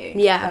nag at you.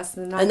 Yeah,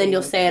 and then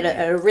you'll say it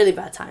at a really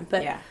bad time.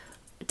 But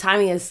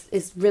timing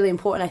is really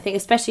important, I think,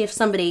 especially if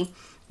somebody,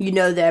 you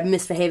know, they're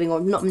misbehaving, or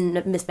not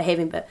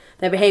misbehaving, but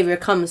their behaviour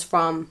comes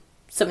from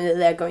something that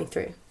they're going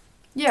through.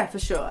 Yeah, for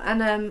sure.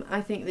 And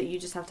I think that you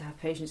just have to have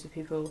patience with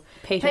people.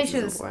 Patience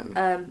is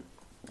important.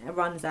 It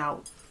runs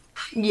out.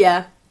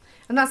 Yeah.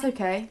 And that's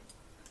okay.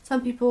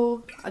 Some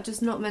people are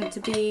just not meant to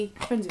be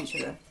friends with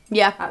each other.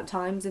 Yeah. At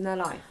times in their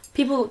life.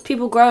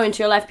 People grow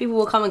into your life. People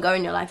will come and go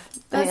in your life.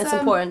 I think that's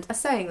important. A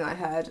saying that I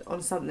heard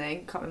on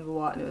something, can't remember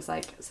what, and it was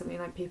like something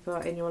like people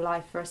are in your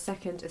life for a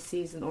second, a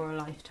season, or a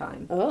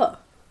lifetime. Oh.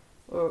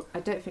 Or I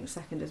don't think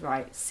second is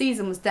right.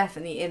 Season was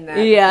definitely in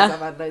there. Yeah.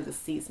 Because I've had loads of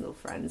seasonal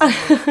friends. And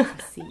I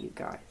see you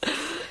guys.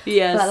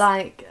 Yes. But,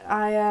 like,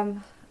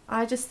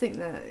 I just think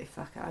that,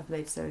 fuck it, I've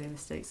made so many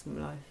mistakes in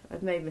my life.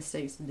 I've made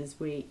mistakes in this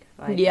week.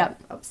 Like, I've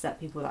upset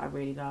people that I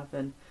really love,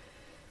 and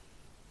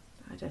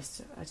I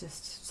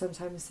just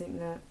sometimes think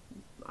that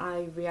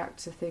I react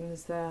to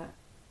things that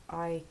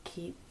I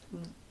keep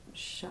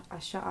shut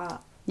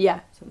up. Yeah.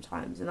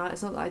 Sometimes, and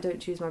it's not that I don't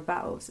choose my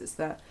battles. It's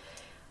that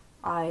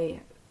I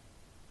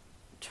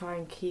try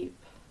and keep.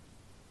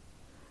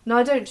 No,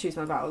 I don't choose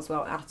my battles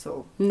well at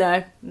all.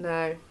 No.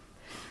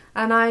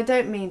 And I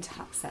don't mean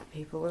to upset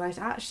people, but I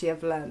actually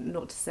have learned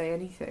not to say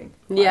anything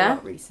a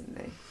lot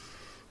recently.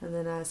 And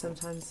then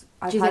sometimes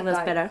Do you think that's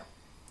better?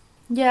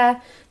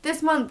 Yeah.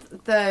 This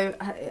month, though,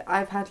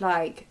 I've had,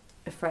 like,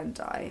 a friend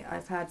die.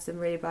 I've had some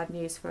really bad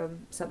news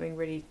from something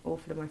really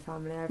awful in my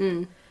family.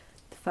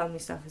 The family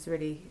stuff has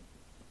really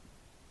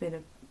been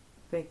a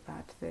big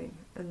bad thing.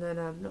 And then,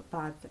 not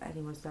bad that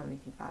anyone's done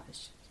anything bad, it's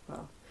just,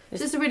 well,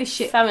 it's just a really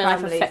shit family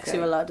life affects thing.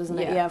 you a lot, doesn't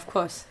it? Yeah, of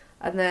course.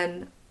 And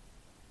then,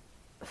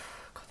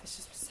 God, there's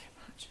just so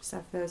much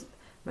stuff.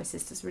 My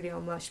sister's really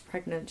unwell. She's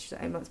pregnant. She's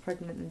 8 months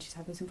pregnant, and she's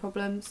having some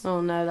problems.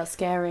 Oh no, that's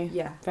scary.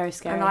 Yeah, very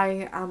scary. And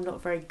I am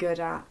not very good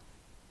at.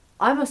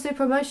 I'm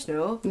super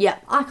emotional. Yeah,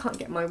 I can't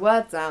get my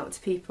words out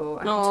to people.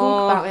 I can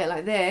talk about it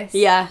like this.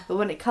 Yeah, but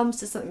when it comes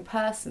to something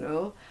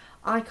personal,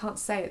 I can't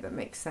say it that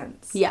makes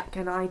sense. Yeah,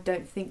 and I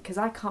don't think, because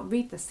I can't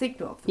read the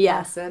signal of the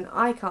person.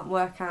 I can't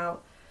work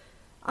out.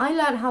 I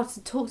learned how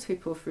to talk to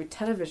people through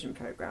television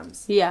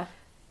programs. Yeah,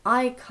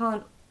 I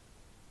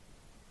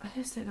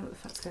just don't know what the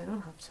fuck's going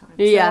on half the time.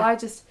 Yeah.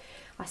 So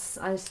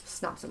I just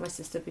snapped at my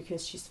sister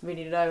because she's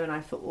really low and I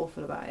feel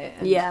awful about it.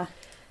 And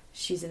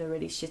she's in a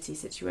really shitty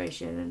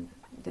situation, and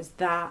there's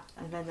that,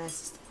 and then there's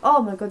just,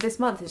 oh my God, this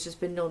month has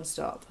just been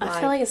non-stop. I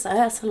feel like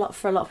that's a lot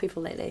for a lot of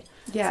people lately.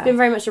 Yeah. It's been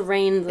very much a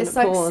rain and it's a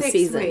like poor 6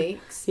 season.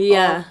 Weeks.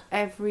 Yeah.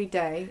 Every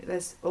day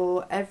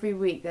or every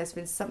week there's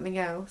been something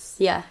else.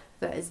 Yeah.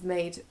 That has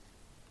made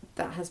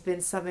that has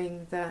been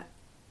something that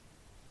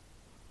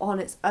on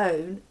its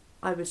own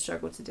I would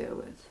struggle to deal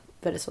with.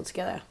 But it's all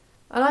together.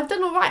 And I've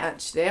done all right,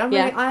 actually. How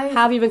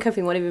have you been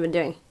coping? What have you been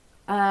doing?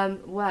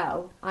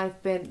 Well,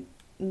 I've been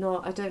I don't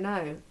know. I don't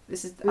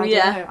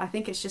know. I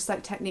think it's just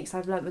like techniques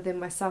I've learnt within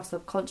myself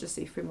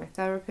subconsciously through my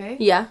therapy.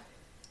 Yeah.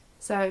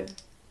 So,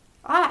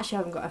 I actually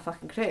haven't got a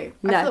fucking clue.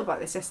 No. I thought about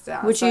this yesterday.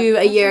 Would you,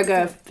 a year ago,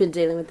 have been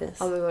dealing with this?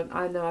 Oh my god,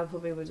 I know, I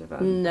probably would have.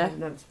 No. I've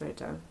never sprayed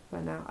down by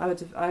now. I would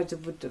have,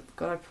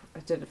 God, I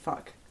did a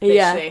fuck.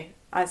 Yeah. Literally.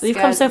 You've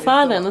come so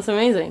far then, that's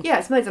amazing. Yeah,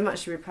 it's amazing. I'm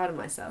actually really proud of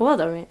myself. Well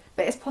done, mate.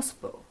 But it's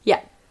possible.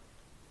 Yeah.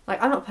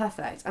 Like, I'm not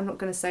perfect. I'm not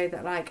going to say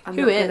that, like, I'm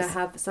Who not is? going to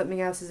have something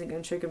else isn't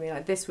going to trigger me.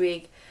 Like, this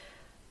week,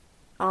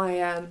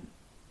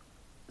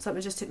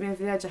 something just took me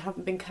over the edge. I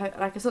haven't been, it's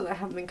not that I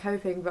haven't been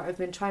coping, but I've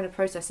been trying to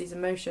process these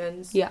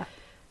emotions. Yeah.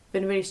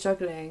 Been really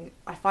struggling.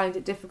 I find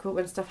it difficult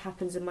when stuff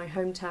happens in my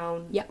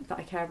hometown that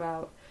I care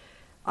about.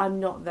 I'm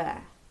not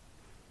there.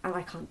 And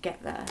I can't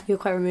get there. You're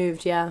quite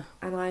removed, yeah.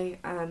 And I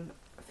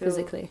feel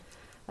physically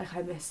like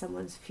I missed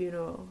someone's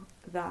funeral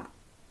that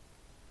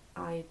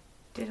I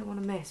didn't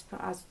want to miss,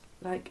 but as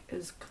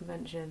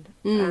convention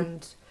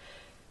and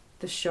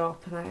the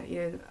shop, and I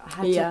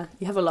had to,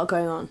 you have a lot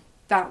going on.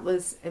 That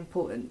was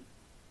important,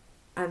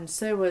 and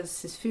so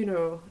was his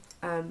funeral.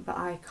 But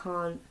I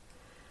can't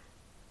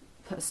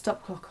put a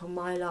stop clock on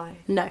my life.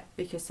 No,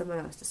 because someone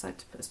else decided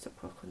to put a stop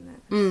clock on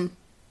theirs.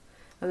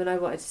 And then I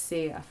wanted to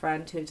see a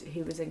friend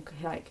who was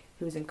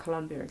in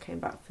Colombia and came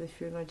back for the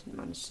funeral. I didn't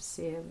manage to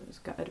see him. I was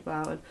gutted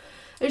about, and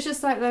it was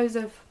just like loads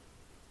of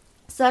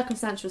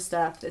circumstantial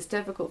stuff that's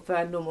difficult for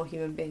a normal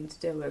human being to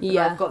deal with.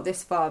 Yeah. And I've got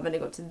this far, I've only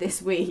got to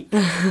this week,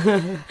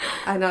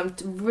 and I'm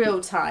real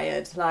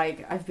tired.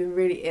 Like, I've been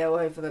really ill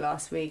over the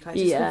last week. I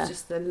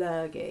just the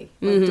lurgy.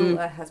 My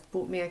daughter has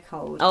brought me a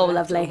cold. Oh,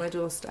 lovely. On my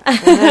doorstep.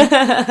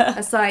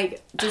 It's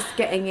like just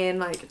getting in,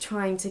 like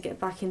trying to get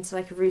back into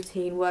like a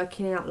routine,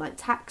 working out like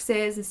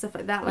taxes and stuff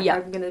like that. Like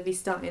I'm going to be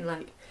starting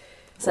like.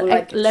 So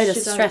like load of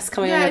stress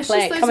coming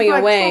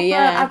your way.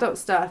 Yeah, adult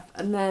stuff,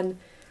 and then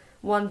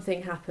one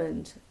thing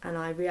happened and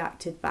I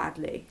reacted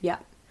badly. Yeah.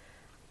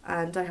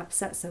 And I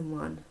upset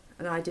someone,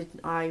 and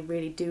I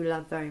really do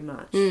love very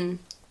much. And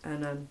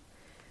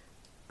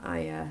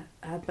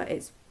but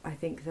I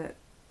think that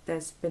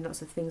there's been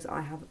lots of things that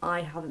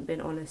I haven't been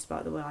honest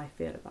about the way I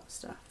feel about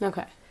stuff.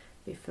 Okay.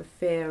 For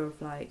fear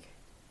of like,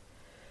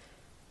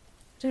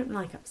 I don't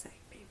like upsetting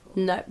people.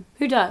 No.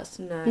 Who does?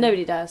 No.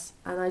 Nobody does.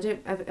 And I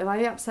don't, if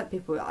I upset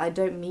people, I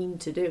don't mean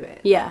to do it.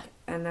 Yeah. Like,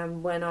 and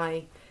then when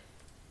I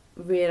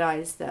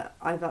realise that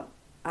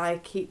I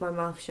keep my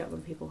mouth shut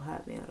when people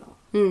hurt me a lot.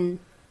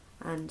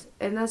 And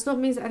that's not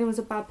means that anyone's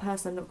a bad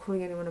person. I'm not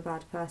calling anyone a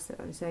bad person.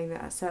 I'm saying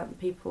that at certain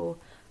people,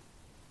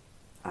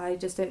 I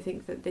just don't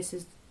think that this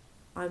is.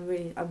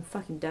 I'm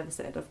fucking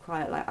devastated. I've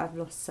cried. Like, I've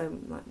lost so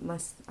much.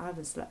 I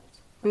haven't slept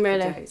for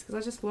days because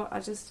I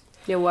just.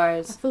 You're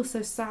worried. I feel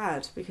so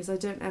sad because I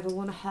don't ever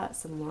want to hurt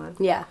someone.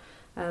 Yeah.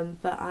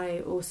 But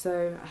I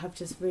also have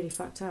just really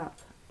fucked up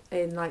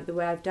in like the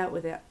way I've dealt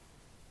with it,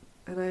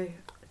 and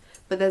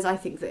I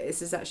think that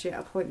this is actually at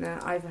a point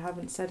that I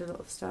haven't said a lot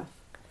of stuff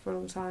for a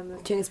long time. Do you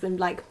think it's been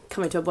like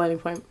coming to a boiling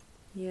point?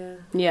 Yeah.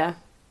 Yeah.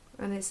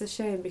 And it's a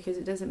shame because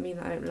it doesn't mean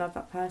that I don't love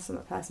that person.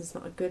 That person's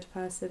not a good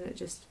person. It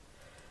just,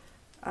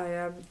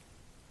 I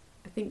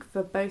think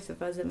for both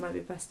of us it might be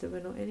best that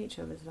we're not in each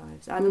other's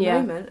lives at the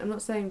moment. I'm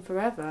not saying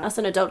forever. That's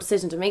an adult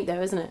decision to make,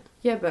 though, isn't it?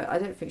 Yeah, but I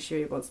don't think she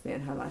really wants me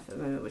in her life at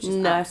the moment, which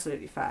is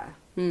absolutely fair.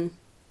 I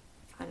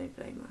don't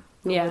blame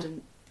her. I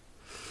wouldn't.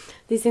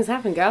 These things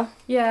happen, girl.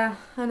 Yeah,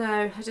 I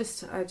know. I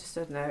just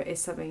don't know.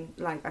 It's something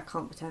like I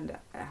can't pretend it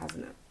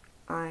hasn't.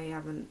 I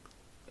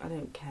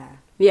don't care.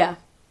 Yeah.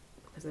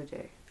 Because I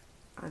do.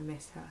 I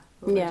miss her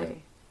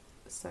already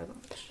so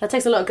much. That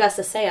takes a lot of guts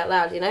to say out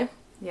loud, you know?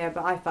 Yeah,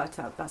 but I fucked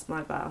up. That's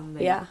my bad on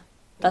me. Yeah.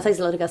 That takes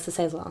a lot of guts to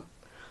say as well.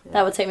 Yeah.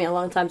 That would take me a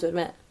long time to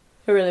admit.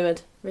 It really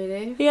would.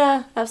 Really?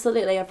 Yeah,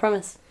 absolutely. I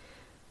promise.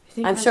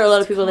 I'm sure a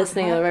lot of people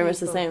listening are very much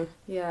the same.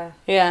 Yeah.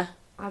 Yeah.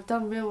 I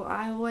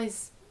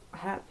always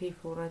hurt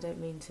people and I don't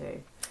mean to.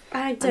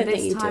 I don't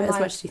think you do it as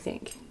much as you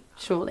think.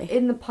 Surely.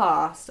 In the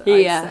past, I'd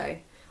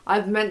say.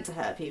 I've meant to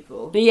hurt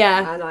people.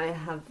 Yeah. And I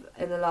have,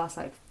 in the last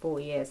 4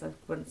 years,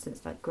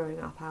 since growing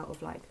up out of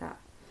that.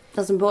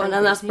 That's important,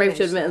 and that's brave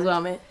to admit as well,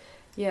 mate.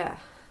 Yeah.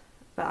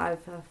 But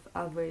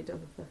I've really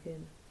done a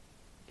fucking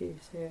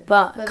goose here.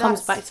 But it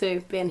comes back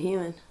to being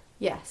human.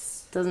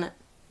 Yes. Doesn't it?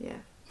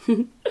 Yeah.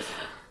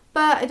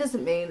 But it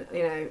doesn't mean,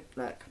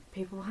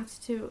 people have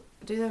to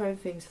do their own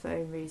things for their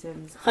own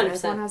reasons. 100%.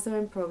 Everyone has their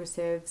own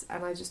prerogatives,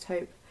 and I just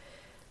hope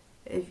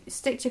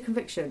stick to your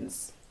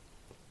convictions.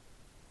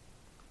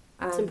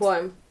 It's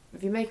important.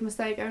 If you make a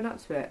mistake, own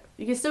up to it.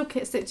 You can still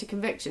stick to your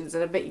convictions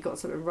and admit you got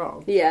something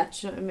wrong. Yeah.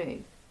 Do you know what I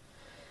mean?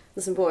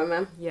 That's important,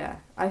 man. Yeah.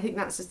 I think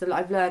that's just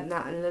I've learned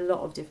that in a lot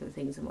of different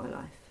things in my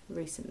life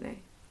recently.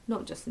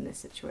 Not just in this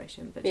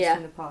situation, but just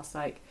in the past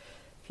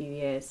few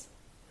years.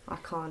 I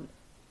can't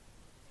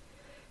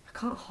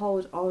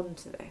hold on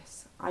to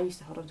this. I used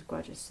to hold on to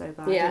grudges so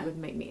bad it would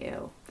make me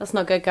ill. That's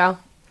not good,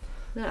 girl.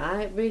 No,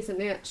 I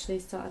recently actually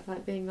started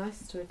like being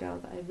nice to a girl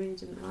that I really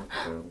didn't like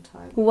for a long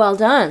time. Well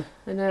done.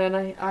 I know, and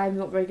I'm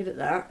not very good at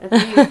that.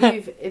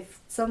 If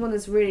someone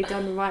has really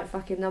done the right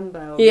fucking number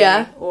on me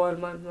or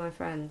on my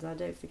friends, I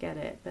don't forget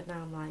it. But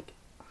now I'm like,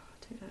 oh, I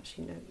don't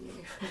actually know you.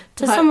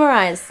 To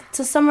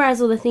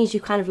summarise all the things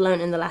you kind of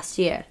learned in the last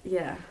year.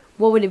 Yeah.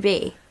 What would it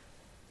be?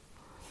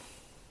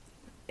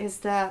 Is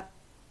that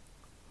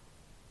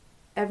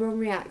everyone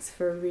reacts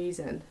for a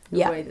reason the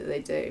way that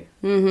they do.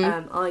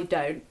 Mm-hmm. I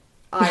don't.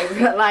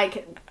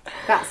 I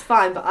that's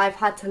fine, but I've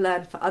had to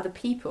learn for other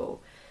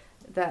people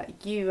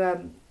that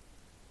you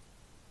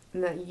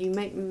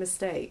make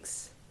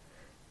mistakes,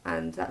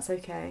 and that's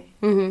okay.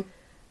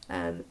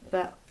 Mm-hmm.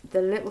 But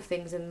the little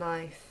things in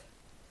life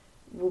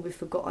will be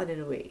forgotten in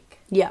a week.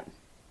 Yeah.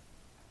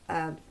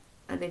 And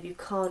if you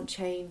can't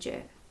change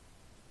it,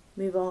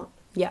 move on.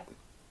 Yeah.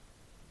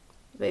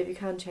 But if you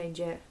can change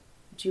it,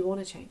 do you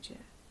want to change it?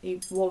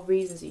 What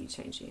reasons are you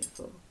changing it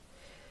for?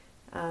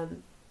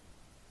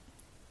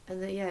 And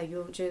that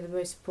you're doing the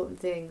most important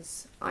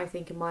things I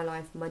think in my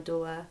life: my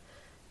daughter,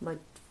 my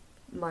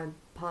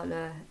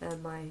partner,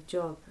 and my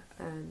job,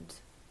 and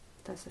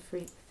that's the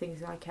three things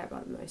that I care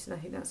about the most. And I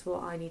think that's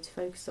what I need to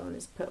focus on: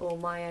 is put all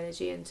my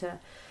energy into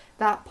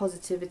that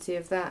positivity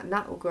of that, and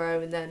that will grow,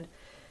 and then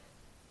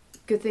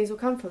good things will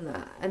come from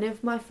that. And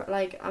if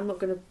I'm not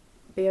going to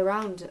be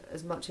around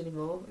as much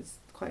anymore. It's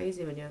quite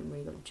easy when you haven't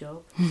really got a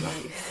job.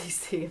 Like you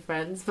see your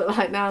friends,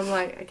 but now I'm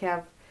like, okay,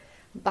 I'm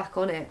back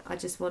on it. I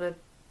just want to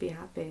be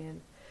happy,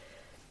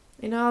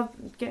 and I'm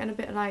getting a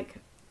bit like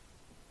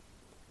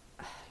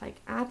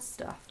ad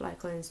stuff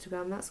like on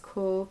Instagram. That's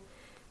cool,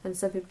 and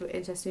some people are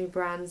interested in me.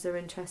 Brands are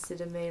interested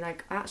in me.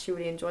 Like I actually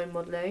really enjoy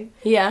modelling.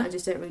 Yeah, I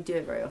just don't really do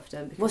it very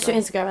often. What's your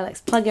Instagram,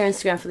 Alex? Plug your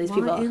Instagram for these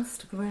people. My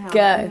Instagram.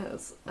 Go.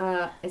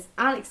 It's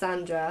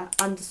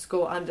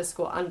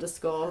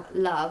Alexandra___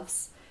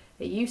 loves.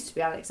 It used to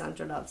be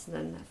Alexandra Loves, and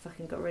then I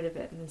fucking got rid of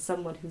it. And then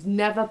someone who's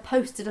never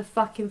posted a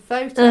fucking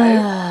photo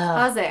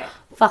has it.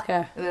 Fuck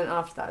her. And then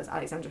after that was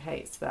Alexandra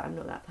Hates, but I'm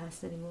not that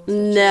person anymore. So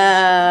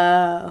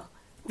no.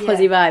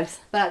 Fuzzy vibes.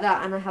 But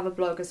that, and I have a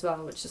blog as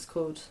well, which is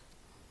called...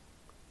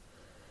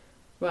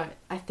 Right,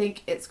 I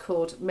think it's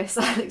called Miss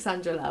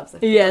Alexandra Loves.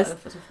 Yes.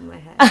 Off the top of my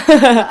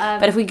head.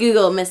 But if we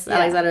Google Miss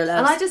Alexandra Loves...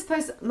 And I just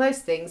post...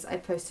 Most things I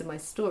post in my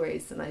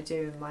stories than I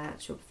do in my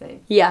actual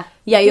thing. Yeah.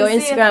 Yeah, your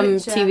Instagram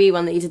TV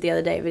one that you did the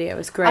other day video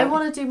was great. I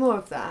want to do more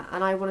of that,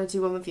 and I want to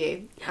do one with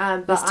you.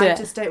 But I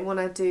just don't want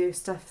to do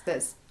stuff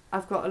that's...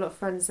 I've got a lot of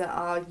friends that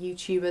are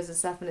YouTubers and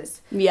stuff, and it's...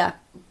 Yeah.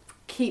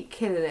 Keep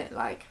killing it,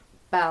 like,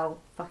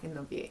 Belle, fucking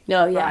love you.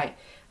 No, yeah. Right.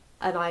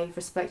 And I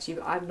respect you,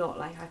 but I'm not,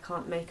 I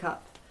can't make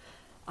up...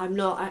 I'm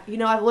not, I've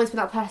always been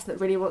that person that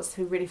really wants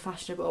to be really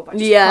fashionable, but I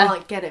just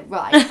can't get it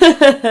right.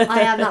 I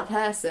am that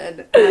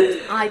person,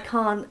 and I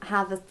can't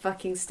have a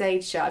fucking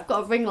stage show. I've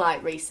got a ring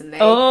light recently.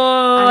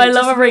 Oh, I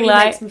love a ring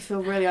light. It makes me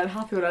feel really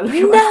unhappy when I look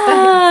at my face.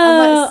 I'm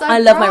like, so I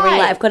love my ring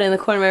light. I've got it in the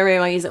corner of my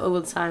room. I use it all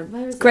the time.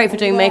 It's great for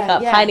doing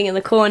makeup, hiding in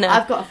the corner.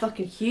 I've got a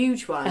fucking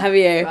huge one. Have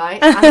you?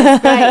 Right? And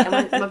it's great.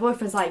 And my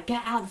boyfriend's like,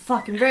 get out of the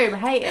fucking room. I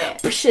hate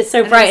it. It's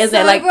so bright, isn't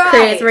it? Like,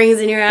 creates rings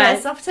in your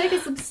eyes. I've taken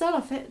some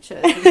stellar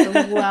pictures and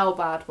some well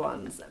bad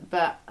ones,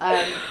 but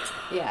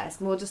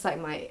it's more just like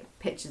my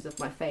pictures of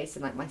my face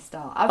and like my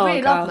style. I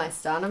really love my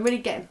style, and I'm really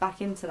getting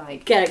back into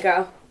like get it,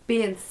 girl.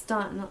 Being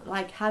not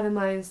like having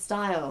my own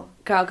style.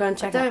 Girl, go and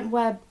check. Don't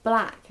wear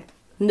black.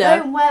 No.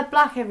 Don't wear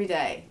black every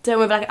day. Don't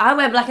wear black. I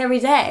wear black every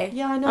day.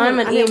 Yeah, I know. I'm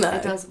an emo.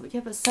 It does.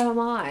 Yeah, but so am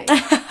I.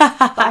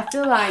 But I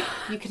feel like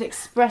you can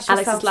express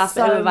yourself Alex's last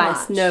bit of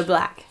advice: no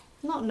black.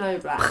 Not no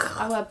black.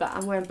 I wear black.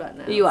 I'm wearing black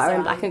now. You are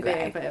in black and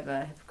grey. A bit of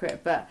a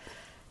hypocrite, but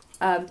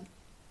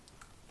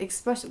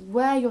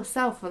wear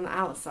yourself on the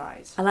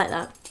outside. I like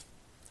that.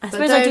 I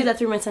suppose I do that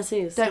through my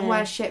tattoos. Don't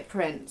wear shit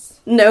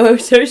prints. No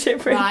shit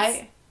prints.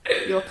 Right?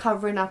 You're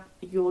covering up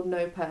your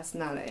no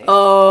personality.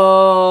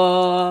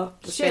 Oh,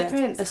 shit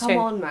prints. Come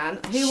on, man.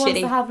 Who wants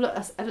to have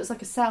it looks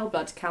like a cell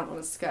blood count on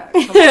a skirt?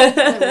 Come on, you don't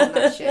want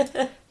that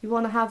shit. You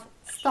want to have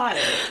style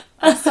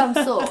of some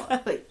sort,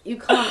 but you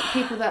can't.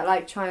 People that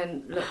like try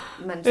and look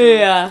mental.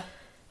 Yeah.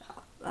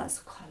 That's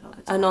quite a lot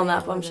of time. And on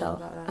that bombshell.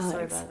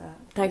 Sorry about that.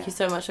 Thank you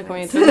so much for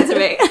coming and talking to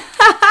me.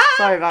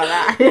 Sorry about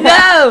that.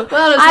 No!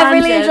 Well, I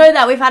really enjoyed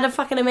that. We've had a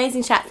fucking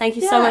amazing chat. Thank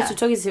you so much for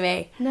talking to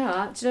me.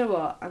 No, do you know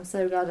what? I'm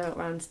so glad I got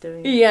around to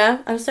doing it.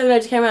 Yeah, I'm so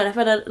glad you came around. I've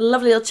had a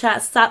lovely little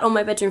chat, sat on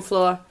my bedroom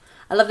floor.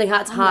 A lovely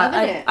heart to heart.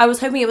 I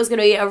was hoping it was going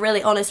to be a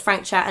really honest,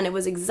 frank chat, and it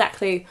was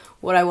exactly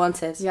what I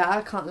wanted. Yeah,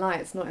 I can't lie.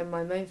 It's not in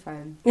my main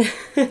phone. So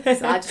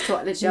I just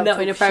thought, literally, not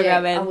in your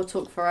programming. I will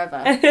talk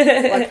forever.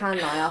 Well, I can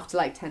lie after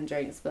like 10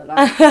 drinks, but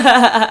like,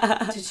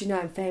 did you know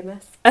I'm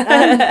famous?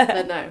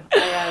 But no,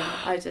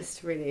 I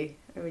just really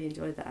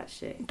enjoyed that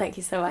actually. Thank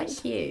you so much.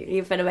 Thank you.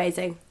 You've been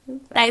amazing.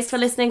 Thanks for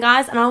listening,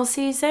 guys, and I will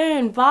see you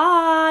soon.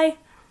 Bye.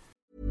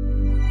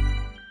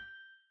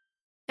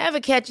 Ever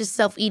catch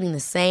yourself eating the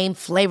same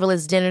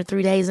flavorless dinner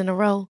 3 days in a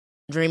row?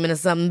 Dreaming of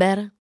something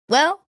better?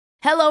 Well,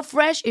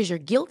 HelloFresh is your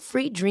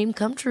guilt-free dream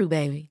come true,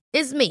 baby.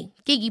 It's me,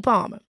 Keke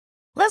Palmer.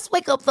 Let's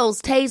wake up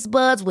those taste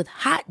buds with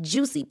hot,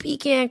 juicy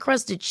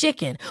pecan-crusted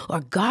chicken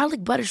or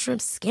garlic butter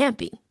shrimp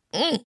scampi.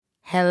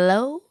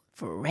 Hello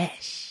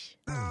Fresh.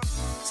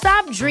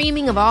 Stop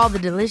dreaming of all the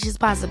delicious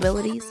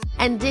possibilities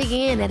and dig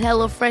in at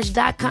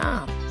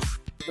HelloFresh.com.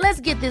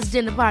 Let's get this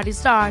dinner party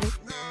started.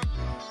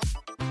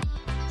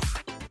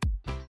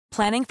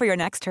 Planning for your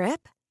next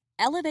trip?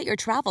 Elevate your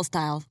travel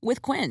style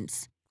with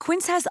Quince.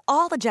 Quince has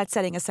all the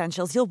jet-setting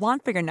essentials you'll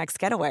want for your next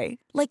getaway,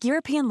 like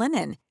European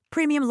linen,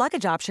 premium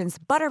luggage options,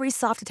 buttery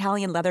soft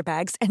Italian leather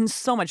bags, and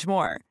so much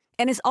more.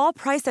 And is all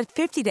priced at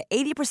 50 to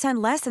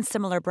 80% less than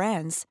similar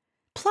brands.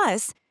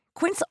 Plus,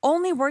 Quince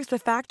only works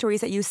with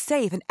factories that use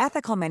safe and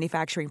ethical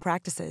manufacturing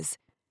practices.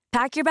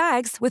 Pack your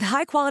bags with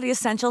high-quality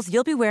essentials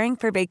you'll be wearing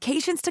for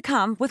vacations to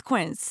come with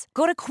Quince.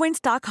 Go to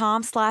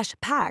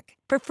quince.com/pack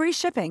for free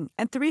shipping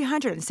and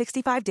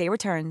 365-day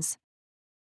returns.